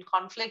humanitarian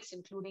conflicts,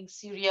 including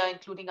Syria,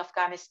 including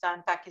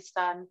Afghanistan,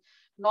 Pakistan,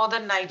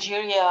 northern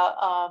Nigeria,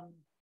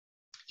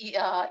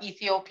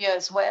 Ethiopia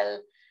as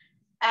well.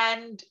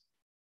 And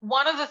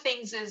one of the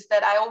things is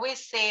that I always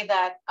say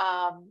that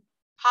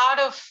part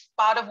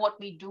of what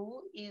we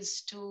do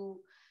is to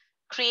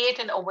create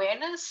an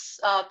awareness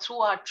through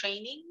our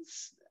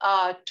trainings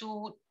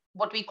to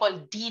what we call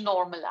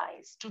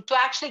denormalize, to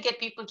actually get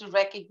people to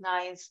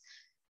recognize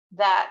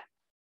that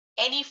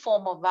any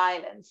form of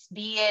violence,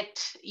 be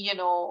it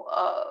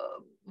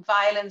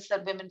violence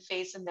that women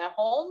face in their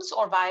homes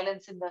or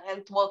violence in the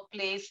health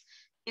workplace,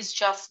 is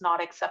just not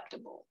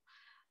acceptable.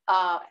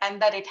 And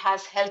that it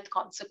has health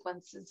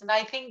consequences. And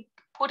I think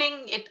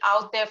putting it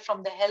out there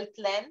from the health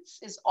lens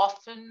is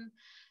often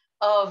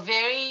a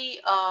very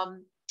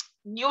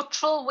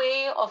neutral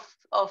way of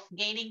of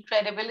gaining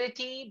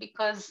credibility,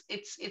 because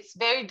it's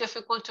very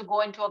difficult to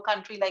go into a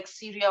country like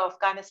Syria or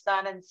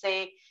Afghanistan and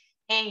say,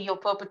 hey, you're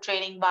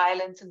perpetrating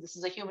violence and this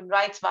is a human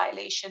rights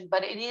violation.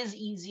 But it is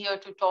easier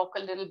to talk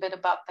a little bit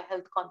about the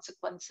health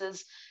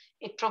consequences.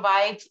 It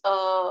provides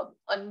a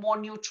more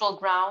neutral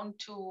ground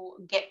to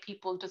get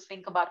people to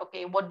think about,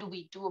 okay, what do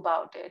we do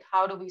about it?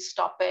 How do we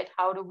stop it?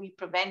 How do we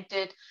prevent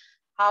it?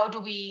 How do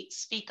we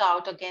speak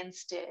out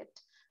against it?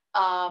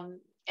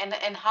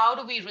 And how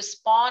do we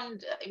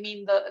respond? I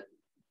mean,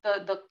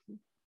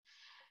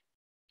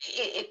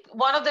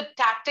 one of the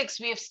tactics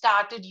we have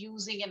started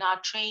using in our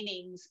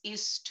trainings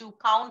is to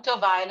counter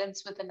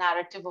violence with a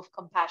narrative of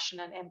compassion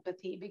and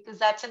empathy, because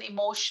that's an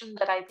emotion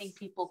that I think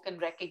people can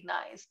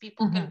recognize.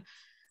 People can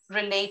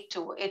relate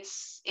to.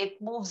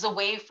 It moves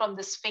away from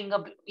this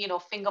finger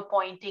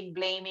pointing,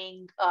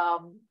 blaming,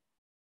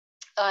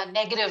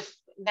 negative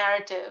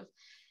narrative,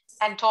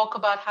 and talk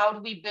about how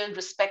do we build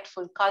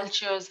respectful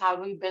cultures, how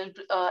do we build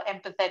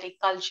empathetic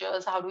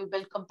cultures, how do we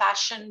build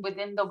compassion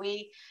within the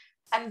way.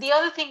 And the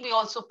other thing we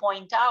also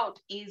point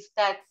out is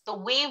that the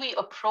way we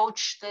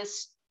approach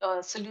this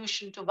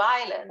solution to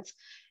violence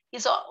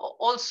is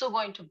also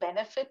going to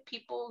benefit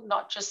people,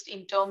 not just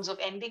in terms of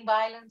ending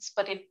violence,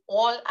 but in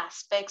all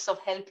aspects of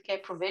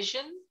healthcare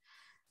provision.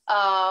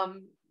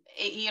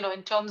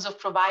 In terms of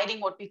providing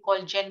what we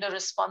call gender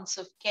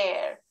responsive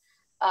care.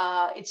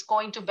 It's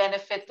going to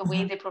benefit the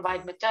way they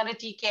provide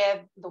maternity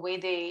care, the way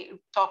they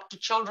talk to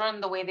children,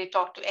 the way they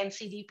talk to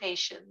NCD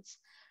patients.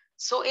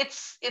 So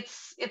it's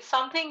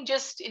something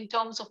just in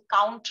terms of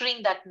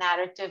countering that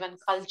narrative and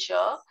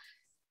culture.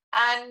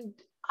 And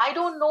I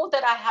don't know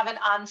that I have an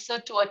answer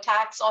to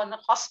attacks on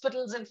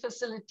hospitals and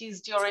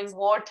facilities during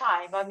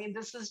wartime. I mean,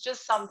 this is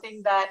just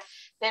something that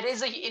there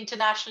is an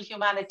international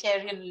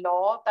humanitarian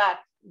law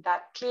that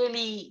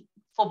clearly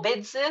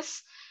forbids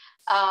this.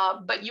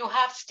 But you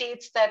have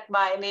states that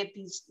violate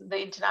the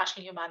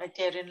international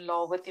humanitarian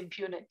law with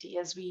impunity,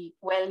 as we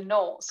well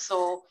know.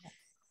 So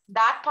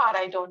that part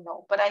I don't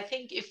know. But I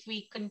think if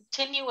we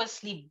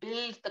continuously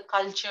build the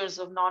cultures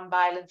of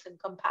nonviolence and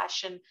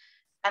compassion,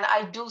 and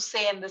I do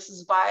say, and this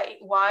is why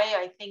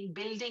I think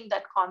building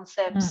that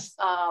concepts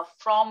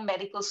from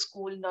medical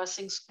school,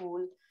 nursing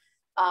school,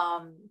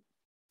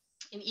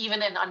 and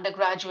even in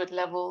undergraduate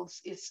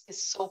levels is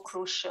so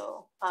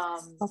crucial.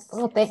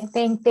 Well, thank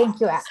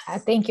you,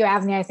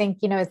 Avni. I think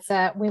it's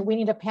we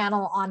need a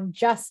panel on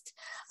just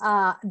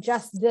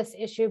this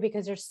issue,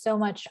 because there's so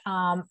much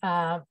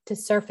to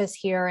surface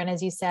here. And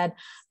as you said,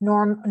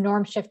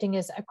 norm shifting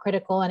is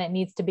critical, and it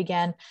needs to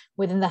begin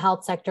within the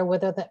health sector,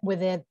 with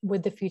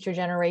the future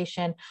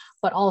generation,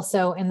 but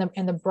also in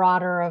the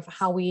broader of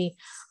how we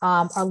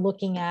are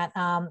looking at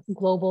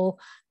global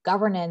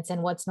governance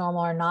and what's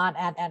normal or not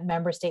at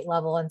member state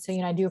level. And so,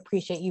 I do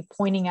appreciate you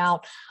pointing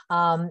out,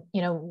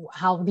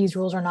 how these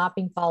rules are not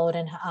being followed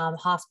in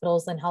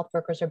hospitals, and health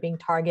workers are being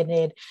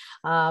targeted.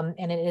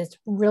 And it is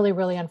really,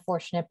 really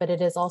unfortunate, but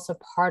it is also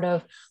part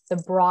of the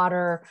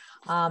broader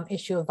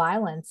issue of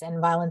violence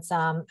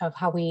of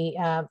how we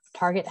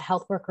target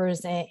health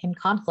workers in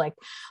conflict.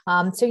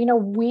 So,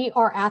 we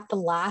are at the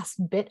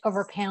last bit of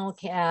our panel.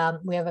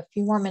 We have a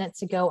few more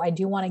minutes to go. I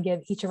do want to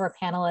give each of our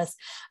panelists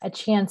a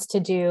chance to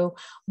do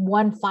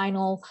one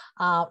final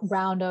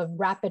round of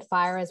rapid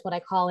fire, is what I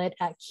call it,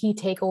 a key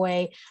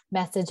takeaway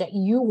message that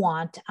you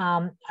want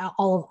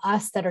all of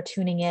us that are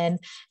tuning in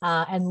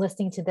and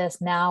listening to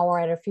this now or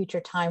at a future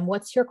time.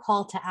 What's your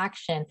call to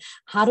action?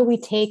 How do we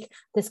take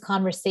this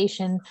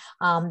conversation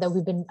that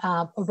we've been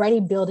already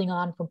building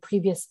on from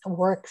previous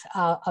work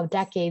of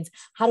decades?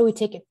 How do we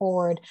take it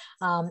forward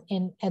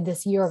in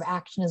this year of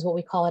action, is what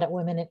we call it at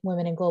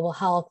Women in Global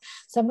Health.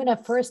 So I'm going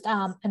to first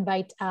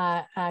invite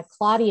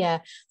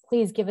Claudia.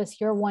 Please give us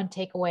your one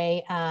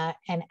takeaway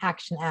and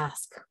action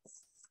ask.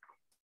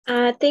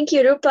 Thank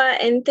you, Rupa,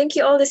 and thank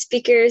you all the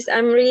speakers.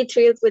 I'm really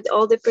thrilled with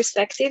all the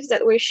perspectives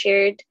that were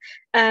shared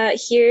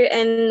here.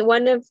 And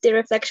one of the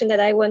reflection that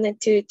I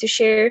wanted to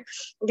share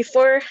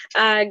before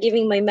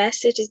giving my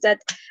message is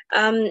that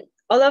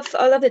all of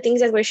the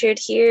things that were shared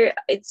here,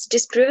 it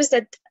just proves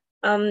that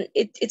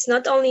it's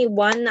not only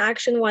one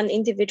action, one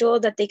individual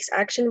that takes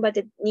action, but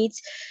it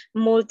needs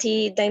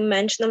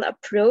multi-dimensional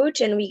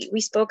approach. And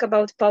we spoke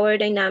about power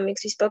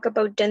dynamics, we spoke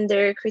about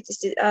gender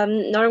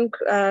criticism, norm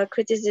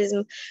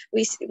criticism,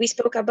 we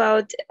spoke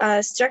about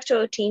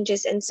structural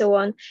changes and so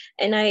on.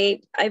 And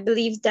I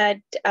believe that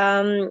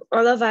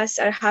all of us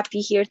are happy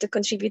here to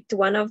contribute to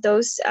one of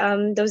those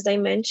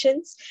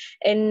dimensions,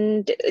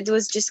 and it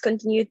was just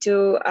continue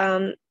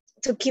to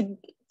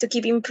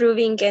keep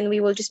improving, and we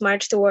will just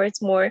march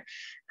towards more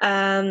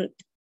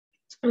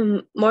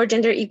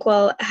gender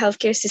equal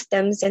healthcare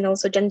systems and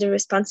also gender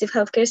responsive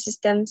healthcare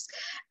systems.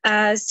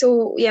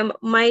 So yeah,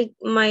 my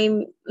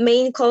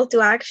main call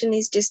to action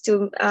is just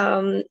to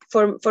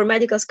for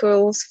medical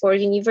schools, for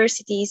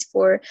universities,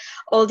 for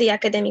all the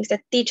academics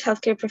that teach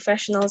healthcare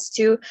professionals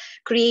to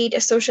create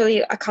a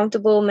socially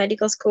accountable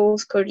medical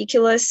schools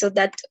curricula, so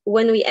that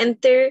when we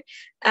enter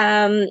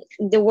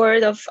the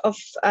word of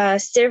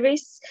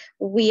service.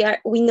 We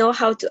know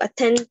how to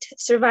attend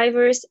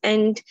survivors,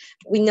 and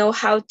we know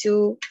how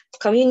to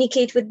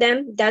communicate with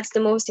them. That's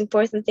the most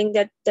important thing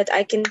that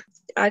I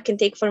can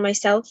take for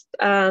myself,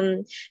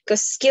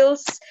 because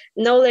skills,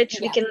 knowledge,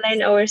 we can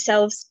learn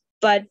ourselves,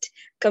 but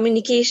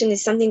communication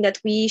is something that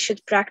we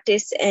should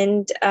practice,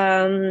 and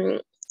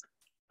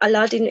a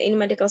lot in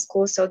medical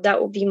school. So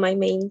that would be my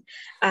main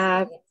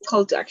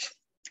call to action.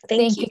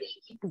 Thank you.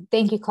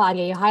 Thank you,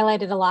 Claudia. You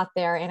highlighted a lot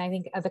there. And I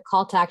think the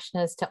call to action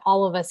is to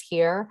all of us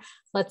here.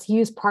 Let's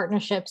use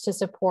partnerships to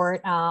support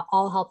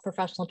all health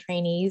professional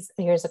trainees.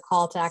 Here's a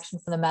call to action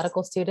for the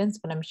medical students,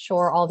 but I'm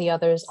sure all the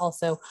others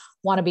also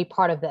want to be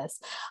part of this.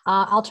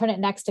 I'll turn it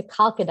next to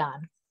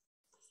Kalkadan.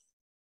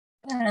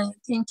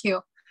 Thank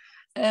you.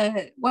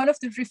 One of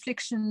the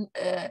reflection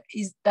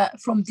is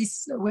that from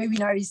this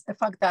webinar is the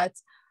fact that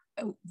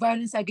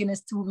violence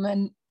against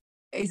women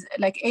is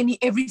like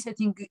every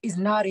setting is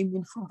not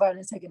immune from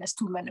violence against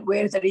women,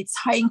 whether it's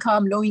high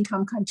income, low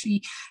income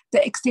country,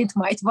 the extent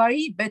might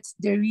vary, but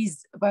there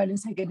is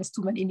violence against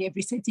women in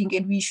every setting,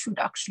 and we should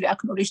actually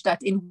acknowledge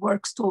that and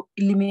work to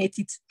eliminate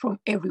it from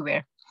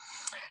everywhere.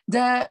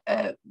 The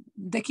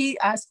key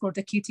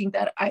thing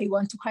that I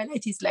want to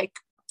highlight is like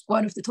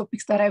one of the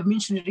topics that I've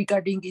mentioned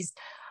regarding is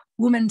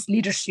women's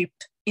leadership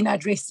in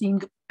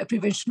addressing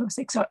prevention of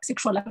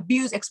sexual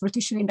abuse,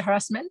 exploitation, and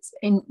harassment,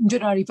 and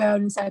generally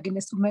violence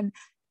against women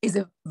is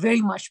a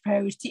very much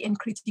priority and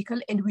critical,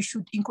 and we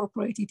should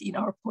incorporate it in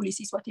our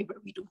policies, whatever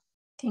we do.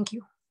 Thank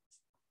you.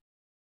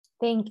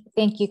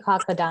 Thank you,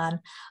 Kalkadan.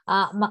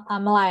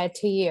 Malaya,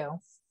 to you.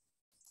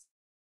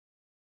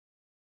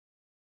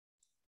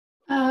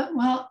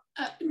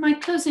 My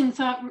closing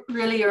thought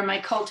really, or my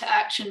call to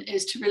action,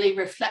 is to really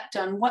reflect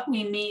on what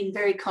we mean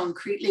very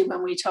concretely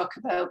when we talk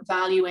about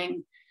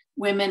valuing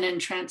women and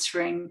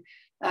transferring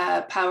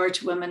power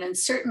to women. And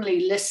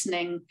certainly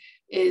listening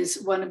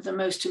is one of the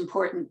most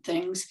important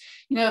things.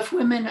 You know, if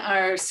women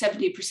are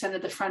 70%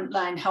 of the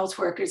frontline health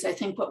workers, I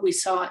think what we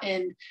saw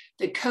in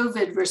the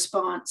COVID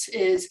response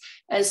is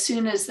as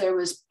soon as there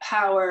was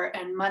power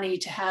and money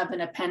to have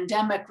in a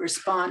pandemic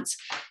response,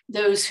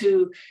 those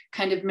who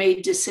kind of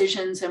made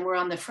decisions and were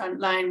on the front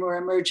line were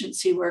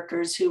emergency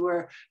workers who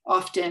were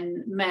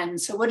often men.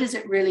 So what does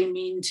it really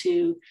mean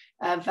to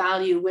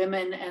value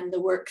women and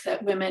the work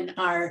that women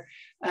are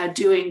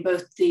doing,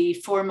 both the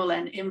formal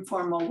and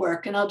informal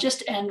work? And I'll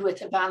just end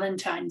with a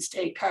Valentine's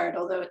Day card,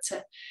 although it's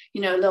a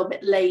little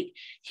bit late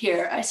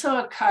here. I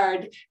saw a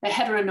card, a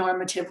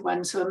heteronormative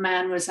one. So a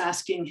man was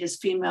asking his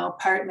female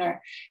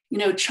partner,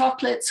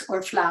 chocolates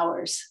or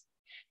flowers?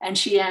 And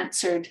she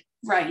answered,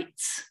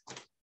 rights.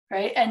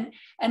 Right.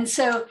 And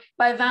so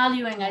by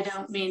valuing, I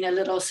don't mean a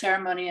little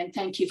ceremony and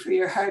thank you for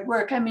your hard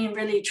work. I mean,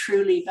 really,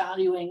 truly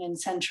valuing and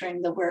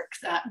centering the work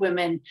that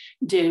women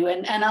do.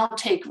 And I'll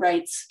take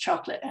rights,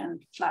 chocolate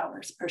and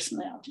flowers.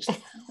 Personally, I'll just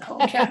the whole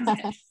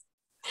cabinet.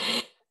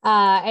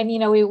 And,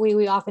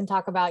 we often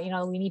talk about,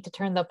 we need to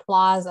turn the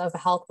applause of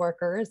health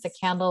workers, the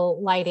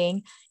candle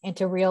lighting,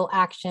 into real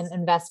action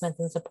investments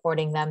in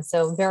supporting them.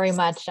 So very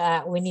much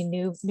we need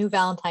new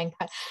Valentine's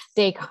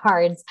Day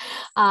cards.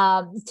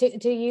 To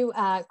you,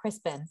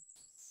 Crispin.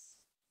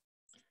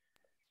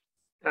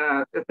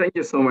 Thank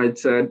you so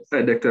much,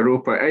 Dr.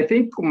 Rupa. I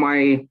think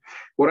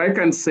what I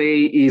can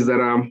say is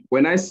that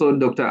when I saw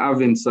Dr.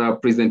 Arvin's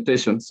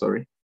presentation,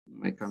 sorry,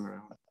 my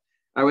camera.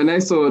 When I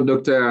saw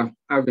Dr.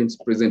 Arvin's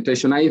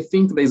presentation, I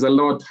think there's a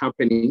lot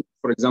happening,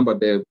 for example, at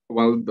the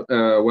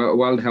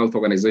World Health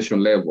Organization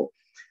level,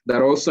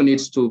 that also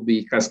needs to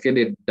be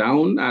cascaded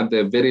down at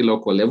the very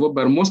local level.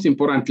 But most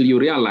importantly, you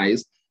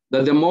realize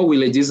that the more we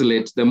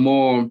legislate, the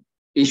more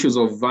issues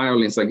of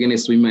violence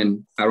against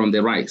women are on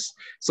the rise.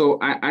 So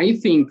I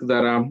think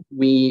that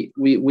we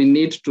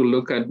need to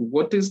look at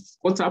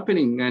what's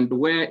happening and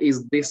where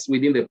is this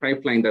within the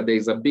pipeline, that there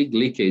is a big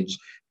leakage,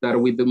 that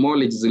with the more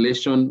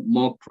legislation,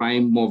 more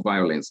crime, more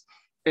violence.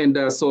 And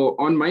so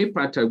on my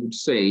part, I would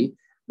say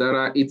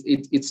that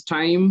it's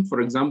time, for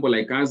example,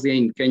 like us here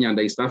in Kenya and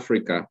East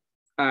Africa,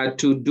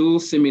 to do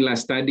similar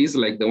studies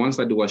like the ones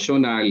that were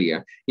shown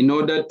earlier, in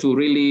order to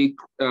really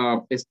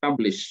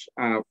establish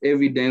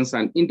evidence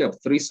and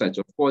in-depth research,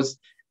 of course.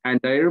 And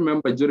I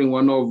remember during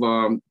one of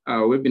our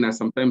webinars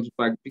sometimes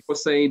back, people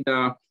said,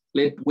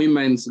 let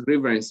women's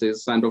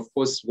grievances and of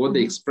course what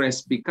they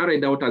express be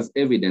carried out as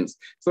evidence,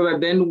 so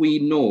that then we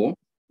know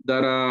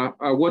that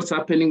what's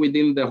happening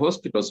within the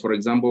hospitals, for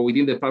example,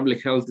 within the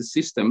public health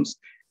systems,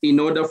 in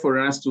order for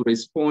us to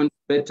respond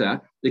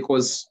better,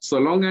 because so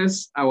long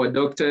as our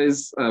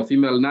doctors,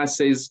 female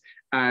nurses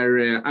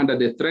are under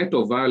the threat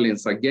of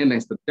violence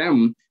against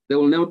them, they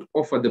will not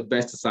offer the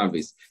best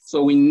service.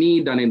 So we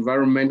need an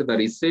environment that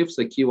is safe,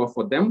 secure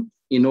for them,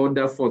 in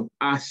order for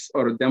us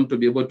or them to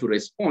be able to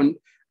respond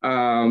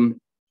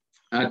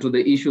to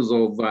the issues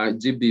of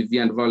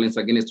GBV and violence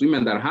against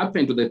women that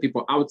happen to the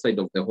people outside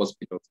of the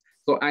hospitals.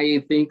 So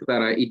I think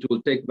that it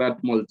will take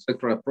that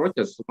multi-sectoral approach,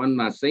 as one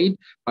has said,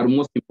 but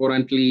most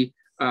importantly,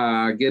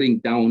 getting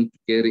down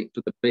to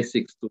the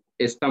basics to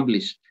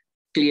establish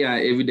clear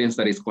evidence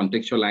that is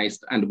contextualized,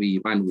 and we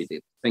run with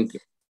it. Thank you.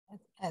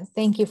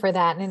 Thank you for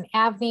that. And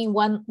Avni,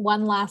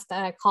 one last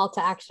call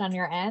to action on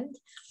your end.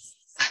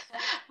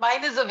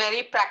 Mine is a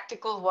very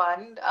practical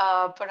one,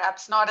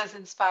 perhaps not as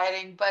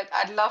inspiring, but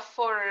I'd love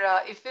for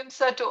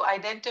IFMSA to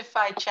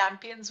identify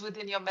champions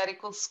within your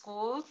medical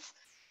schools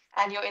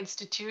and your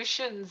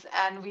institutions.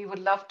 And we would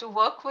love to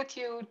work with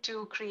you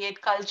to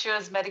create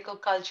cultures, medical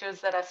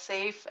cultures that are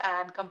safe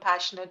and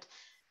compassionate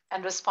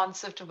and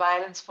responsive to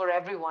violence for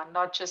everyone,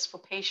 not just for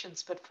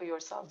patients, but for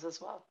yourselves as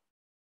well.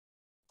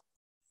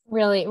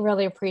 Really,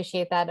 really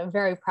appreciate that. A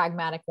very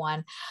pragmatic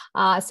one.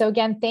 So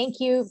again, thank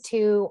you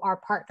to our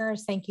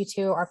partners. Thank you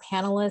to our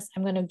panelists.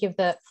 I'm going to give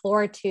the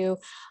floor to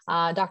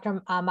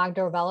Dr.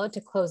 Magda Ravello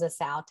to close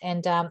us out.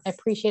 And I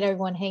appreciate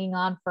everyone hanging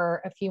on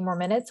for a few more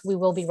minutes. We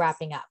will be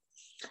wrapping up.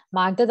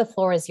 Magda, the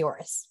floor is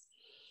yours.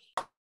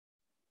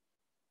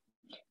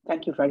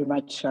 Thank you very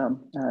much,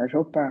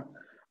 Rupa.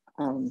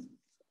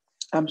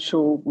 I'm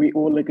sure we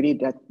all agree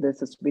that this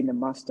has been a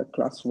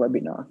masterclass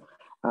webinar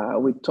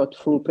with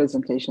thoughtful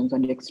presentations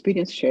and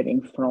experience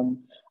sharing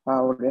from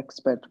our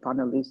expert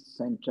panelists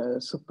and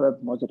superb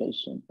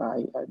moderation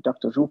by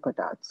Dr. Rupa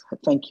Das.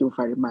 Thank you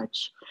very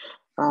much.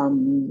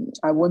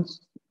 I want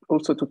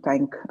also to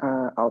thank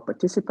our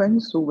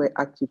participants who were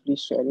actively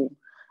sharing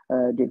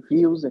their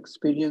views,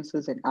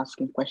 experiences, and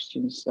asking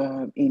questions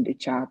in the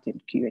chat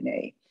and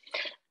Q&A.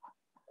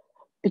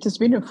 It has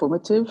been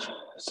informative,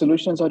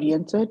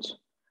 solutions-oriented,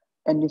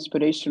 and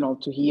inspirational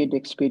to hear the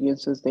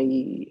experiences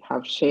they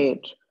have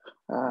shared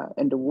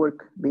and the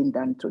work being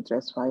done to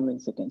address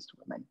violence against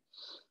women.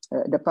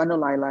 The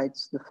panel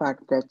highlights the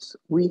fact that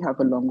we have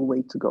a long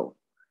way to go,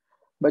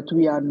 but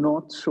we are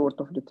not short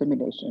of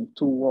determination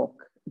to walk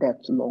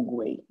that long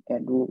way,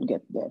 and we'll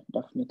get there,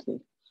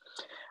 definitely.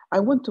 I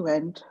want to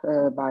end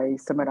by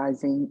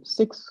summarizing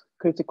 6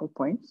 critical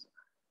points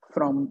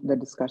from the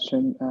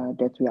discussion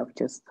that we have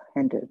just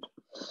ended.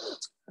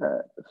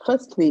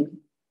 Firstly,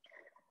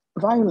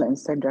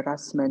 violence and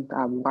harassment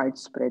are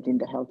widespread in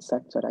the health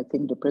sector. I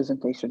think the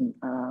presentation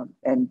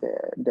and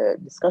the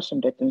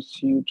discussion that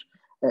ensued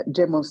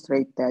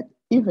demonstrate that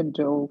even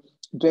though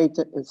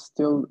data is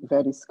still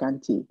very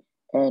scanty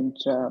and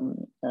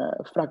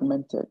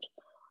fragmented,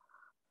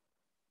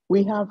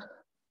 we have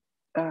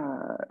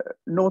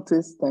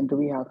noticed and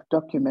we have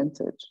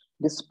documented,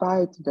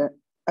 despite the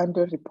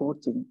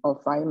underreporting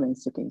of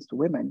violence against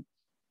women,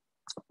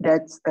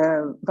 that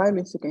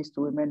violence against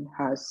women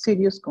has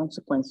serious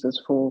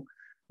consequences for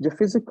the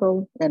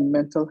physical and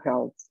mental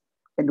health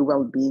and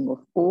well-being of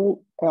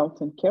all health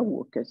and care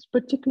workers,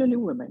 particularly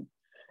women,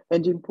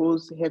 and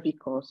impose heavy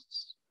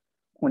costs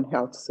on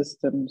health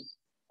systems,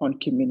 on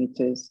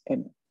communities,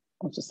 and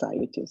on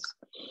societies.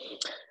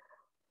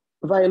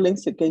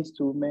 Violence against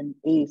women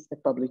is a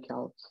public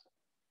health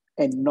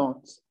and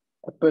not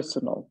a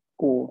personal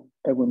or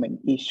a women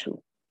issue.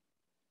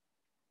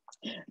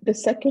 The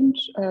second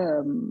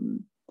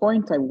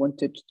point I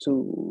wanted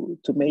to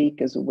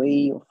make as a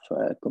way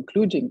of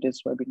concluding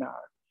this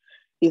webinar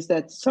is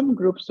that some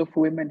groups of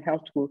women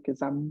health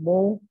workers are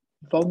more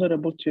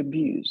vulnerable to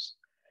abuse.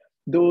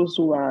 Those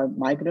who are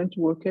migrant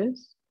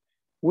workers,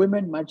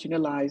 women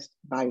marginalized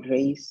by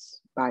race,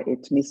 by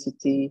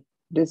ethnicity,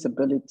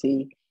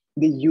 disability,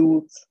 the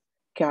youth,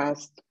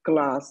 caste,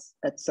 class,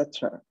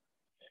 etc.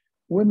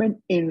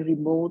 Women in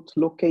remote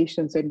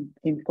locations and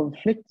in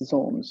conflict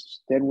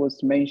zones. There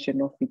was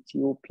mention of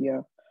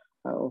Ethiopia,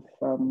 of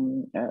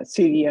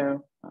Syria,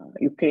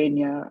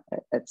 Ukraine,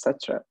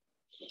 etc.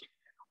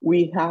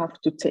 We have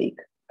to take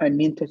an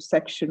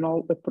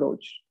intersectional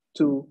approach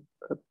to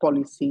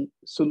policy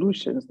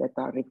solutions that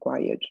are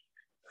required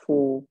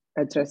for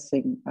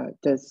addressing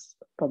this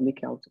public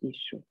health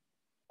issue.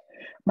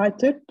 My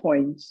third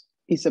point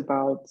is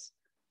about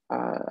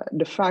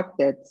the fact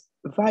that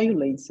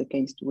violence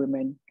against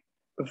women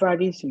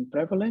varies in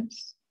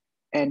prevalence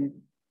and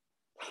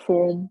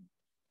form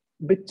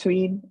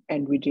between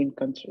and within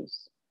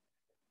countries,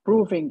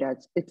 proving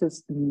that it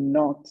is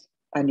not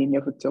an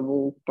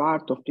inevitable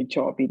part of the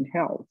job in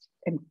health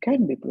and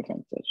can be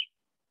prevented.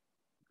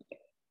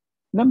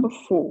 Number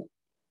 4,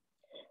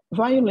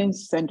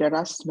 violence and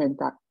harassment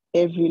are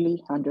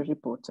heavily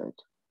underreported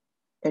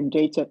and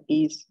data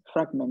is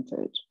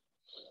fragmented.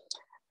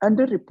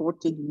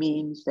 Underreporting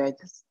means that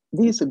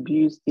this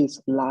abuse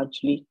is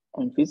largely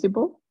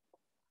invisible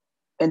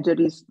and there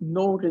is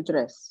no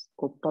redress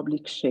or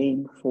public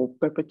shame for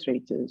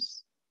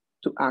perpetrators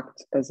to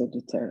act as a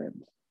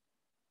deterrent.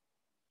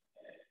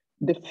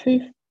 The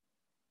 5th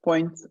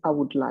point I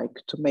would like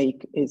to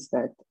make is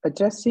that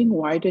addressing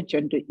wider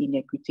gender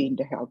inequity in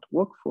the health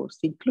workforce,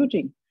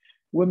 including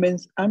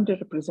women's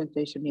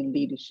underrepresentation in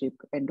leadership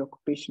and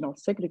occupational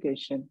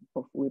segregation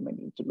of women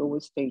into lower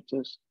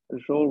status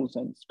roles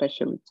and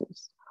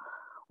specialties,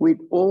 will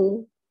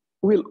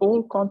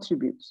all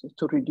contribute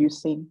to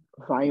reducing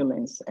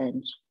violence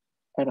and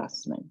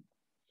harassment.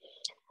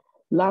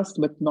 Last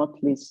but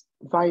not least,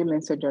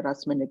 violence and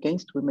harassment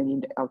against women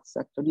in the health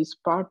sector is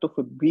part of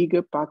a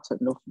bigger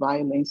pattern of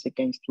violence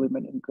against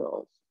women and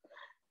girls.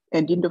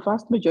 And in the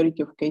vast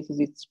majority of cases,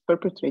 it's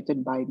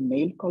perpetrated by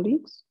male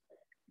colleagues,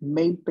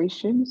 male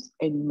patients,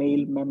 and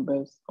male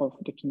members of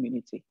the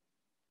community.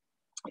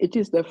 It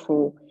is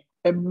therefore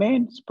a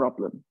man's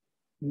problem,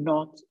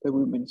 not a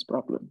woman's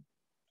problem.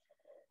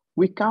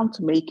 We can't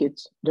make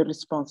it the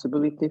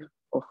responsibility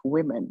of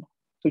women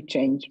to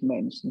change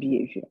men's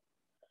behavior.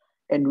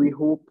 And we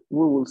hope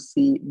we will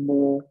see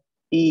more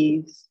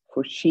E's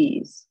for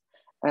she's,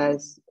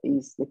 as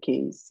is the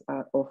case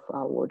of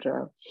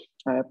our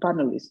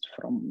panelist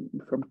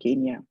from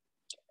Kenya.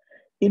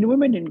 In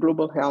Women in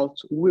Global Health,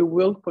 we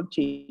will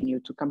continue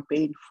to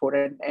campaign for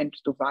an end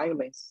to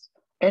violence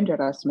and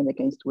harassment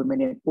against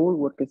women and all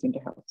workers in the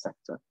health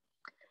sector.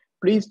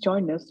 Please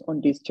join us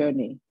on this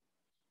journey.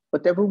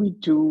 Whatever we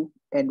do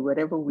and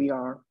wherever we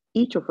are,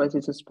 each of us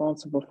is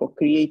responsible for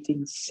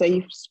creating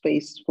safe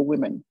space for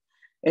women.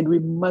 And we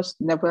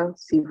must never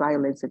see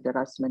violence and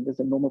harassment as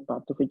a normal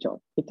part of a job.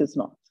 It is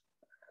not.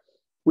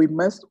 We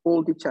must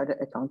hold each other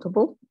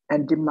accountable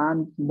and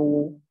demand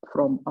more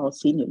from our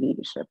senior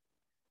leadership,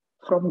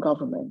 from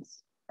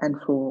governments, and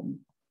from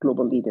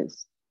global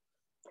leaders.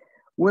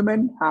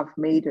 Women have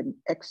made an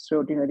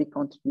extraordinary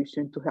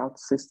contribution to health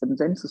systems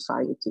and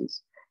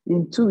societies.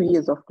 In 2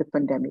 years of the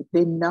pandemic,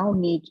 they now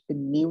need a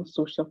new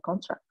social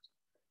contract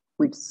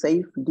with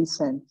safe,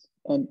 decent,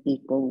 and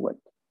equal work.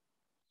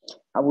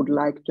 I would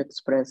like to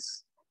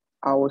express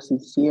our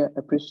sincere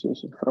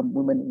appreciation from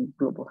Women in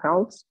Global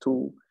Health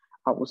to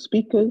our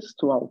speakers,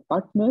 to our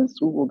partners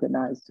who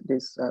organized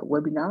this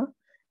webinar,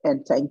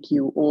 and thank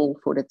you all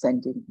for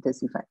attending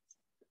this event.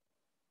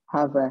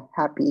 Have a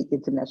happy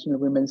International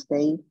Women's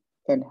Day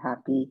and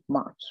happy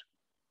March.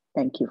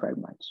 Thank you very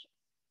much.